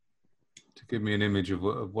to give me an image of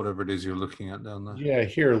whatever it is you're looking at down there? Yeah,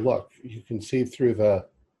 here, look. You can see through the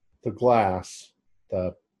glass,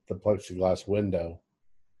 the plexiglass window.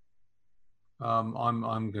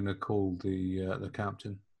 I'm going to call the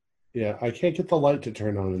captain. Yeah, I can't get the light to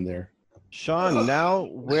turn on in there. Sean, now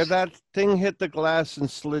where that thing hit the glass and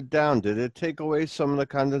slid down, did it take away some of the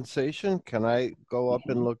condensation? Can I go up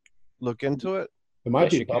and look into it? It might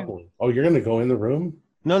Yes, be you can. bubbling. Oh, you're going to go in the room?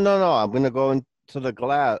 No. I'm going to go into the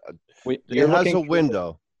glass. It has a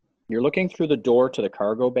window. You're looking through the door to the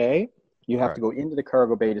cargo bay. You have to go into the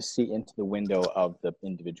cargo bay to see into the window of the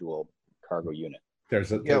individual cargo unit.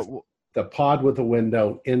 There's the pod with a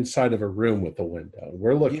window inside of a room with a window.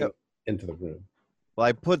 We're looking into the room. Well,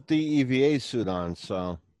 I put the EVA suit on,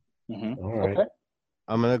 so All right. Okay.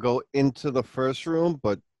 I'm going to go into the first room,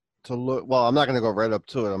 but to look, well, I'm not going to go right up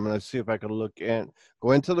to it. I'm going to see if I can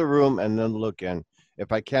go into the room and then look in.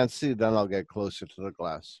 If I can't see, then I'll get closer to the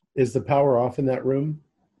glass. Is the power off in that room?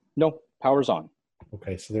 No, power's on.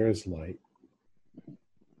 Okay, so there is light.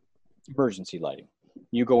 Emergency lighting.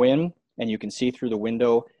 You go in and you can see through the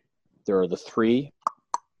window. There are the 3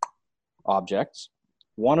 objects.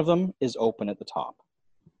 One of them is open at the top.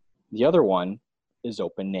 The other one is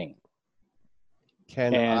opening.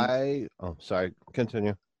 Oh, sorry.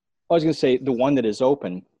 Continue. I was going to say, the one that is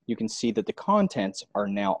open, you can see that the contents are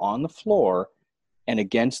now on the floor and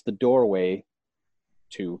against the doorway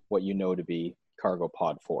to what you know to be cargo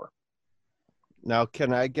pod 4. Now,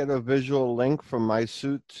 can I get a visual link from my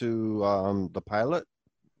suit to the pilot?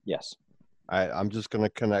 Yes. I'm just going to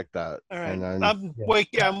connect that. All right. And then, I'm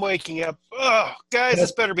waking up. Oh, guys,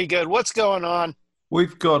 this better be good. What's going on?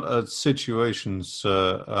 We've got a situation,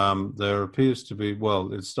 sir. There appears to be,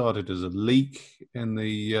 well, it started as a leak in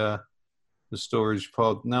the storage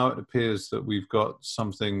pod. Now it appears that we've got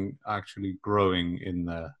something actually growing in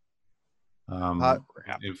there.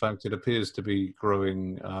 In fact, it appears to be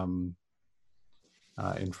growing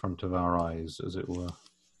in front of our eyes, as it were.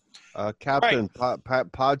 Captain,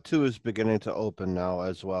 pod 2 is beginning to open now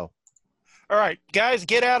as well. All right, guys,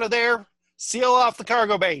 get out of there. Seal off the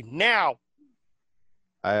cargo bay now.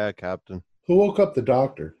 Aye, Captain. Who woke up the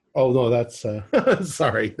doctor? Oh no, that's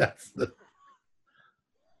sorry. That's the.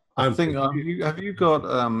 Have you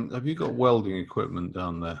got welding equipment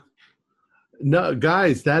down there? No,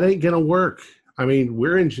 guys, that ain't gonna work. I mean,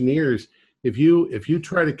 we're engineers. If you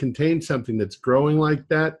try to contain something that's growing like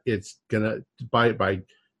that, it's gonna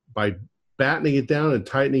by battening it down and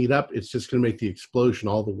tightening it up, it's just gonna make the explosion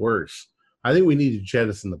all the worse. I think we need to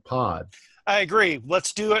jettison the pod. I agree.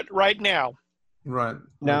 Let's do it right now. Right.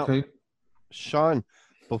 Now, okay. Sean,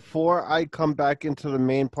 before I come back into the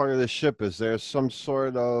main part of the ship, is there some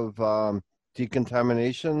sort of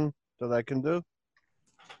decontamination that I can do?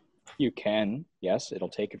 You can. Yes, it'll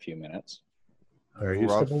take a few minutes. All right, you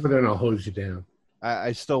step over there and I'll hose you down.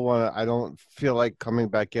 I still want to. I don't feel like coming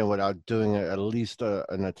back in without doing at least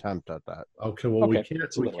an attempt at that. Okay, well, we can't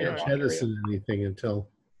Absolutely. jettison anything until.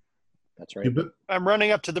 That's right. I'm running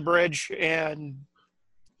up to the bridge, and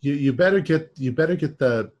You better get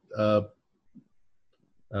the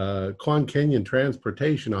Quan Canyon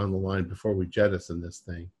transportation on the line before we jettison this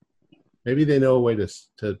thing. Maybe they know a way to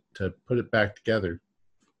put it back together.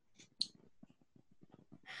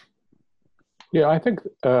 Yeah, I think,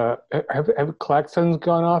 have klaxons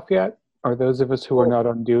gone off yet? Are those of us who are not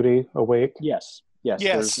on duty awake? Yes.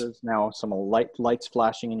 There's now some lights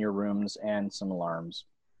flashing in your rooms and some alarms.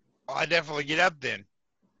 Oh, I definitely get up then.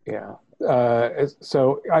 Yeah.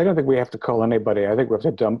 So I don't think we have to call anybody. I think we have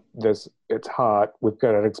to dump this. It's hot. We've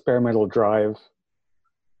got an experimental drive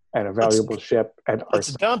and a valuable ship. And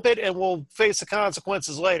let's dump it, and we'll face the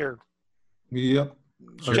consequences later. Yep.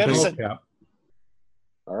 Jettison.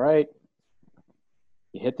 All right.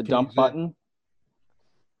 You hit the dump button.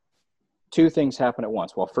 2 things happen at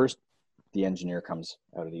once. Well, first, the engineer comes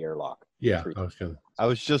out of the airlock. Yeah, I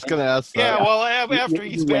was just gonna ask that. Yeah, well, after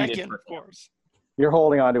he's back in, of course. You're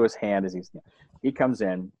holding onto his hand as he comes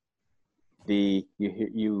in. You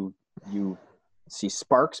see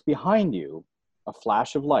sparks behind you, a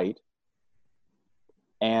flash of light,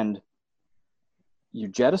 and you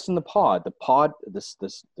jettison the pod. The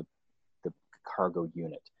cargo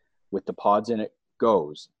unit with the pods in it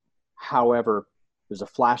goes. However, there's a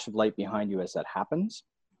flash of light behind you as that happens,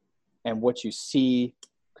 and what you see,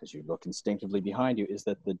 because you look instinctively behind you, is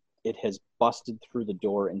that it has busted through the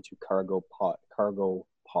door into cargo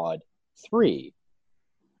pod 3,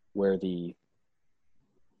 where the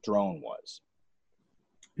drone was.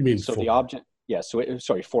 You mean so 4. the object? Yeah. So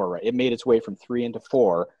 4, right? It made its way from 3 into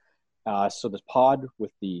 4, So the pod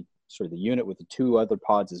with the unit with the two other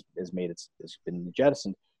pods has been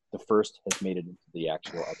jettisoned. The first has made it into the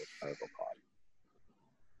actual other cargo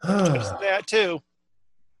pod. Just that too.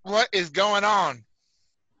 What is going on?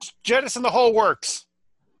 Jettison the whole works.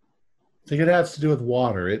 I think it has to do with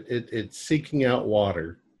water. It's seeking out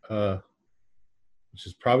water, which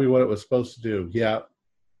is probably what it was supposed to do. Yeah,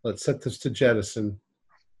 let's set this to jettison.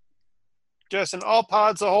 Jettison all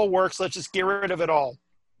pods, the whole works. Let's just get rid of it all.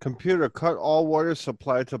 Computer, cut all water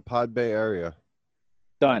supply to Pod Bay area.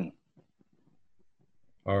 Done.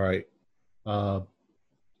 All right.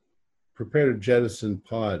 Prepare to jettison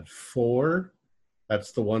pod 4.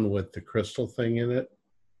 That's the one with the crystal thing in it.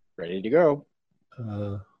 Ready to go.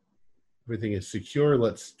 Everything is secure.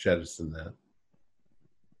 Let's jettison that.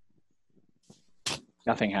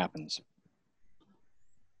 Nothing happens.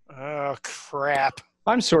 Oh, crap.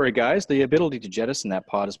 I'm sorry, guys. The ability to jettison that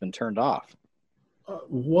pod has been turned off.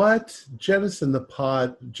 What? Jettison the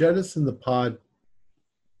pod. Jettison the pod.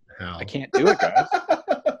 How? I can't do it, guys.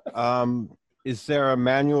 Is there a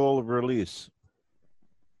manual release?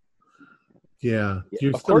 Yeah.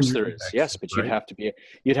 Of course there is. Yes, but you'd have to be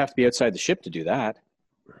outside the ship to do that.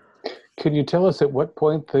 Can you tell us at what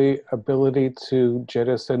point the ability to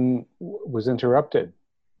jettison was interrupted?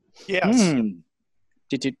 Yes.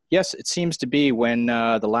 Yes, it seems to be when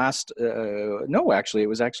the last. No, actually, it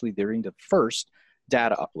was actually during the first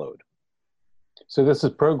data upload. So this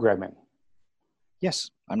is programming.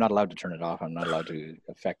 Yes, I'm not allowed to turn it off. I'm not allowed to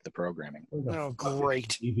affect the programming. Oh,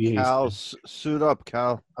 great. Cal, suit up,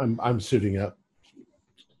 Cal. I'm suiting up.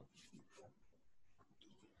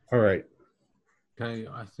 All right. Okay,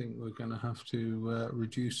 I think we're going to have to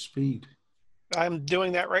reduce speed. I'm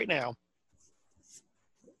doing that right now.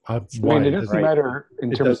 I mean, it doesn't matter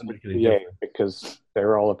in terms of make the any PA difference. because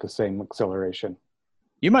they're all at the same acceleration.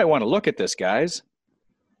 You might want to look at this, guys.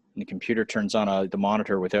 And the computer turns on the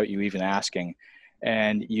monitor without you even asking,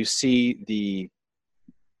 and you see the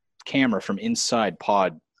camera from inside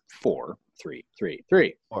pod 4.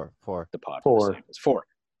 Four. The pod 4. It's 4.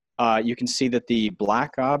 You can see that the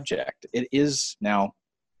black object, it is now,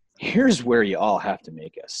 here's where you all have to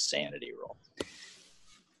make a sanity roll.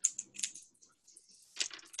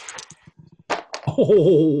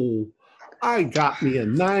 Oh, I got me a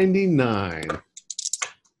 99.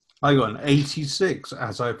 I got an 86,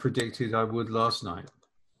 as I predicted I would last night.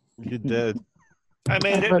 You did. I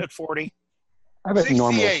made it at 40. I bet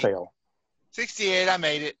normal 68. fail. 68, I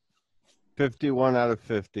made it. 51 out of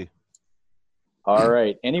 50. All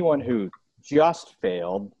right. Anyone who just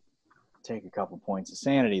failed, take a couple points of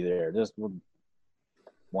sanity there. Just 1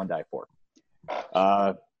 die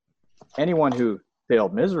 4. Anyone who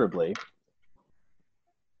failed miserably,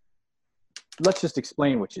 let's just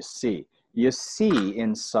explain what you see. You see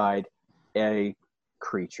inside a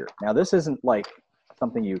creature. Now, this isn't like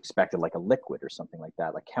something you expected, like a liquid or something like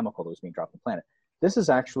that, like chemical that was being dropped on the planet. This is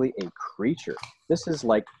actually a creature. This is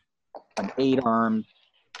like an 8-armed,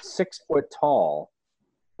 6-foot tall,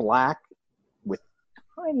 black with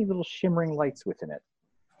tiny little shimmering lights within it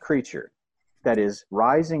creature that is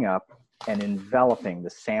rising up and enveloping the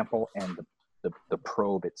sample and the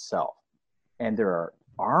probe itself. And there are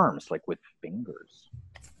arms like with fingers.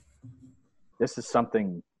 This is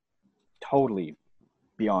something totally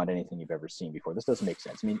beyond anything you've ever seen before. This doesn't make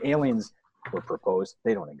sense. I mean, aliens were proposed.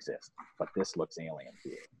 They don't exist. But this looks alien to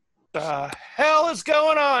you. The hell is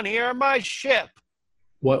going on here on my ship?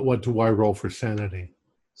 What do I roll for sanity?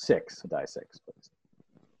 6. Die 6, please.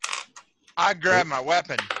 I grabbed my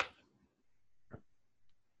weapon.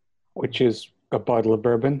 Which is a bottle of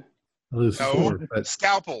bourbon. I lose No, 4, but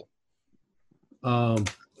scalpel.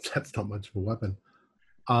 that's not much of a weapon.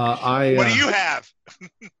 What do you have?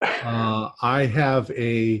 I have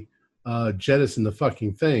a jettison the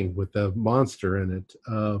fucking thing with the monster in it.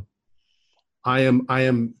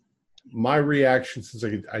 My reaction, since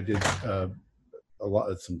I did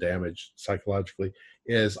some damage psychologically,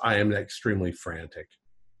 is I am extremely frantic.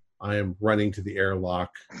 I am running to the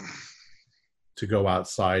airlock to go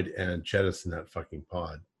outside and jettison that fucking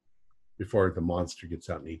pod before the monster gets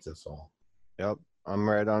out and eats us all. Yep, I'm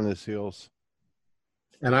right on his heels.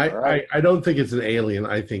 And I don't think it's an alien.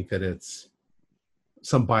 I think that it's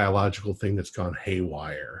some biological thing that's gone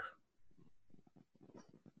haywire.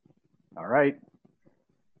 All right.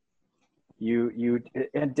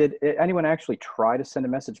 And did anyone actually try to send a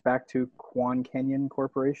message back to Quan Kenyon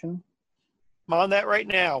Corporation? I'm on that right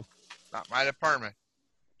now. Not my department.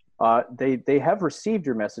 They have received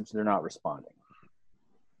your message. They're not responding.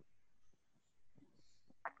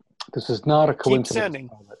 This is not a coincidence. Keep sending.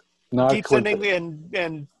 Not Keep sending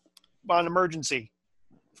and on emergency.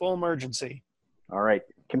 Full emergency. All right.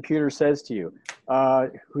 computer says to you,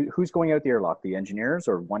 who's going out the airlock? The engineers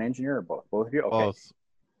or one engineer or both? Both of you? Okay. Both.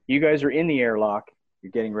 You guys are in the airlock.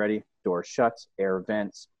 You're getting ready. Door shuts, air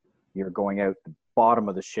vents. You're going out the bottom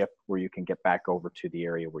of the ship where you can get back over to the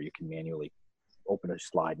area where you can manually open a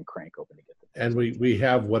slide and crank open to get the And we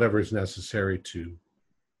have whatever's necessary to.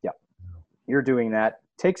 Yeah. You're doing that.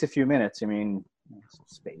 Takes a few minutes. I mean, some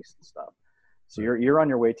space and stuff. So you're on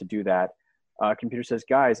your way to do that. Computer says,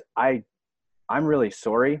 guys, I'm really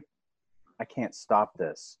sorry. I can't stop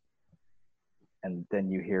this. And then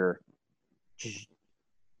you hear,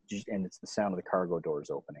 and it's the sound of the cargo doors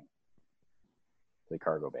opening. The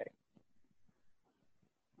cargo bay.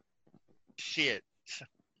 Shit.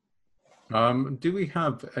 Do we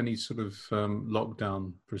have any sort of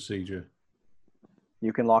lockdown procedure?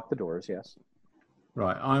 You can lock the doors, yes.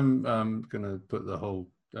 Right. I'm going to put the whole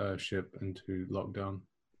ship into lockdown.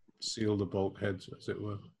 Seal the bulkheads, as it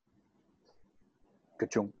were.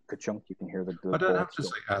 Ka-chunk, ka-chunk. You can hear the I don't have bolts to go.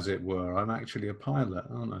 say as it were. I'm actually a pilot,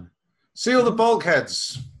 aren't I? Seal the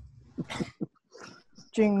bulkheads.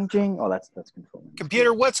 Jing, jing. Oh, that's controlling.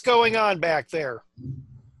 Computer, what's going on back there?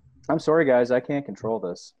 I'm sorry, guys. I can't control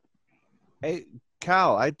this. Hey,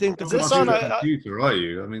 Cal, I think Is the this You're on not a- a computer, are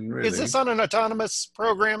you? I mean, really? Is this on an autonomous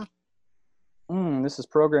program? This is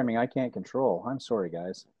programming I can't control. I'm sorry,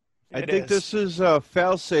 guys. I think this is a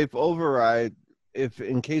fail-safe override. If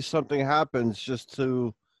in case something happens, just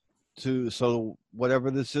to so whatever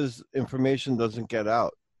this is, information doesn't get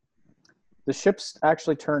out. The ship's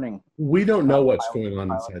actually turning. We don't know what's going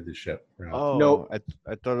on inside the ship. Ralph. Oh, No.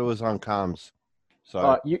 I thought it was on comms.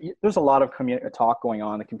 Sorry. There's a lot of talk going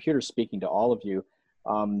on. The computer's speaking to all of you.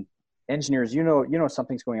 Engineers, you know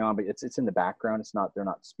something's going on, but it's in the background. They're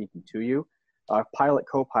not speaking to you. Pilot,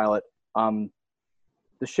 co-pilot.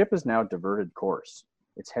 The ship is now diverted course.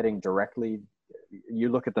 It's heading directly. You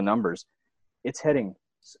look at the numbers. It's heading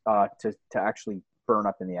to actually burn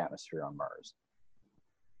up in the atmosphere on Mars.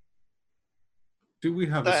 Do we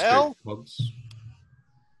have The escape hell? pods?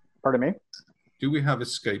 Pardon me? Do we have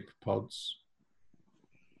escape pods?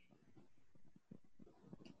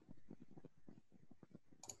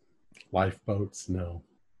 Lifeboats, no.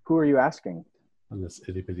 Who are you asking? On this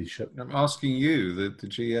itty bitty ship. I'm asking you, the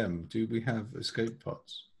GM, do we have escape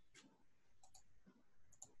pods?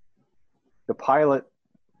 The pilot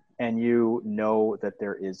and you know that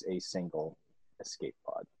there is a single escape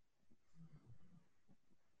pod.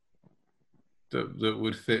 That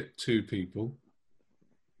would fit 2 people?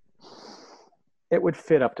 It would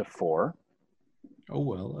fit up to 4. Oh,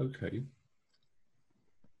 well, okay.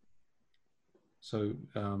 So,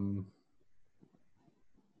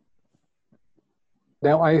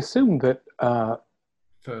 Now, I assume that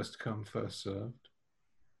first come, first served.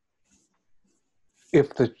 if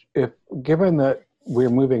given that we're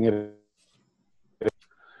moving at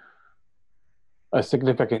a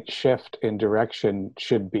significant shift in direction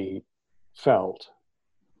should be felt.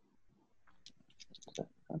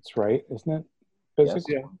 That's right, isn't it?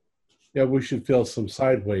 Basically. Yes. Yeah, we should feel some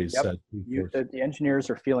sideways. Yep. The engineers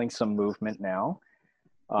are feeling some movement now.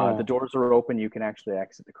 The doors are open. You can actually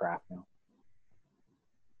exit the craft now.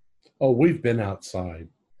 Oh, we've been outside.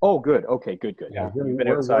 Oh, good. Okay, good. Yeah, You've been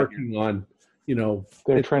we're outside. working on,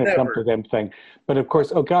 They're it's trying to come to them thing. But of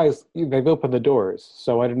course, oh guys, they've opened the doors,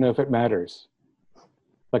 so I don't know if it matters.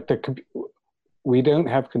 Like we don't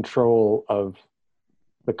have control of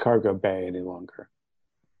the cargo bay any longer.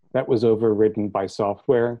 That was overridden by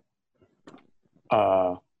software.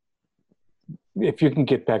 If you can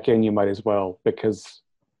get back in, you might as well, because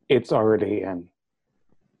it's already in.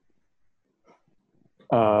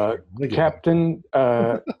 Captain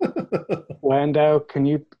Landau, can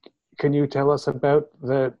you tell us about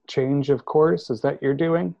the change of course? Is that you're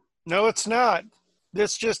doing? No, it's not.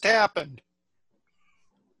 This just happened.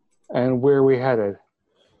 And where are we headed?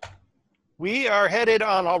 We are headed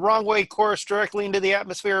on a wrong way course directly into the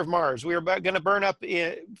atmosphere of Mars. We are going to burn up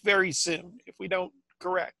very soon if we don't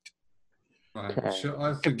correct. Right. Okay. I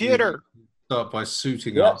think Computer. we start by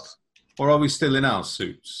suiting Yes. up. Or are we still in our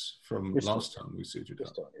suits from You're last time we suited You're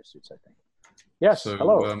up? still in your suits, I think. Yes. So,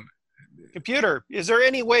 Hello. Computer, is there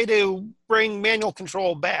any way to bring manual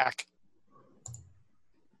control back?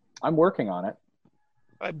 I'm working on it.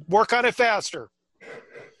 Work on it faster.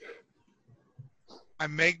 I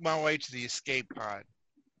make my way to the escape pod.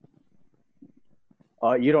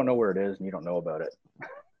 You don't know where it is, and you don't know about it.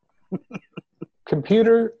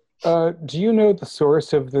 Computer, do you know the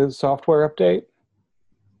source of the software update?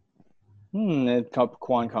 It's called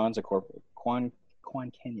Quan Kenya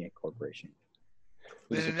Corporation.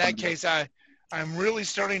 Then in that case, I'm really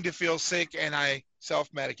starting to feel sick, and I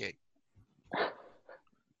self-medicate.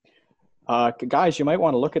 Guys, you might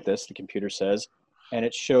want to look at this, the computer says, and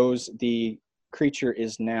it shows the creature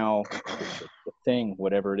is now, the thing,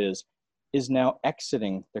 whatever it is now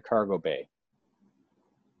exiting the cargo bay.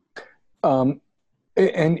 And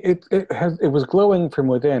it was glowing from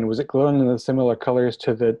within. Was it glowing in the similar colors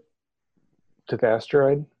to the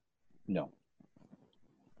asteroid? No.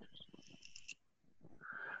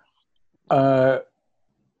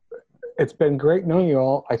 It's been great knowing you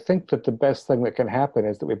all. I think that the best thing that can happen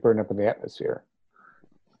is that we burn up in the atmosphere.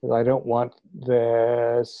 I don't want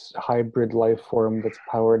this hybrid life form that's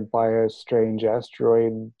powered by a strange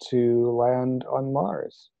asteroid to land on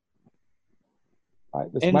Mars.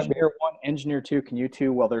 Engineer 1, Engineer 2, can you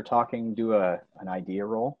two, while they're talking, do an idea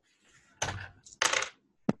roll?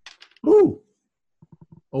 Ooh.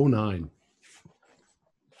 09.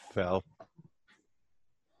 Fell.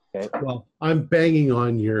 Okay. Well, I'm banging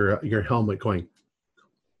on your helmet going,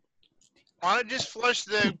 Why not just flush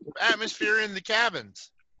the atmosphere in the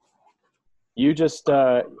cabins? You just,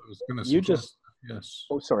 I was going to suggest, yes.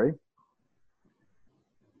 oh, sorry.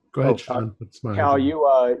 go ahead, Sean. What's my Cal, idea?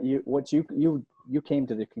 you came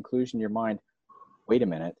to the conclusion in your mind, wait a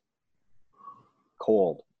minute,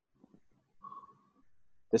 cold.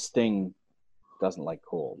 This thing doesn't like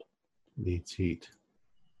cold. Needs heat.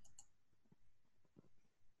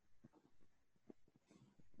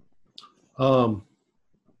 I'm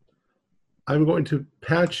going to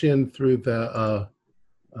patch in through the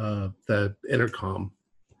intercom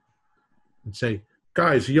and say,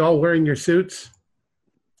 guys, are y'all wearing your suits?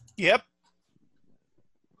 Yep.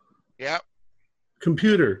 Yep.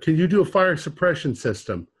 Computer, can you do a fire suppression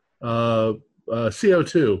system?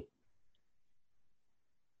 CO2.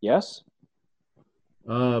 Yes?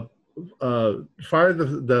 Fire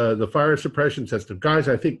the fire suppression system. Guys,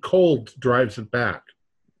 I think cold drives it back.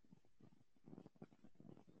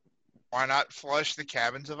 Why not flush the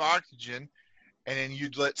cabins of oxygen and then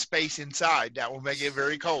you'd let space inside? That will make it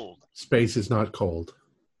very cold. Space is not cold.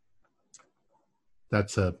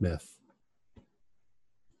 That's a myth.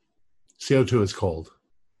 CO2 is cold.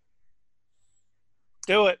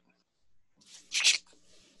 Do it.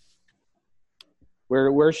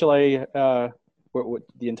 Where shall I, what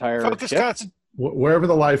the entire Focus, ship? Wherever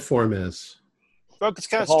the life form is. Focus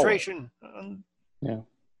concentration. Yeah.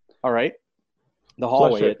 All right. The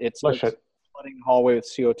hallway, it's Flush it. flooding the hallway with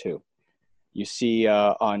CO2. You see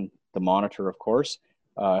on the monitor, of course,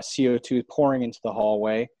 CO2 pouring into the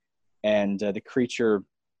hallway, and the creature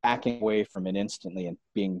backing away from it instantly and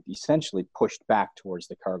being essentially pushed back towards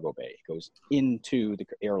the cargo bay. It goes into the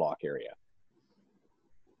airlock area.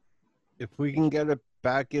 If we can get it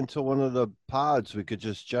back into one of the pods, we could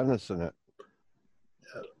just jettison it.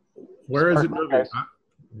 Where is it Perfect, moving? guys.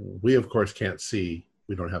 We, of course, can't see.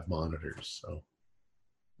 We don't have monitors, so.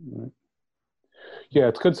 Yeah,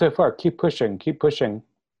 it's good so far. Keep pushing. Keep pushing.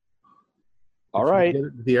 All If you right. get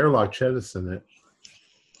it to the airlock, jettison it.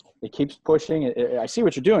 It keeps pushing. I see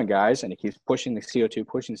what you're doing, guys, and it keeps pushing the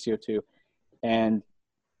CO2, and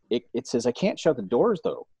it says, I can't shut the doors,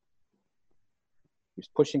 though. He's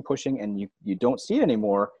pushing, and you don't see it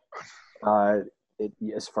anymore.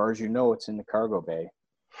 As far as you know, it's in the cargo bay.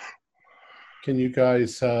 Can you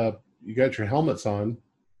guys, you got your helmets on.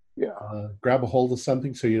 Yeah. Grab a hold of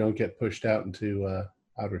something so you don't get pushed out into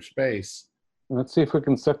outer space. Let's see if we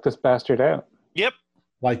can suck this bastard out. Yep.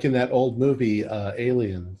 Like in that old movie,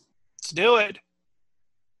 Alien. Let's do it.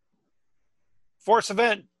 Force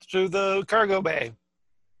event through the cargo bay.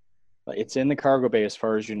 It's in the cargo bay as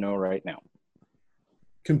far as you know right now.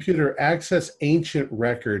 Computer, access ancient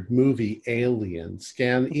record movie Alien.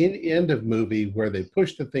 Scan in end of movie where they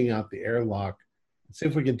push the thing out the airlock. See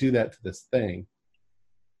if we can do that to this thing.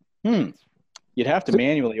 You'd have to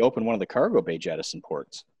manually open one of the cargo bay jettison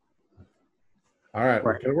ports. All right,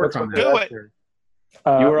 we're gonna work on that. Do it.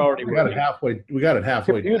 You were already We got it halfway. We got it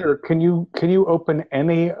halfway. Computer, can you open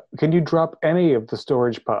any? Can you drop any of the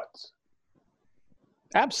storage pods?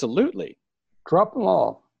 Absolutely. Drop them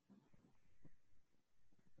all.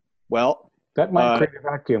 Well, That might create a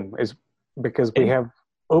vacuum, is because we have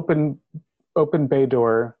open bay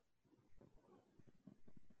door.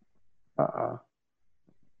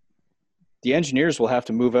 the engineers will have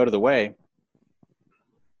to move out of the way.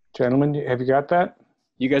 Gentlemen, have you got that?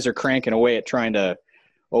 You guys are cranking away at trying to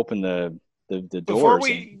open the doors.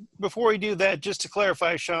 Before we do that, just to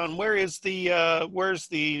clarify, Sean, where's the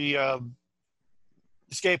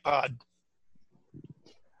escape pod?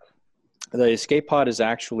 The escape pod is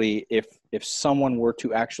actually, if someone were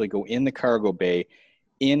to actually go in the cargo bay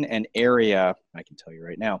in an area, I can tell you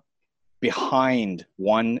right now, behind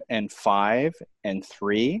 1 and 5 and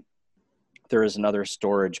 3, there is another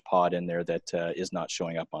storage pod in there that is not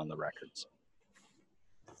showing up on the records.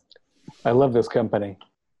 I love this company.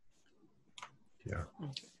 Yeah.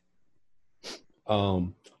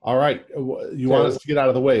 All right. You want us to get out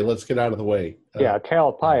of the way? Let's get out of the way. Yeah,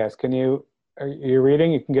 Cal, Pius, are you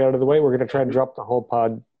reading? You can get out of the way. We're going to try and drop the whole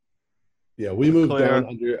pod. Yeah, we moved Clear.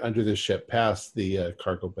 down under the ship, past the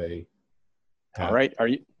cargo bay. All right. Are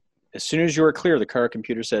you? As soon as you are clear, the car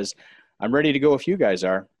computer says, "I'm ready to go if you guys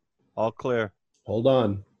are." All clear. Hold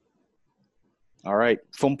on. All right.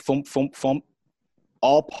 Thump, thump, thump, thump.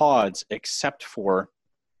 All pods except for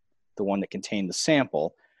the one that contained the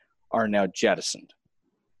sample are now jettisoned.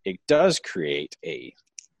 It does create a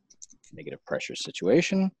negative pressure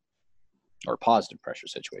situation, or positive pressure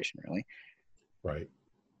situation, really. Right.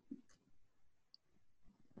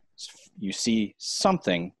 You see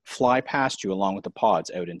something fly past you along with the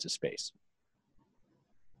pods out into space.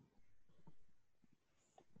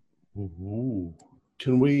 Ooh.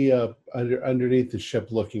 Can we, underneath the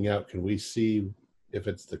ship looking out, can we see if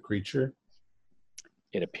it's the creature?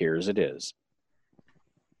 It appears it is.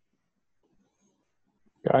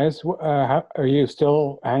 Guys, are you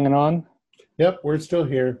still hanging on? Yep, we're still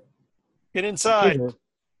here. Get inside.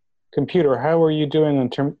 Computer, how are you doing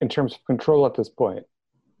in terms of control at this point?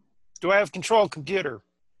 Do I have control, computer?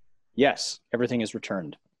 Yes, everything is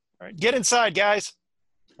returned. All right, get inside, guys.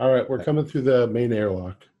 All right, we're coming through the main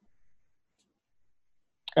airlock.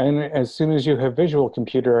 And as soon as you have visual,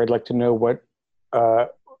 computer, I'd like to know what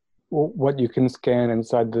you can scan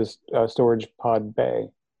inside this storage pod bay.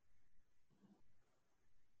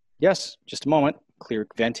 Yes, just a moment. Clear,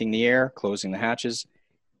 venting the air, closing the hatches.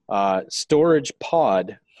 Storage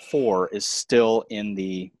pod 4 is still in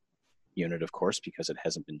the unit, of course, because it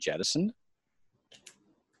hasn't been jettisoned.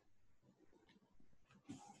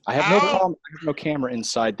 I have no camera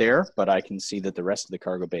inside there, but I can see that the rest of the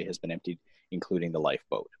cargo bay has been emptied, including the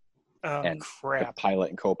lifeboat. Oh, and crap. The pilot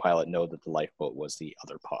and co-pilot know that the lifeboat was the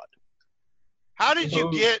other pod. How did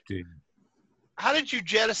you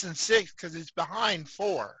jettison 6? Because it's behind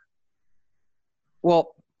 4.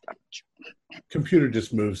 Well, Computer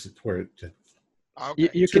just moves it where it. Okay.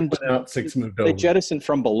 you can. Went out, 6 moved over. They jettison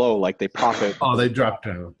from below, like they pop out. Oh, they dropped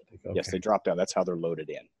down. Okay. Yes, they drop down. That's how they're loaded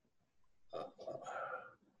in.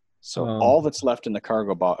 So all that's left in the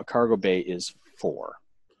cargo bay is 4.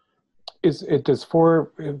 Does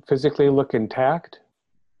 4 physically look intact?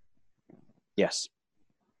 Yes.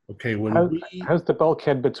 Okay. How's the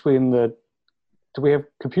bulkhead between the? Do we have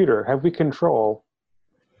computer? Have we control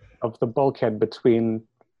of the bulkhead between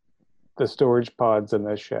the storage pods and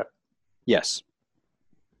the ship? Yes.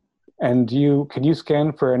 And can you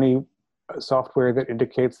scan for any software that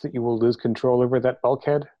indicates that you will lose control over that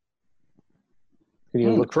bulkhead? Can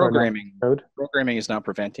you look programming? For code? Programming is not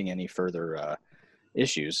preventing any further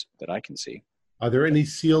issues that I can see. Are there any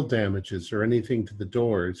seal damages or anything to the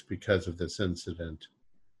doors because of this incident?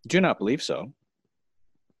 Do not believe so.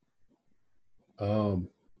 Do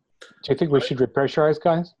you think we should repressurize,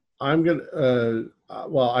 guys? I'm going to,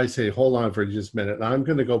 I say hold on for just a minute. I'm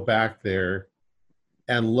going to go back there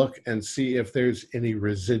and look and see if there's any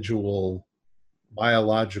residual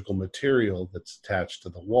biological material that's attached to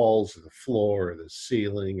the walls or the floor or the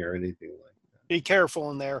ceiling or anything like that. Be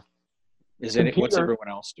careful in there. What's everyone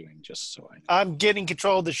else doing? Just so I know. I'm getting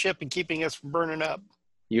control of the ship and keeping us from burning up.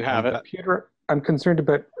 You have it. Computer, I'm concerned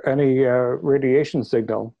about any radiation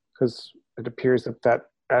signal because it appears that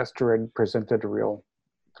asteroid presented a real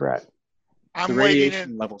threat. The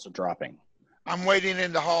radiation levels are dropping. I'm waiting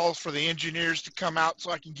in the halls for the engineers to come out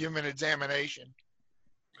so I can give them an examination.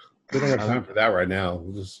 We don't have time for that right now.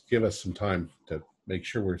 We'll just give us some time to make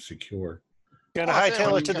sure we're secure. Gonna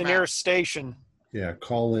hightail it to the nearest station. Yeah,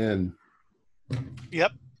 call in.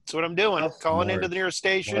 Yep, that's what I'm doing. Calling into the nearest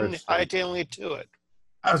station, hightailing it to it.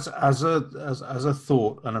 As a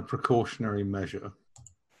thought and a precautionary measure,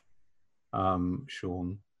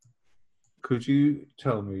 Sean, could you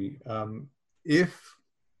tell me if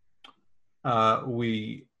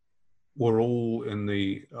we were all in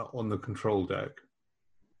on the control deck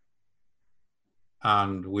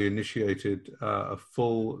and we initiated a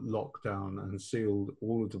full lockdown and sealed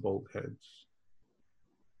all of the bulkheads,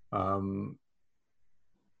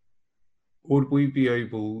 would we be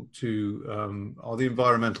able to, are the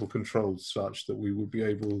environmental controls such that we would be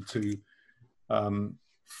able to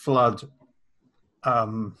flood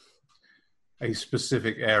a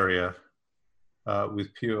specific area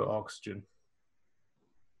with pure oxygen?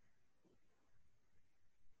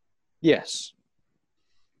 Yes.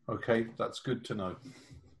 Okay, that's good to know.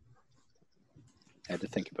 I had to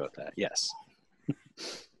think about that. Yes.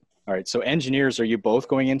 All right. So engineers, are you both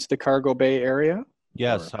going into the cargo bay area?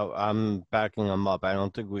 Yes, I'm backing them up. I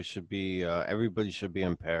don't think we should be. Everybody should be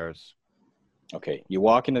in pairs. Okay, you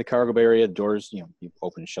walk into the cargo bay area. The doors, you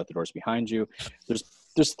open and shut the doors behind you.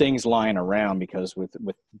 There's things lying around because with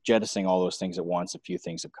jettisoning all those things at once, a few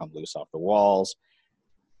things have come loose off the walls.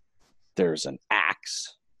 There's an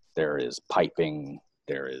axe. There is piping.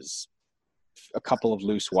 There is a couple of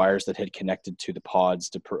loose wires that had connected to the pods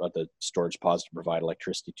the storage pods to provide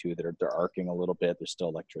electricity to. They're arcing a little bit. There's still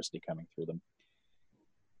electricity coming through them.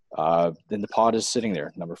 Then the pod is sitting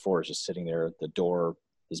there. Number 4 is just sitting there. The door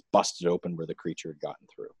is busted open where the creature had gotten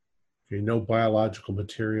through. Okay, no biological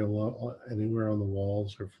material anywhere on the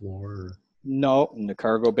walls or floor? Or... No, in the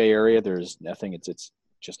cargo bay area, there's nothing. It's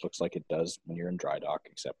just looks like it does when you're in dry dock,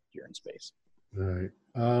 except you're in space. All right.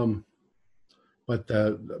 But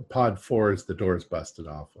the pod 4 is the door's busted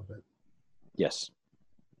off of it. Yes.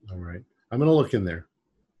 All right. I'm going to look in there.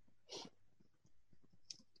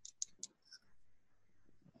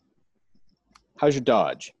 How's your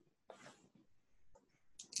dodge?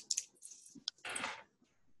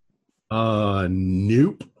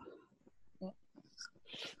 Nope.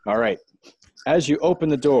 All right. As you open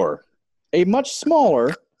the door, a much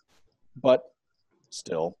smaller, but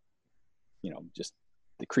still, just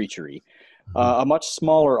the creature-y, a much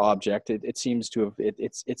smaller object. It seems to have,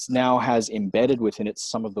 it's now has embedded within it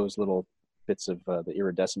some of those little bits of the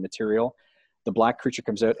iridescent material. The black creature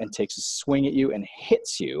comes out and takes a swing at you and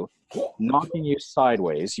hits you, knocking you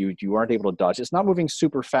sideways. You aren't able to dodge. It's not moving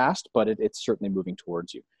super fast, but it's certainly moving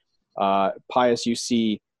towards you. Pius, you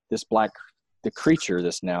see the creature,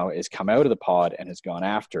 this now, is come out of the pod and has gone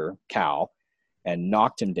after Cal and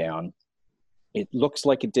knocked him down. It looks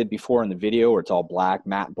like it did before in the video, where it's all black,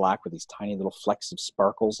 matte black, with these tiny little flecks of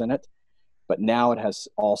sparkles in it. But now it has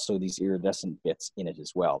also these iridescent bits in it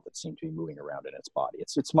as well that seem to be moving around in its body.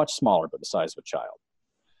 It's much smaller, but the size of a child.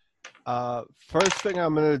 First thing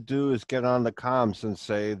I'm going to do is get on the comms and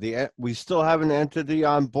say we still have an entity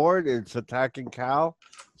on board. It's attacking Cal.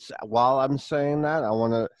 While I'm saying that, I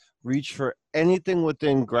want to reach for anything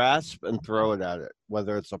within grasp and throw it at it,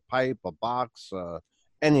 whether it's a pipe, a box,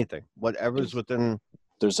 anything, whatever's within.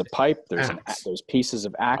 There's a pipe. There's pieces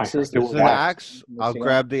of axes. There's an axe. I'll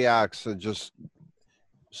grab the axe and just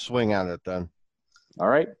swing at it then. All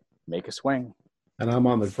right, make a swing. And I'm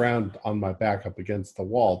on the ground on my back up against the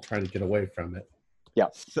wall trying to get away from it. Yeah.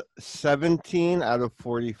 17 out of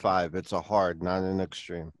 45. It's a hard, not an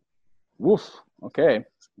extreme. Woof. Okay.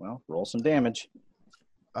 Well, roll some damage.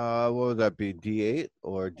 What would that be? D8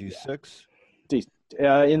 or D6?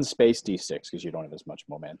 In space, D6, because you don't have as much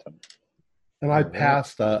momentum. And I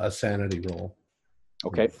passed a sanity roll.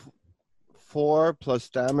 Okay. 4 plus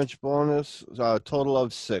damage bonus, total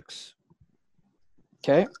of 6.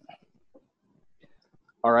 Okay.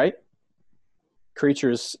 All right.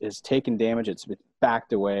 Creature is taking damage. It's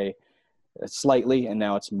backed away slightly, and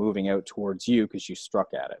now it's moving out towards you because you struck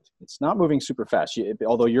at it. It's not moving super fast,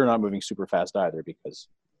 although you're not moving super fast either because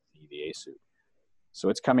of the EVA suit. So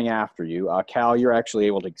it's coming after you. Cal, you're actually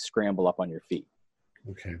able to scramble up on your feet.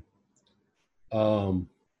 Okay.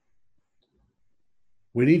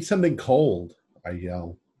 We need something cold, I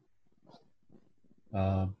yell.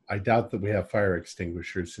 I doubt that we have fire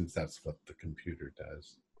extinguishers since that's what the computer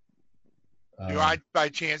does. Do I, by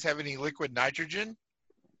chance, have any liquid nitrogen?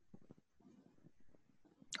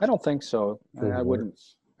 I don't think so. I wouldn't.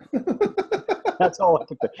 That's all I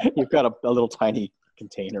can think. You've got a little tiny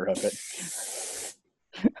container of it.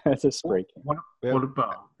 That's a spray can. What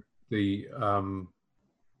about the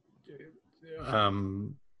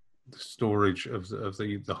storage of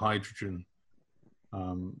the hydrogen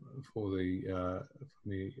from the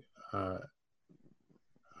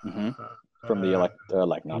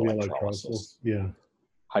electrolysis. Yeah.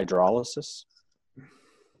 Hydrolysis.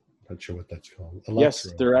 Not sure what that's called. Yes,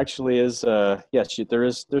 there actually is. Yes,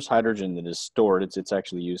 there's hydrogen that is stored. It's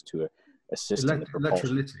actually used to assist in the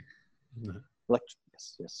propulsion. Electrolytic.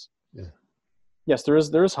 Yes. Yeah. Yes, there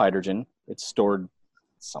is hydrogen. It's stored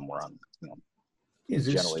somewhere on. Is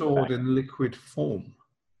it stored in liquid form?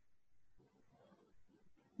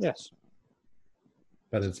 Yes.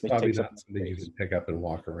 But it's probably not something you can pick up and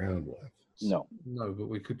walk around with. No. No, but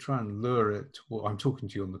we could try and lure it. I'm talking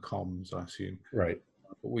to you on the comms, I assume. Right.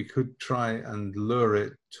 But we could try and lure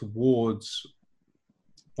it towards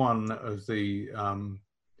one of the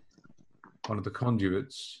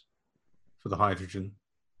conduits for the hydrogen,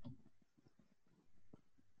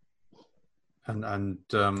 and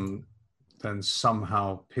then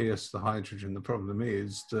somehow pierce the hydrogen. The problem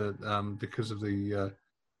is that because of the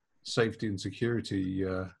safety and security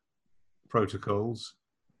protocols,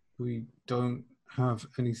 we don't have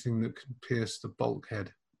anything that can pierce the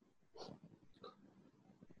bulkhead.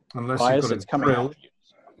 Unless Bias, you've got it's a coming drill. after you.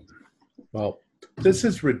 Well, this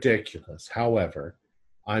is ridiculous. However,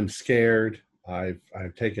 I'm scared. I've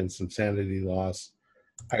taken some sanity loss.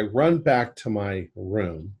 I run back to my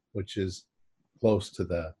room, which is close to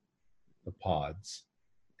the pods,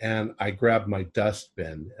 and I grab my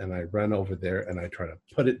dustbin and I run over there and I try to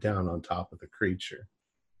put it down on top of the creature.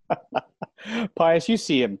 Pius, you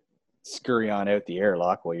see him scurry on out the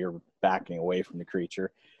airlock while you're backing away from the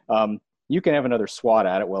creature. You can have another swat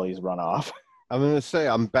at it while he's run off. I'm going to say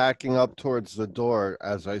I'm backing up towards the door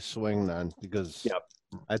as I swing then, because Yep.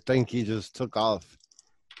 I think he just took off.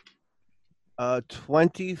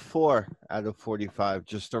 24 out of 45,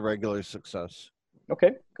 just a regular success.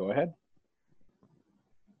 Okay, go ahead.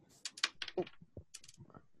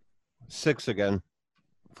 6 again.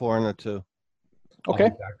 4 and a 2.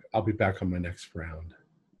 Okay. I'll be back on my next round.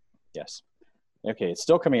 Yes. Okay, it's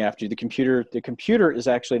still coming after you. The computer is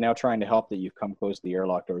actually now trying to help that you've come close to the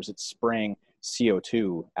airlock doors. It's spraying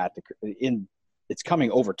CO2 at it's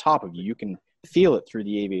coming over top of you. You can feel it through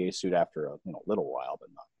the AVA suit after a little while, but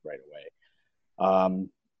not right away.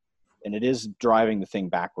 And it is driving the thing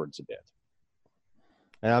backwards a bit.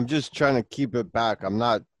 And I'm just trying to keep it back. I'm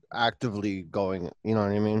not actively going, you know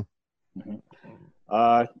what I mean?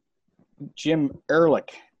 Mm-hmm. Jim Elric,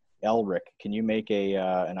 can you make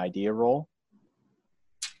an idea roll?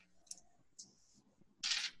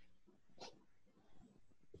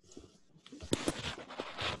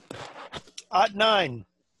 Odd 9.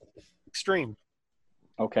 Extreme.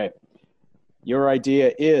 Okay. Your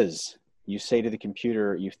idea is you say to the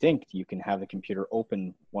computer, you think you can have the computer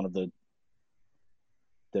open one of the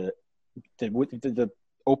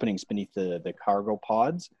openings beneath the cargo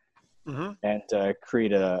pods, Mm-hmm. and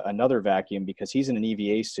create another vacuum, because he's in an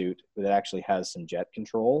EVA suit that actually has some jet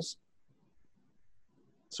controls.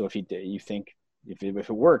 So if you think if it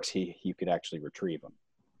works, you could actually retrieve him.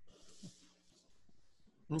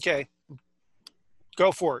 Okay.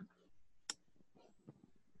 Go for it.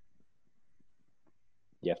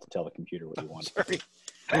 You have to tell the computer what you want. Sorry.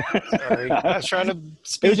 Sorry. I was trying to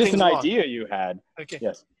speed It was just things an along. idea you had. Okay.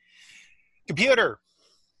 Yes. Computer.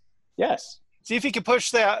 Yes. See if you can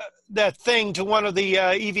push that thing to one of the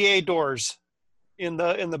EVA doors in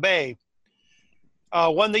the bay.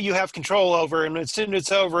 One that you have control over, and as soon as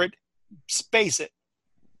it's over it, space it.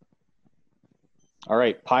 All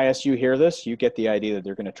right, Pius, you hear this? You get the idea that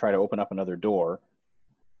they're going to try to open up another door.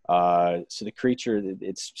 So the creature,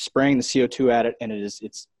 it's spraying the CO2 at it, and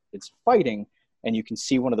it's fighting, and you can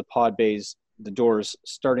see one of the pod bays, the doors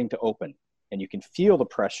starting to open, and you can feel the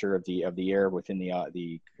pressure of the air within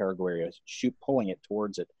the cargo area, pulling it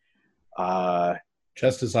towards it.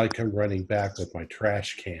 Just as I come running back with my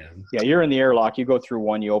trash can. Yeah, you're in the airlock. You go through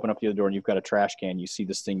one, you open up the other door, and you've got a trash can. You see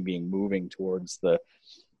this thing moving towards the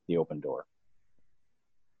open door.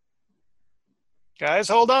 Guys,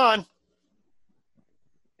 hold on.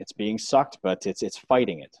 It's being sucked, but it's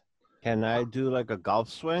fighting it. Can I do like a golf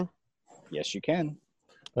swing? Yes, you can.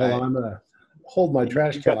 Well, I'm gonna hold my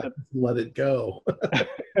trash You can got and let it go.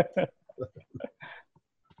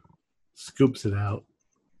 Scoops it out.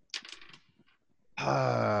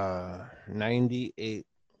 98.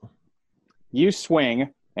 You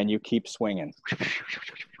swing, and you keep swinging.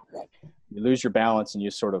 You lose your balance, and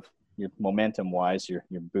you sort of, your momentum-wise, your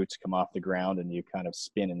boots come off the ground, and you kind of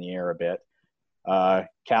spin in the air a bit.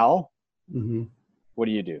 Cal, Mm-hmm. what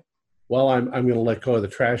do you do? Well, I'm going to let go of the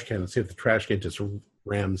trash can and see if the trash can just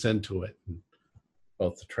rams into it.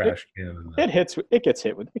 Both the trash can and the...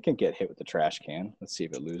 It can get hit with the trash can. Let's see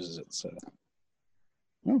if it loses its.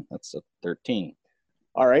 That's a 13.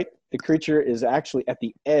 All right, the creature is actually at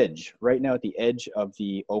the edge right now, at the edge of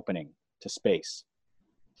the opening to space,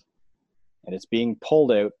 and it's being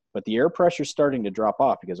pulled out. But the air pressure is starting to drop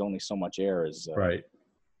off because only so much air is right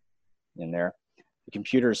in there. The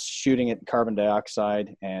computer's shooting at carbon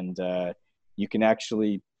dioxide, and you can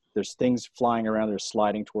actually, there's things flying around, they're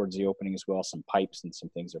sliding towards the opening as well. Some pipes and some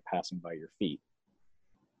things are passing by your feet.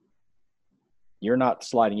 You're not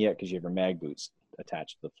sliding yet because you have your mag boots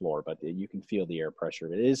attached to the floor, but you can feel the air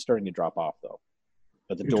pressure. It is starting to drop off though.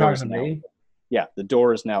 But the door is now, the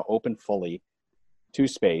door is now open fully to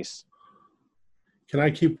space. Can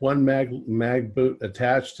I keep one mag boot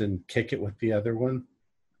attached and kick it with the other one?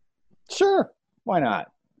 Sure. Why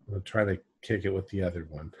not? I'll try to kick it with the other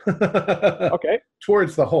one. Okay.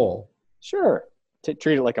 Towards the hole. Sure.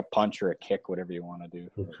 Treat it like a punch or a kick, whatever you want to do.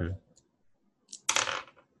 Okay.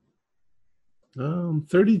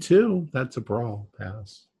 32. That's a brawl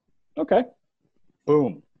pass. Okay.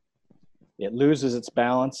 Boom. It loses its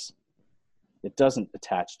balance. It doesn't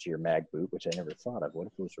attach to your mag boot, which I never thought of. What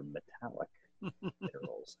if those were metallic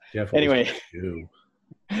minerals? Yeah, anyway.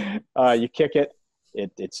 You kick it.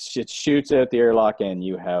 It shoots out the airlock, and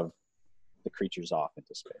you have the creatures off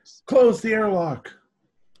into space. Close the airlock.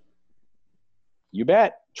 You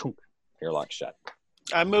bet. Chunk. Airlock shut.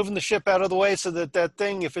 I'm moving the ship out of the way so that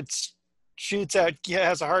thing, if it shoots out,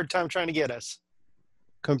 has a hard time trying to get us.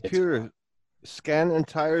 Computer, scan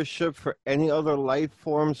entire ship for any other life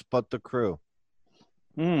forms but the crew.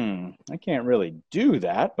 I can't really do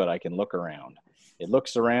that, but I can look around. It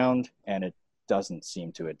looks around, and it doesn't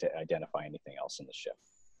seem to identify anything else in the ship.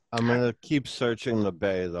 I'm going to keep searching the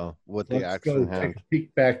bay, though, with the axe in hand. Take a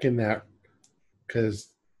peek back in that, because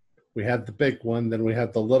we had the big one, then we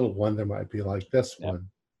had the little one. There might be like this one.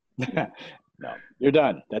 No, you're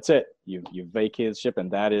done. That's it. You vacated the ship,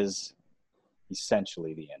 and that is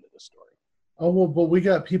essentially the end of the story. Oh, well, but we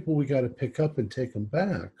got people we got to pick up and take them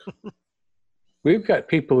back. We've got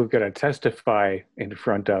people who've got to testify in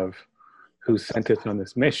front of who sent us on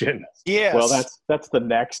this mission. Yes. Well, that's the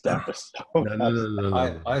next episode.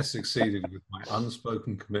 No. I succeeded with my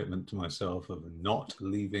unspoken commitment to myself of not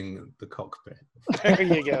leaving the cockpit. There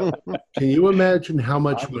you go. Can you imagine how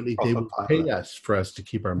much I'm a money they proper would pay pilot. us for us to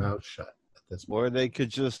keep our mouths shut at this point? Or they could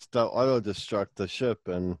just auto-destruct the ship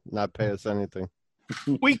and not pay us anything.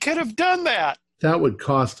 We could have done that. That would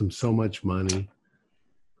cost them so much money.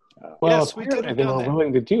 Well, Yes, we could have they done were that.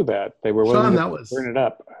 willing to do that. They were willing Sean, to burn it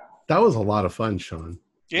up. That was a lot of fun, Sean.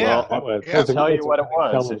 Yeah. That was, I'll tell you what it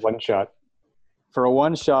was. One shot. For a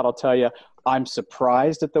one shot, I'll tell you, I'm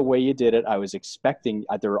surprised at the way you did it. I was expecting,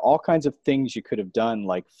 there were all kinds of things you could have done,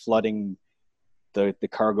 like flooding the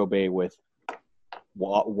cargo bay with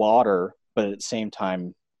water, but at the same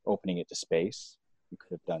time opening it to space. You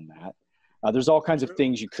could have done that. There's all kinds of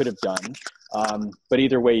things you could have done. But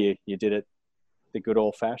either way, you did it the good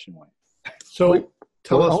old-fashioned way. So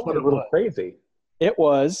tell us what a it little was. crazy. It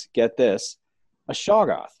was, get this, a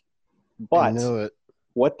Shoggoth. I But knew it.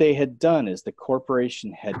 what they had done is the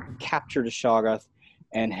corporation had captured a Shoggoth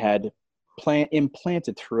and had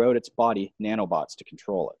implanted throughout its body nanobots to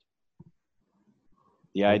control it.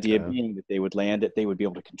 The idea being that they would land it, they would be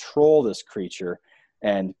able to control this creature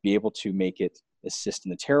and be able to make it assist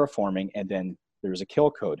in the terraforming, and then there was a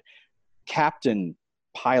kill code. Captain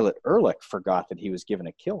Pilot Ehrlich forgot that he was given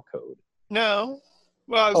a kill code. No.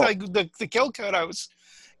 Well, the kill code I was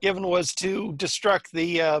given was to destruct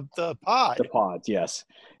the pod. The pods, yes.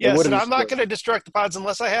 Yes, and I'm not going to destruct the pods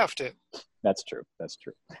unless I have to. That's true. That's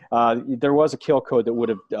true. There was a kill code that would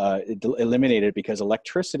have eliminated, because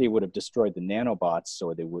electricity would have destroyed the nanobots,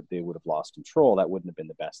 so they would have lost control. That wouldn't have been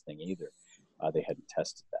the best thing either. They hadn't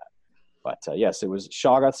tested that. But yes, it was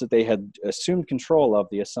Shoggoths that they had assumed control of,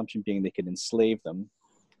 the assumption being they could enslave them,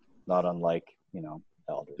 not unlike,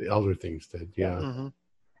 Elder. The elder things did, yeah. Mm-hmm.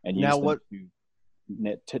 And Now use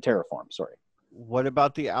them to terraform, sorry. What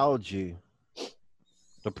about the algae? The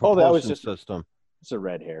Oh, propulsion that was just system. It's a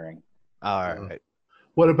red herring. All right.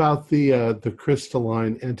 What about the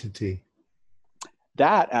crystalline entity?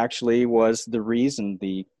 That actually was the reason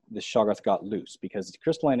the Shoggoth got loose, because the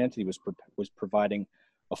crystalline entity was providing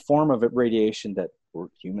a form of radiation that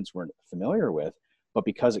humans weren't familiar with, but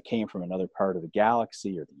because it came from another part of the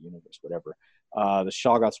galaxy or the universe, whatever, the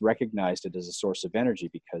Shoggoths recognized it as a source of energy,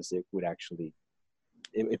 because it would actually,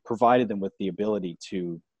 it provided them with the ability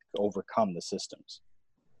to overcome the systems.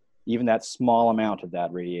 Even that small amount of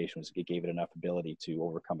that radiation it gave it enough ability to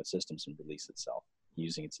overcome its systems and release itself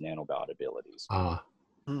using its nanobot abilities.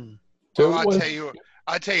 So Well,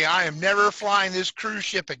 I tell you, I am never flying this cruise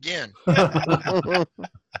ship again.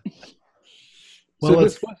 So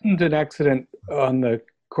this wasn't an accident on the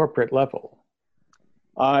corporate level.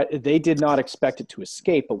 They did not expect it to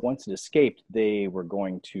escape, but once it escaped, they were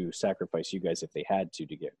going to sacrifice you guys if they had to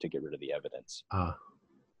get rid of the evidence.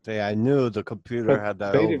 I knew the computer had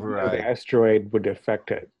that They didn't know the override. asteroid would affect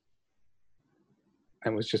it.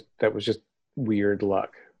 That was just weird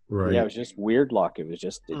luck. Right. Yeah, it was just weird luck. It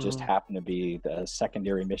just happened to be the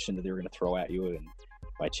secondary mission that they were going to throw at you, and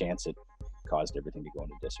by chance, it caused everything to go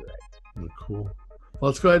into disarray. Oh, cool. Well,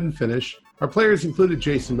 let's go ahead and finish. Our players included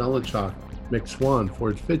Jason Melichok, Mick Swan,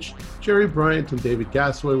 Ford Fitch, Jerry Bryant, and David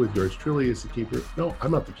Gasaway, with yours truly as the keeper. No,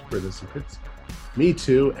 I'm not the keeper of the secrets. Me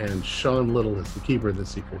too, and Sean Little is the keeper of the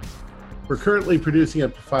secrets. We're currently producing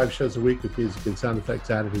up to 5 shows a week with music and sound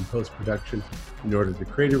effects added in post-production. In order to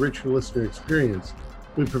create a richer listener experience,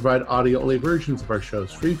 we provide audio-only versions of our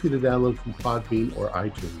shows, free for you to download from Podbean or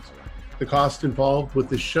iTunes. The costs involved with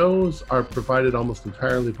the shows are provided almost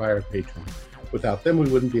entirely by our patrons. Without them, we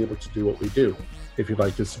wouldn't be able to do what we do. If you'd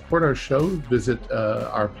like to support our show, visit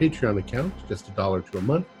our Patreon account. Just $1 to a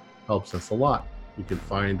month helps us a lot. You can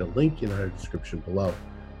find a link in our description below.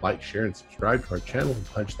 Like, share, and subscribe to our channel and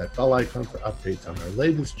punch that bell icon for updates on our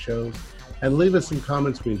latest shows. And leave us some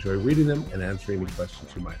comments. We enjoy reading them and answering any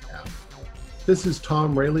questions you might have. This is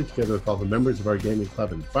Tom Rayleigh, together with all the members of our gaming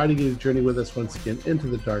club, inviting you to journey with us once again into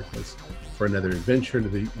the darkness for another adventure into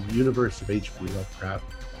the universe of H.P. Lovecraft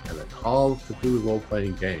and the Call of Cthulhu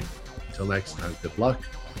role-playing game. Until next time, good luck.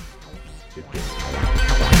 Good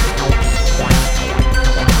game.